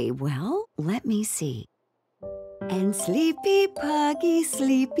 okay, well, let me see. And sleepy puggy,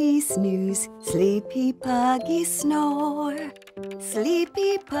 sleepy snooze, sleepy puggy snore.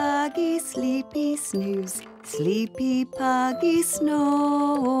 Sleepy puggy, sleepy snooze, sleepy puggy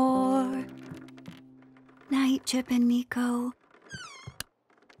snore. Night, Chip and Nico.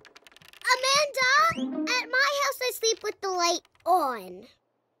 Amanda! At my house, I sleep with the light on.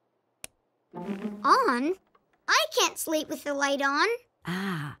 On? I can't sleep with the light on.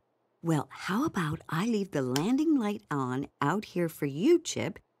 Ah, well, how about I leave the landing light on out here for you,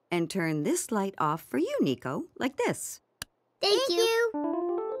 Chip, and turn this light off for you, Nico, like this. Thank you.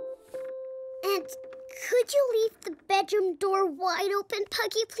 And could you leave the bedroom door wide open,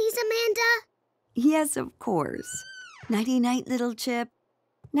 Puggy, please, Amanda? Yes, of course. Nighty-night, little Chip.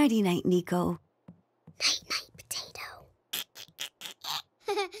 Nighty-night, Nico. Night-night, Potato.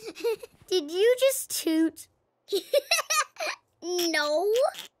 Did you just toot? No.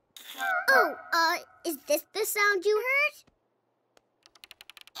 Oh, is this the sound you heard?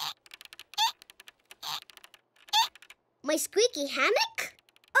 My squeaky hammock?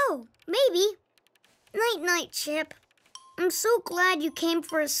 Oh, maybe. Night-night, Chip. I'm so glad you came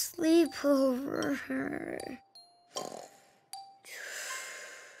for a sleepover.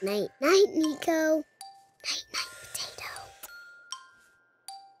 Night-night, Nico. Night-night, Potato.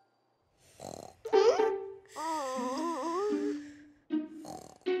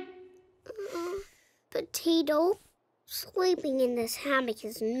 Potato, sleeping in this hammock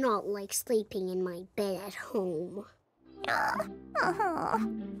is not like sleeping in my bed at home.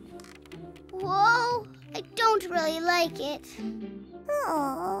 Whoa, I don't really like it.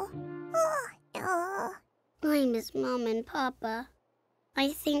 I miss Mom and Papa. I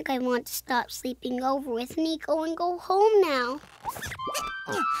think I want to stop sleeping over with Nico and go home now.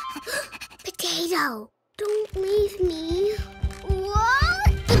 Potato, don't leave me.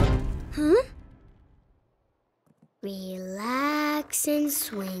 What? Huh? Relax and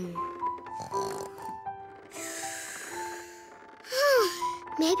swing.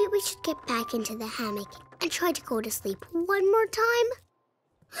 Maybe we should get back into the hammock and try to go to sleep one more time.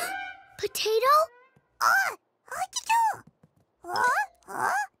 Potato?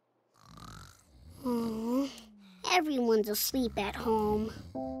 Oh, everyone's asleep at home.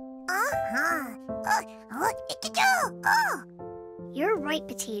 You're right,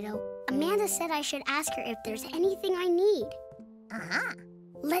 Potato. Amanda said I should ask her if there's anything I need.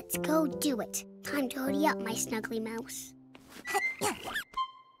 Let's go do it. Time to hurry up, my snuggly mouse.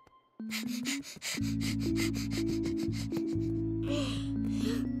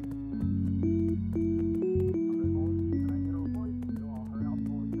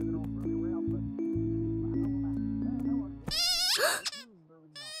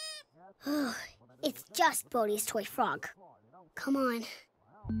 It's just Bodhi's toy frog. Come on.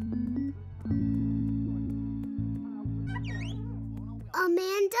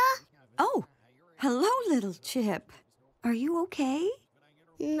 Amanda? Oh, hello, little Chip. Are you okay?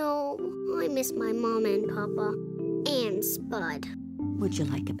 No, I miss my mama and Papa. And Spud. Would you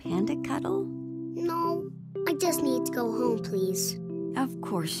like a panda cuddle? No, I just need to go home, please. Of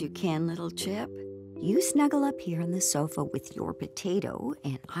course you can, little Chip. You snuggle up here on the sofa with your potato,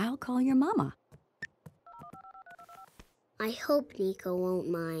 and I'll call your mama. I hope Nico won't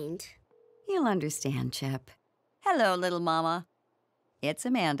mind. He'll understand, Chip. Hello, little mama. It's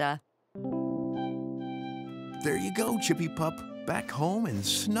Amanda. There you go, Chippy Pup. Back home and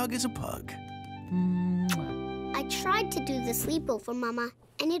snug as a pug. I tried to do the sleepover, Mama,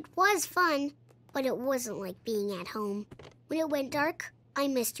 and it was fun, but it wasn't like being at home. When it went dark, I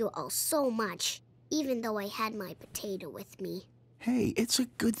missed you all so much, even though I had my potato with me. Hey, it's a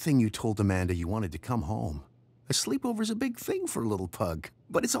good thing you told Amanda you wanted to come home. A sleepover's a big thing for a little pug,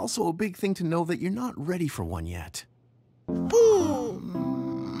 but it's also a big thing to know that you're not ready for one yet. But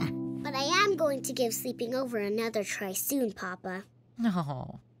I am going to give sleeping over another try soon, Papa.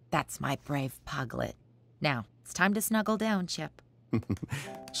 Oh, that's my brave puglet. Now, it's time to snuggle down, Chip.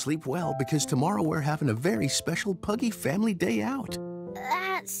 Sleep well, because tomorrow we're having a very special Puggy family day out.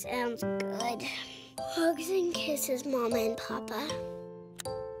 That sounds good. Hugs and kisses, Mama and Papa.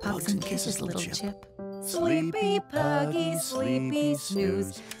 Hugs and kisses, little Chip. Sleepy Puggy, sleepy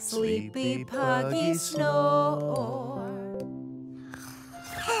snooze, sleepy Puggy snore.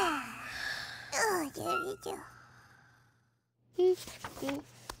 Oh, there you go.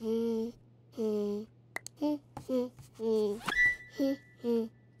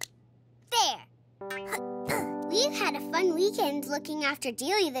 There. We've had a fun weekend looking after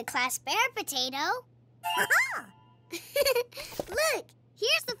Dealey the class bear, Potato. Look,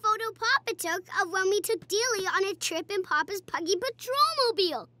 here's the photo Papa took of when we took Dealey on a trip in Papa's Puggy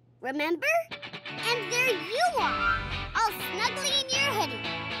Patrolmobile. Remember? And there you are, all snuggly in your hoodie.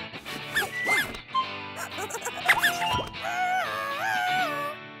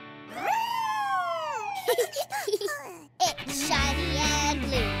 It's shiny and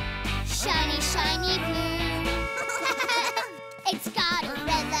blue. Shiny, shiny blue. It's got a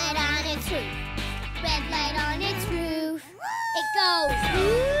red light on its roof. Red light on its roof. It goes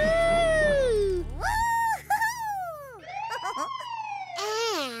woo!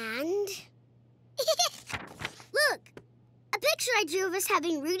 And look, a picture I drew of us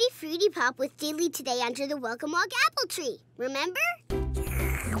having Rudy Fruity Pop with Dealey today under the Welcome Walk apple tree. Remember?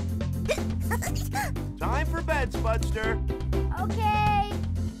 Time for bed, Spudster. Okay.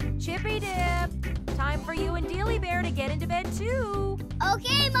 Chippy Dip, time for you and Dealey Bear to get into bed too.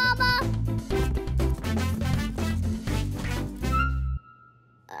 Okay, Mama.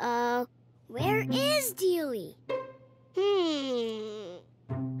 Where is Dealey?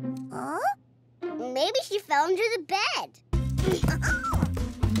 Huh? Maybe she fell under the bed.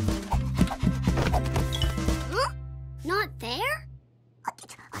 Huh? Not there?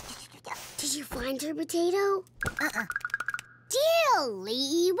 Did you find her, Potato?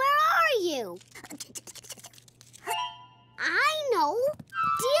 Dealey, where are you? I know.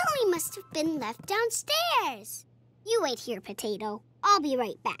 Dealey must have been left downstairs. You wait here, Potato. I'll be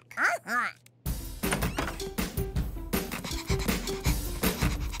right back.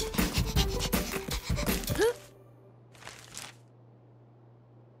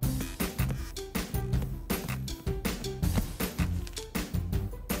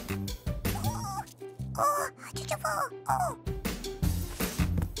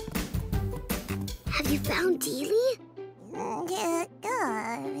 Have you found Dealey?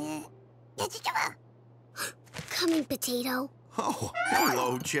 Coming, Potato. Oh,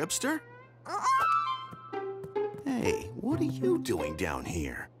 hello, Chipster. Hey, what are you doing down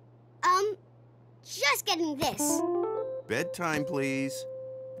here? Just getting this. Bedtime, please.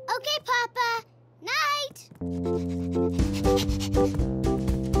 Okay, Papa. Night.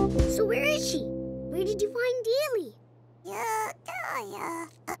 So where is she? Where did you find Dealy?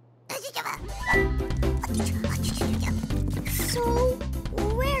 So,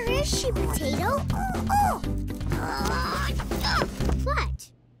 where is she, Potato?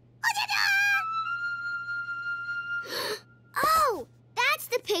 What? Oh, that's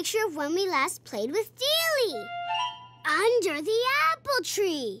the picture of when we last played with Dealy. Under the apple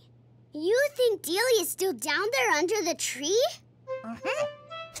tree. You think Dealy is still down there under the tree?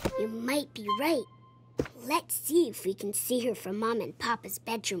 You might be right. Let's see if we can see her from Mom and Papa's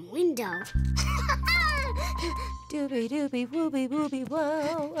bedroom window. Doobie doobie wooby wooby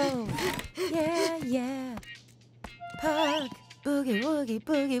whoa, oh. Yeah, yeah. Pug, boogie woogie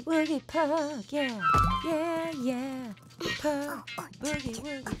boogie woogie pug, yeah. Yeah, yeah. Pug, boogie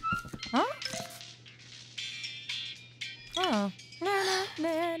woogie. Huh? Oh. Na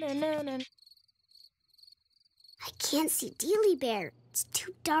na na na na. I can't see Dealy Bear. It's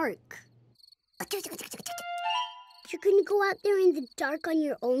too dark. You're gonna go out there in the dark on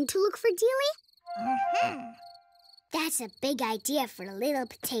your own to look for Dealy? That's a big idea for a little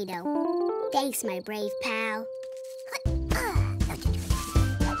potato. Thanks, my brave pal.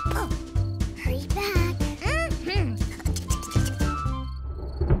 Hurry back.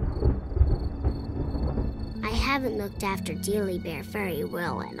 I haven't looked after Dealy Bear very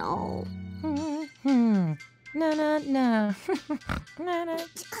well at all. No, no, no. No, no.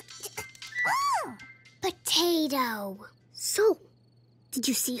 Potato. So, did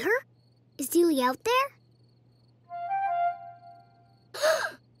you see her? Is Dealy out there?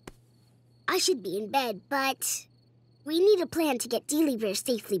 I should be in bed, but we need a plan to get Dealy Bear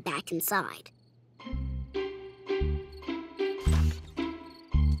safely back inside.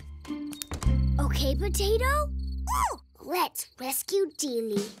 Okay, Potato? Let's rescue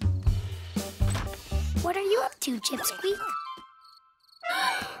Dealy. What are you up to, Chip Squeak?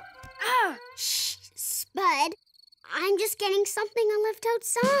 Shh, Spud. I'm just getting something I left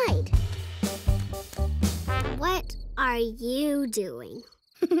outside. What are you doing?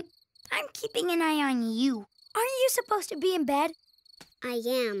 I'm keeping an eye on you. Aren't you supposed to be in bed? I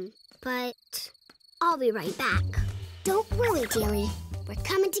am, but I'll be right back. Don't worry, Dealy. We're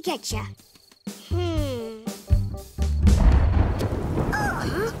coming to get ya.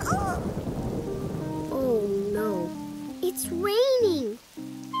 Oh, no. It's raining.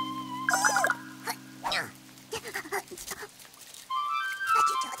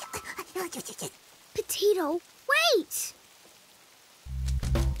 Potato, wait!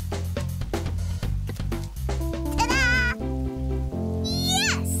 Ta-da!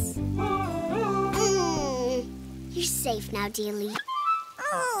 Yes! You're safe now, Dealy.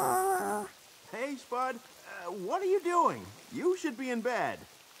 Hey, Spud. What are you doing? You should be in bed.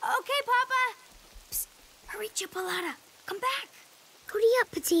 Okay, Papa. Psst, hurry, Chipolata. Come back. Hurry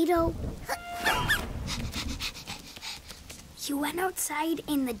up, Potato. You went outside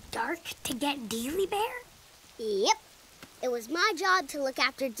in the dark to get Dealy Bear? Yep. It was my job to look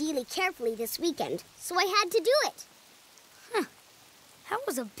after Dealy carefully this weekend, so I had to do it. Huh. That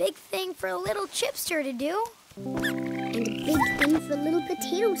was a big thing for a little chipster to do. And a big thing for little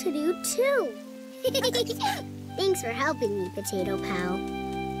Potato to do, too. Thanks for helping me, Potato Pal.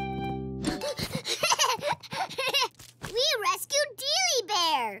 We rescued Dealy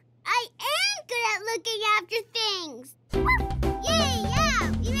Bear! I am good at looking after things! Yay, yeah!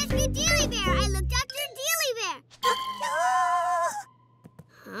 We rescued Dealy Bear! I looked after Dealy Bear!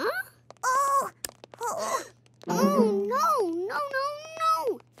 Huh? Oh,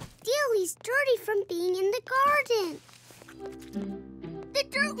 no! Dealy's dirty from being in the garden. The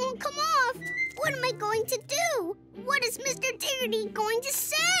dirt won't come off. What am I going to do? What is Mr. Diggity going to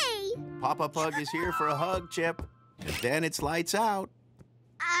say? Papa Pug is here for a hug, Chip. And then it's lights out.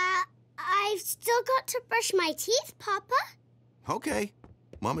 I've still got to brush my teeth, Papa. Okay.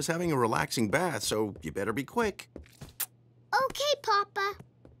 Mama's having a relaxing bath, so you better be quick. Okay, Papa.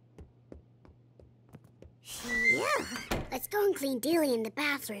 Yeah. Let's go and clean Dealy in the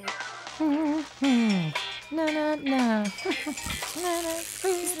bathroom. No.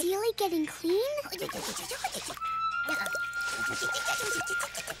 Is Dealy getting clean?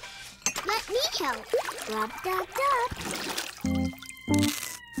 Let me help. Rub, dub, dub.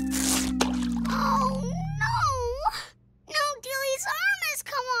 Oh, no! No, Dealy's arm has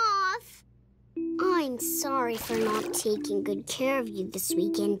come off. I'm sorry for not taking good care of you this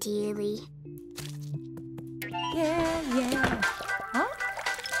weekend, Dealy. Yeah. Huh?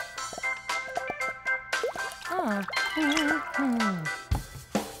 Oh.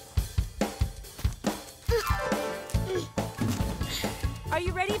 Are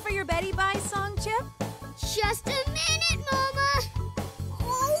you ready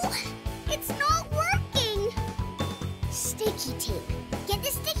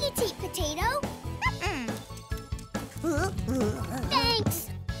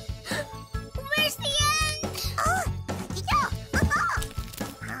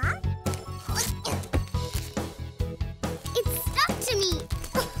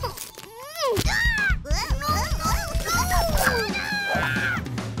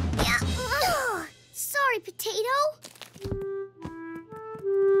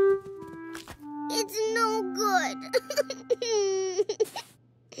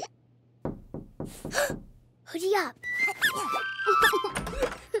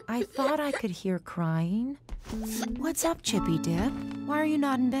I thought I could hear crying. What's up, Chippy Dip? Why are you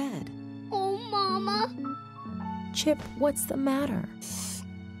not in bed? Oh, Mama. Chip, what's the matter?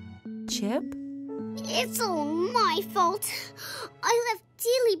 Chip? It's all my fault. I left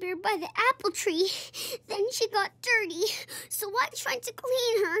Dealy Bear by the apple tree. Then she got dirty, so I tried to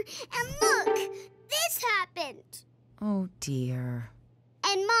clean her. And look, this happened. Oh, dear.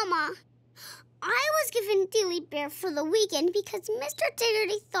 And Mama, I was given Dealy Bear for the weekend because Mr.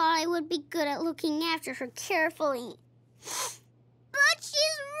 Diggory thought I would be good at looking after her carefully. But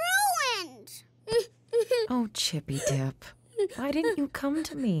she's ruined. Oh, Chippy Dip. Why didn't you come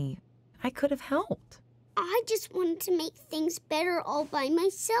to me? I could have helped. I just wanted to make things better all by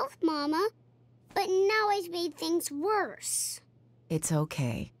myself, Mama. But now I've made things worse. It's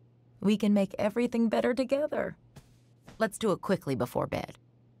okay. We can make everything better together. Let's do it quickly before bed.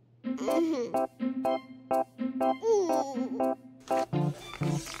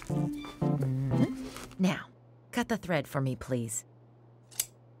 Now, cut the thread for me, please.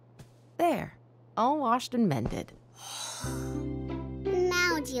 There, all washed and mended.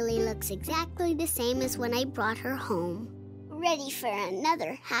 Now Dealy looks exactly the same as when I brought her home. Ready for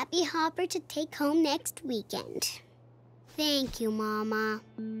another happy hopper to take home next weekend. Thank you, Mama.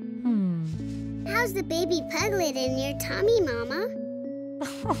 How's the baby puglet in your tummy, Mama?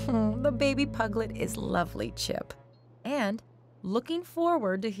 The baby puglet is lovely, Chip. And looking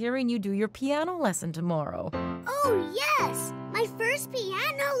forward to hearing you do your piano lesson tomorrow. Oh, yes! My first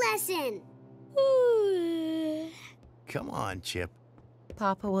piano lesson! Come on, Chip.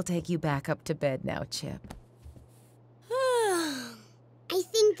 Papa will take you back up to bed now, Chip. I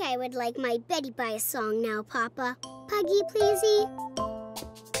think I would like my Betty Bye song now, Papa. Puggy, pleasey.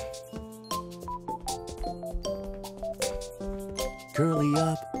 Curly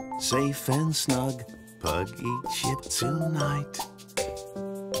up, safe and snug, Puggy Chip tonight.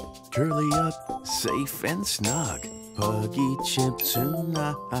 Curly up, safe and snug, Puggy Chip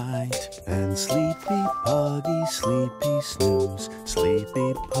tonight. And sleepy Puggy, sleepy snooze,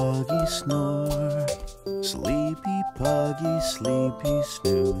 sleepy Puggy snore. Sleepy Puggy, sleepy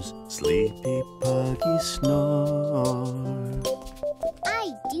snooze, sleepy Puggy snore.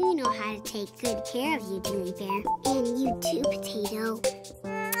 I do know how to take good care of you, Dealy Bear. And you too, Potato.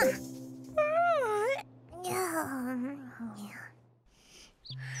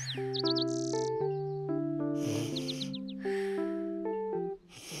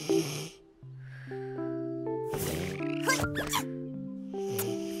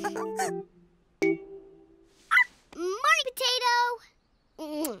 Morning, Potato!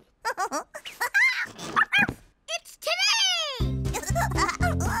 It's today!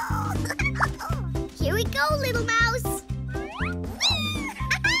 Here we go, little mouse!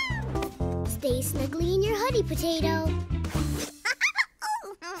 Stay snugly in your hoodie, Potato.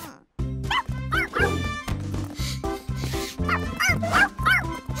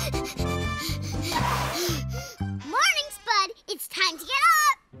 Morning, Spud! It's time to get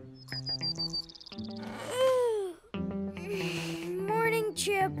up! Morning,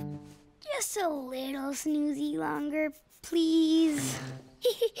 Chip. Just a little snoozy longer, please.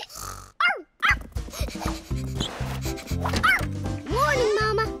 Morning,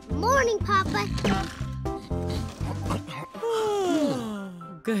 Mama. Morning, Papa.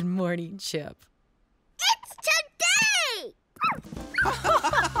 Good morning, Chip. It's today!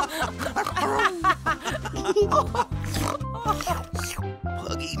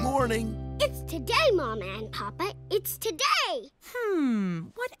 Puggy morning. It's today, Mama and Papa. It's today.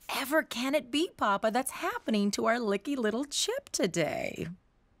 Whatever can it be, Papa, that's happening to our licky little Chip today?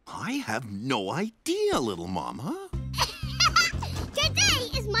 I have no idea, little mama. Today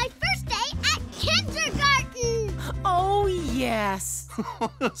is my first day at kindergarten. Oh, yes.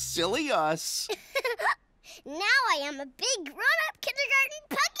 Silly us. Now I am a big grown-up kindergarten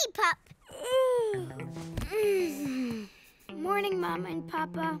Puggy pup. Morning, Mama and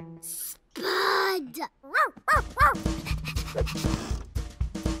Papa. Spud!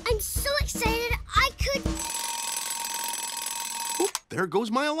 I'm so excited I could... Oop, there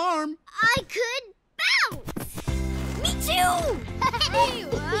goes my alarm. I could bounce! Me too!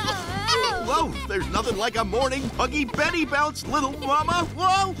 Whoa, there's nothing like a morning Puggy Betty bounce, little mama.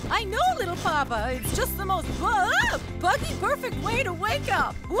 Whoa! I know, little Papa. It's just the most buggy perfect way to wake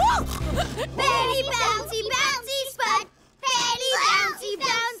up. Whoa! Betty bouncy, bouncy, Spud. Betty bouncy,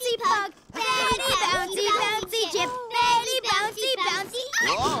 bouncy, pug. Betty bouncy, bouncy, Chip. Betty bouncy, bouncy.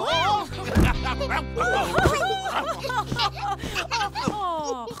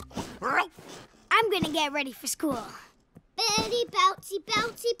 I'm gonna get ready for school. Betty bouncy,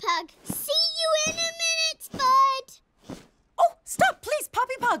 bouncy, pug. See you in a minute, Spud. Oh, stop, please,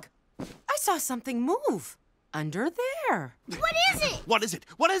 Poppy Pug. saw something move. Under there. What is it? What is it?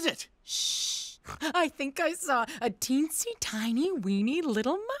 What is it? Shh. I think I saw a teensy tiny weeny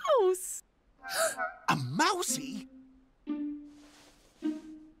little mouse. A mousey?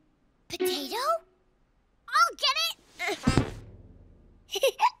 Potato? I'll get it!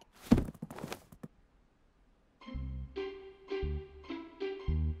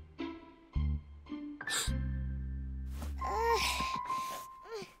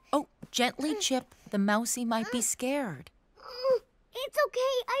 Oh, gently, Chip. The mousey might be scared. It's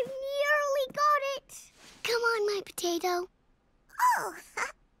okay. I've nearly got it. Come on, my potato. Oh.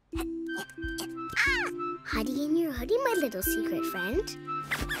 Hiding in your hoodie, my little secret friend.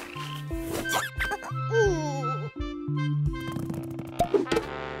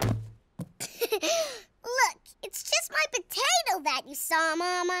 Look, it's just my potato that you saw,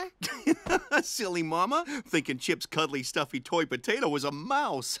 Mama. Silly Mama, thinking Chip's cuddly, stuffy toy potato was a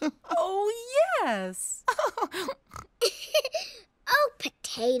mouse. Oh, yes. Oh,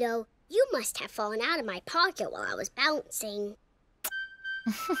 potato, you must have fallen out of my pocket while I was bouncing.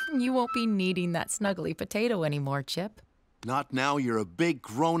 You won't be needing that snuggly potato anymore, Chip. Not now you're a big,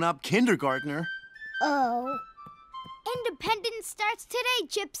 grown-up kindergartner. Oh. Independence starts today,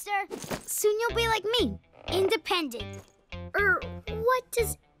 Chipster. Soon you'll be like me, independent. What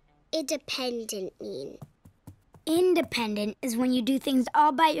does independent mean? Independent is when you do things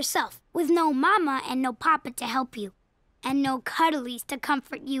all by yourself, with no mama and no papa to help you, and no cuddlies to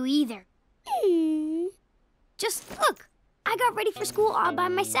comfort you either. Just look, I got ready for school all by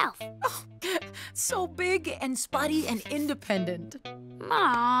myself. Oh, so big and spotty and independent.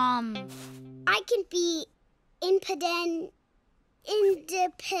 Mom. I can be independent.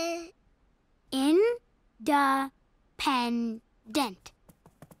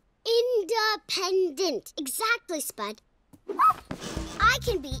 Independent. Exactly, Spud. I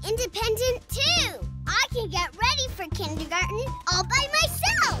can be independent, too. I can get ready for kindergarten all by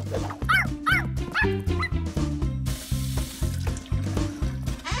myself.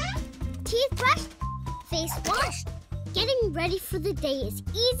 Teeth brushed, face washed. Getting ready for the day is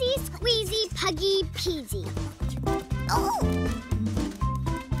easy, squeezy, puggy, peasy. Oh!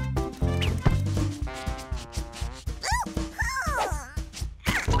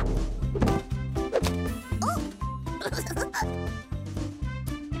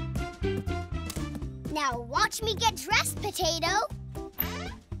 Now watch me get dressed, Potato.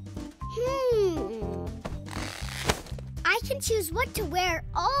 I can choose what to wear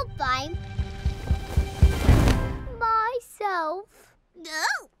all by myself. No.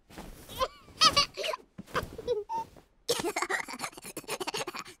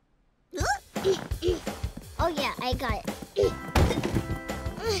 Oh yeah, I got it.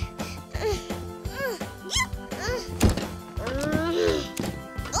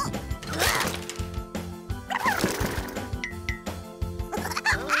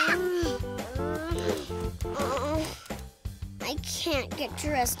 I can't get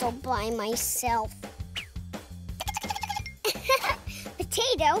dressed all by myself.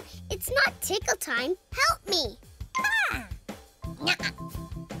 Potato, it's not tickle time. Help me.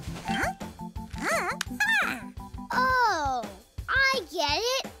 Oh, I get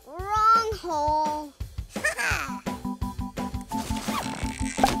it. Wrong hole.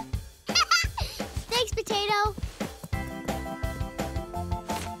 Thanks, Potato.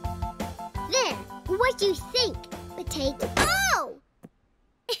 There, what do you think, Potato? Oh!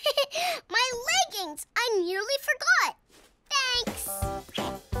 My leggings! I nearly forgot. Thanks.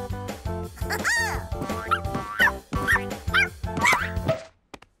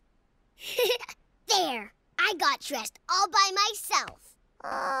 There, I got dressed all by myself.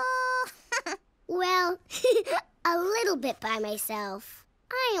 Well, a little bit by myself.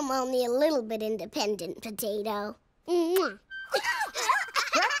 I am only a little bit independent, Potato. Mwah.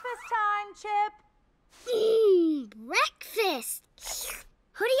 Breakfast time, Chip. Breakfast.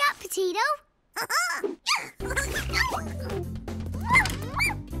 Hoodie up, Potato.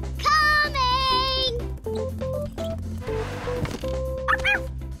 Coming!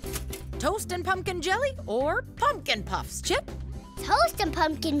 Toast and pumpkin jelly or pumpkin puffs, Chip? Toast and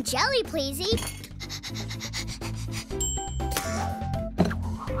pumpkin jelly, pleasey.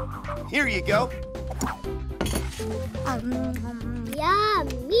 Here you go.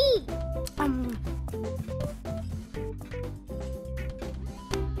 Yummy.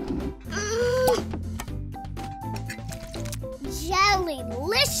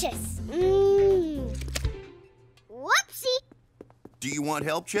 Jellylicious. Whoopsie. Do you want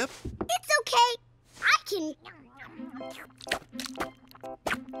help, Chip? It's okay.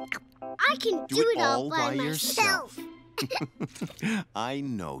 I can do it all by myself. I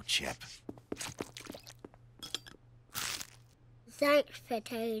know, Chip. Thanks,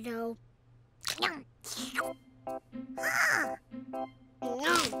 Potato.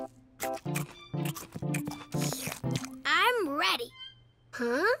 I'm ready.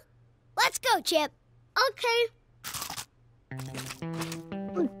 Huh? Let's go, Chip. Okay.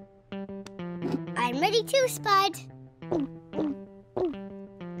 I'm ready too, Spud.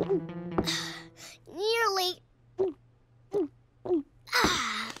 Nearly.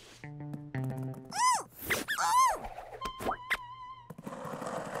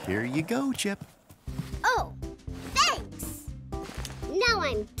 Here you go, Chip. Oh, thanks. Now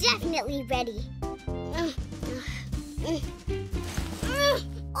I'm definitely ready.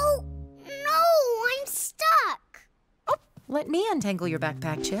 Oh, no, I'm stuck. Let me untangle your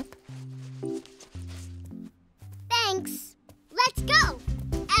backpack, Chip. Thanks. Let's go.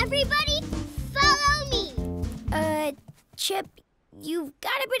 Everybody, follow me. Chip, you've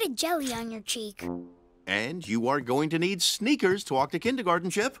got a bit of jelly on your cheek. And you are going to need sneakers to walk to kindergarten,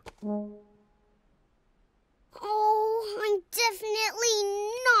 Chip. Oh, I'm definitely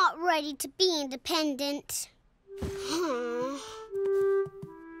not ready to be independent. Oh,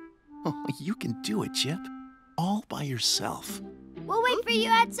 you can do it, Chip. All by yourself. We'll wait for you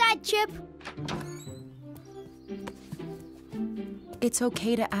outside, Chip. It's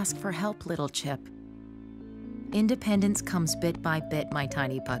okay to ask for help, little Chip. Independence comes bit by bit, my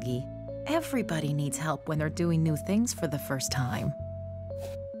tiny puggy. Everybody needs help when they're doing new things for the first time.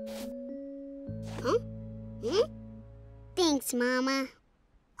 Huh? Thanks, Mama.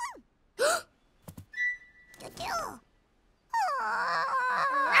 Come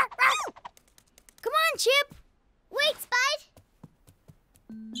on, Chip. Wait, Spud.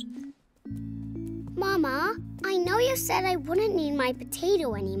 Mama, I know you said I wouldn't need my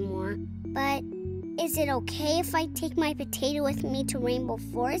potato anymore, but is it okay if I take my potato with me to Rainbow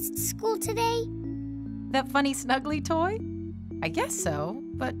Forest School today? That funny snuggly toy? I guess so,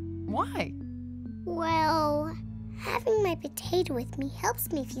 but why? Well, having my potato with me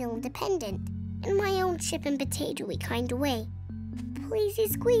helps me feel independent in my own chip and potato-y kind of way. Pleasey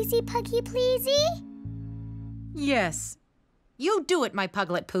squeezy puggy pleasey? Yes. You do it, my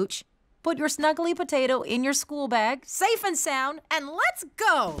puglet pooch. Put your snuggly potato in your school bag, safe and sound, and let's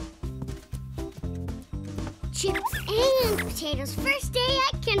go! Chips and potatoes first day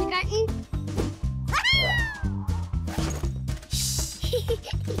at kindergarten.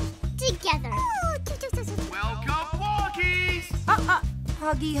 Together. Welcome, walkies!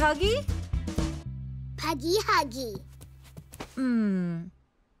 Huggy huggy? Puggy huggy.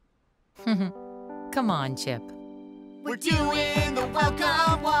 Come on, Chip. We're doing the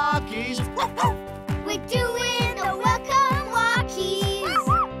welcome walkies. We're doing the welcome walkies.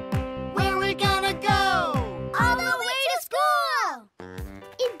 Where we gonna go? All the way to school.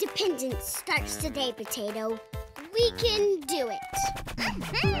 Independence starts today, Potato. We can do it.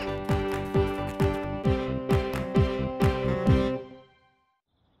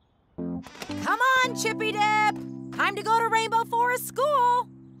 Come on, Chippy Dip! Time to go to Rainbow Forest School!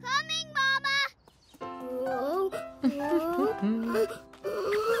 Coming, Mama!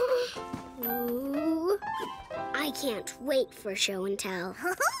 I can't wait for show and tell.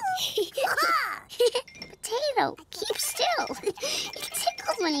 Potato, keep still. It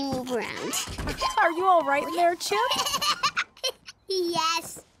tickles when you move around. Are you all right in there, Chip?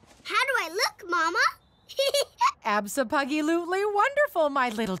 Yes. How do I look, Mama? Abso-puggy-lutely wonderful, my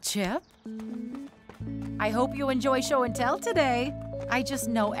little Chip. I hope you enjoy show and tell today. I just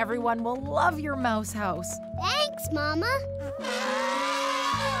know everyone will love your mouse house. Thanks, Mama.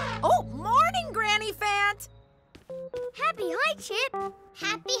 Oh, morning, Granny Fant. Happy hi, Chip.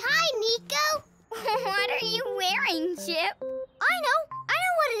 Happy hi, Nico. What are you wearing, Chip? I know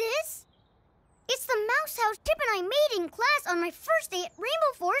what it is. It's the mouse house Chip and I made in class on my first day at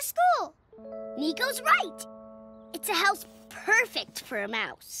Rainbow Forest School. Nico's right. It's a house perfect for a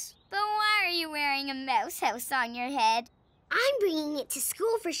mouse. But why are you wearing a mouse house on your head? I'm bringing it to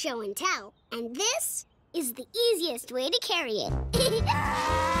school for show and tell, and this is the easiest way to carry it.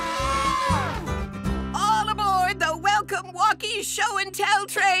 All aboard the Welcome Walkie Show and Tell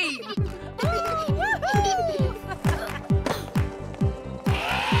train!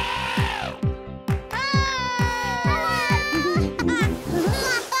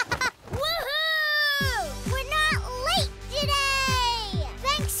 We're not late today!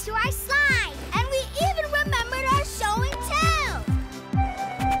 Thanks to our slide, and we even remembered our show and tell.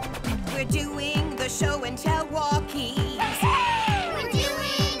 We're doing the Show and Tell walkies. We're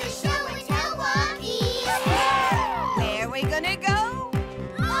doing the show and tell walkies. Where are we gonna go?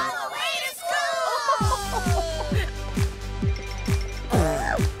 All the way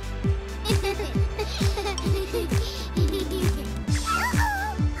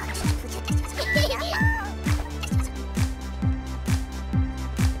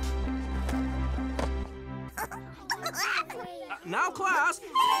Now, class,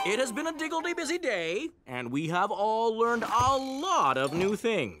 it has been a diggledy busy day, and we have all learned a lot of new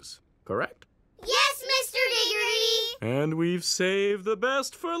things, correct? Yes, Mr. Diggory! And we've saved the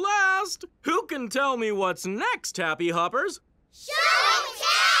best for last. Who can tell me what's next, Happy Hoppers? Show and tell!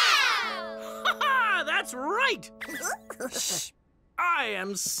 Ha-ha! That's right! Shh. I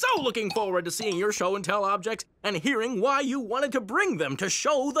am so looking forward to seeing your show and tell objects and hearing why you wanted to bring them to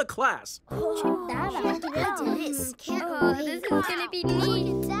show the class. This is gonna be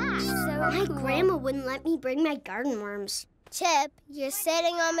neat. My grandma wouldn't let me bring my garden worms. Chip, you're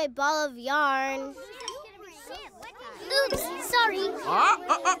sitting on my ball of yarn. Oops, sorry.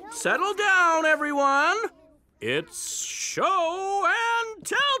 Settle down, everyone. It's show and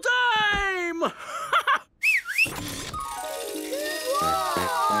tell time!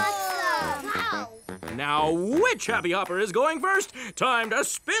 Now, which Happy Hopper is going first? Time to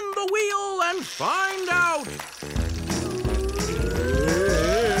spin the wheel and find out.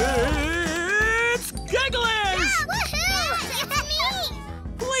 It's Giggles! Woohoo!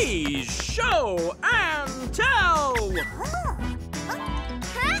 Please show and tell.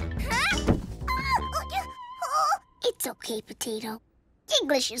 It's okay, Potato.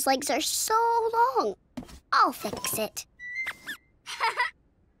 Gigglish's legs are so long. I'll fix it.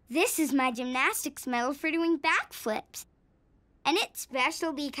 This is my gymnastics medal for doing backflips. And it's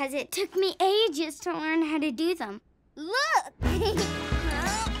special because it took me ages to learn how to do them. Look!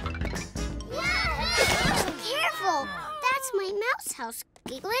 Careful! That's my mouse house,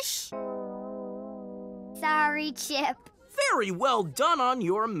 Gigglish. Sorry, Chip. Very well done on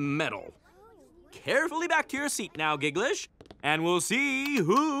your medal. Carefully back to your seat now, Gigglish, and we'll see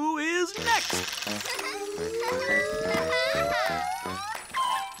who is next.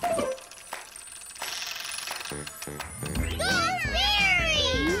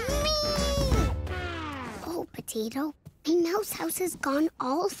 Oh, Potato, my mouse house has gone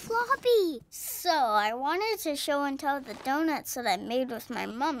all floppy. So I wanted to show and tell the donuts that I made with my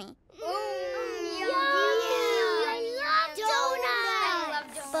mummy. I love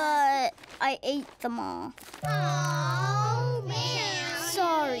donuts! But I ate them all. Oh, man.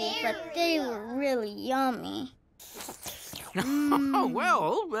 Sorry, but they were really yummy.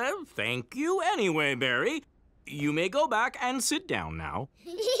 Well, thank you anyway, Barry. You may go back and sit down now.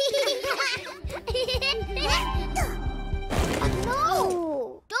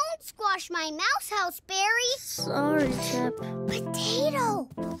 No! Don't squash my mouse house, Barry. Sorry, Chip. Potato!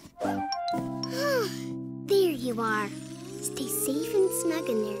 There you are. Stay safe and snug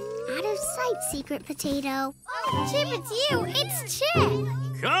in there. Out of sight, Secret Potato. Oh, Chip, it's you. It's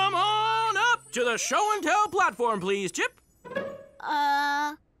Chip. Come on up to the show and tell platform, please, Chip.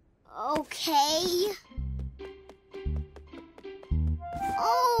 Okay.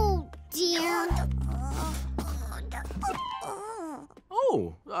 Oh, dear.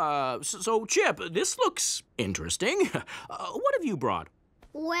 Oh, so Chip, this looks interesting. What have you brought?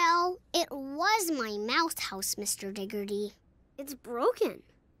 Well, it was my mouse house, Mr. Diggory. It's broken.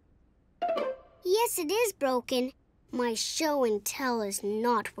 Yes, it is broken. My show and tell is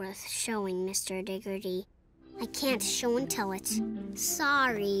not worth showing, Mr. Diggory. I can't show and tell it.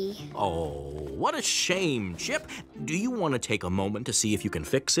 Sorry. Oh, what a shame, Chip. Do you want to take a moment to see if you can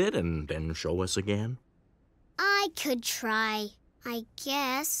fix it and then show us again? I could try, I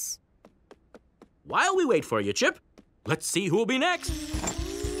guess. While we wait for you, Chip, let's see who'll be next.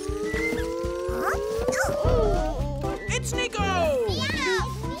 It's Nico!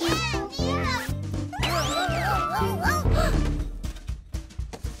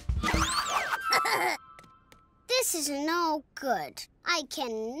 This is no good. I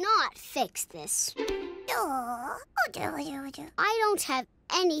cannot fix this. I don't have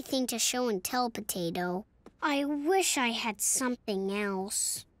anything to show and tell, Potato. I wish I had something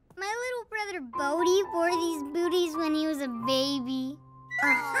else. My little brother Bodie wore these booties when he was a baby.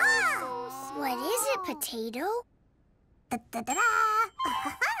 What is it, Potato?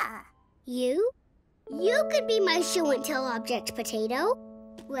 You? You could be my show and tell object, Potato.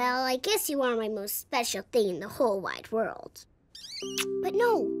 Well, I guess you are my most special thing in the whole wide world. But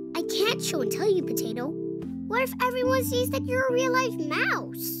no, I can't show and tell you, Potato. What if everyone sees that you're a real-life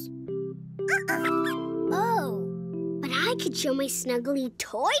mouse? Oh, but I could show my snuggly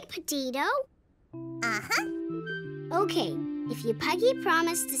toy, Potato. Okay, if you Puggy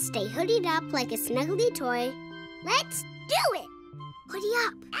promise to stay hoodied up like a snuggly toy, let's do it! Hoodie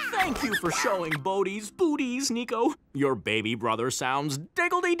up. Thank you for showing Bodie's booties, Nico. Your baby brother sounds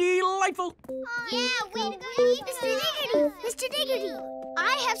diggledy delightful. Yeah, way to go, Mr. Diggory! Mr. Diggory,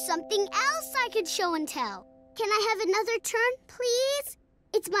 I have something else I could show and tell. Can I have another turn, please?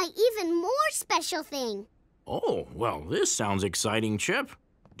 It's my even more special thing. Oh, well, this sounds exciting, Chip.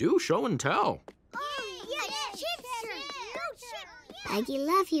 Do show and tell. Puggy,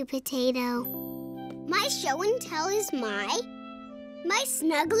 love you, Potato. My show and tell is my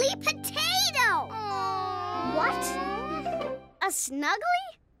snuggly potato. What? A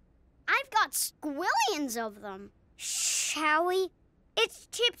snuggly? I've got squillions of them. Shall we? It's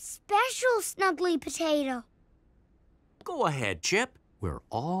Chip's special snuggly potato. Go ahead, Chip. We're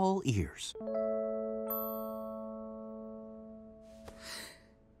all ears.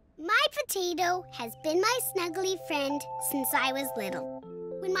 My potato has been my snuggly friend since I was little.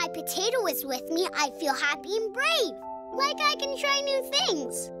 When my potato is with me, I feel happy and brave, like I can try new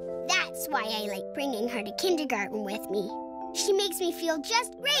things. That's why I like bringing her to kindergarten with me. She makes me feel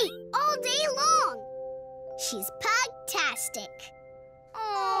just great all day long. She's pug-tastic.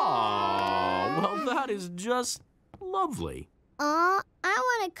 Oh, well, that is just lovely. Aw, I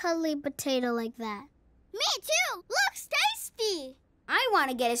want a cuddly potato like that. Me too! Looks tasty! I want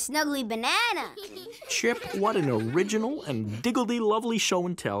to get a snuggly banana. Chip, what an original and diggledy-lovely show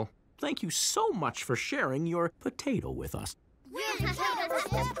and tell. Thank you so much for sharing your potato with us.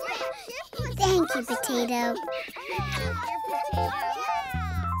 Thank you, Potato.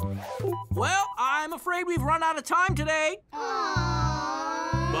 Well, I'm afraid we've run out of time today.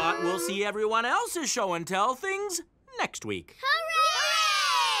 But we'll see everyone else's show and tell things next week.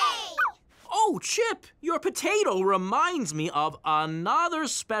 Hooray! Oh, Chip, your potato reminds me of another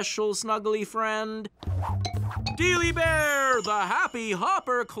special snuggly friend. Dealy Bear, the Happy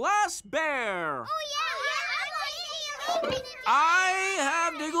Hopper Class Bear. I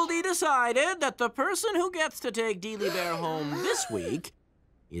have Diggledy decided that the person who gets to take Dealy Bear home this week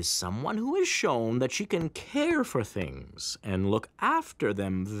is someone who has shown that she can care for things and look after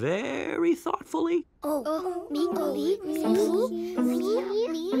them very thoughtfully. Me?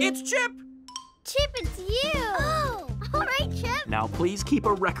 It's Chip! Chip, it's you! Oh, all right, Chip. Now please keep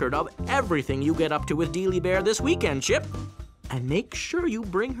a record of everything you get up to with Dealy Bear this weekend, Chip. And make sure you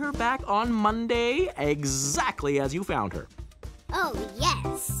bring her back on Monday exactly as you found her. Oh,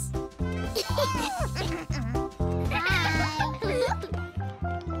 yes.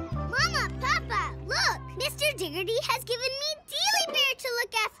 Mama, Papa, look! Mr. Diggerty has given me Dealy Bear to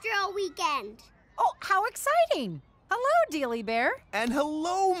look after all weekend. Oh, how exciting! Hello, Dealy Bear. And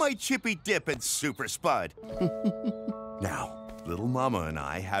hello, my Chippy Dip and Super Spud. Now, little Mama and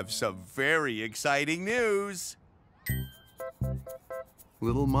I have some very exciting news.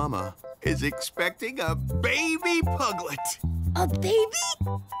 Little Mama is expecting a baby puglet. A baby?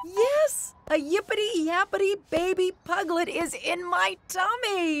 Yes! A yippity-yappity baby puglet is in my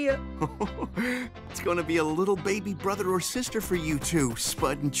tummy! It's gonna be a little baby brother or sister for you two,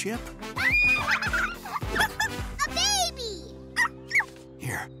 Spud and Chip. A baby!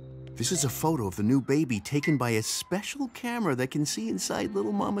 Here, this is a photo of the new baby taken by a special camera that can see inside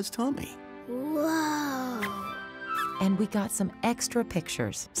little Mama's tummy. Whoa! And we got some extra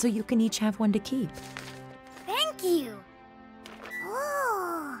pictures, so you can each have one to keep. Thank you.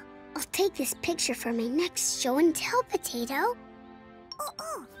 Oh, I'll take this picture for my next show and tell, Potato.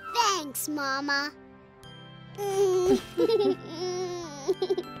 Oh. Thanks, Mama.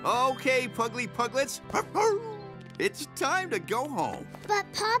 Okay, Pugly Puglets. It's time to go home.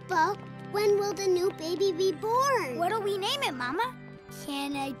 But, Papa, when will the new baby be born? What'll we name it, Mama?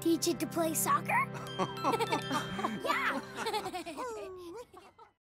 Can I teach it to play soccer?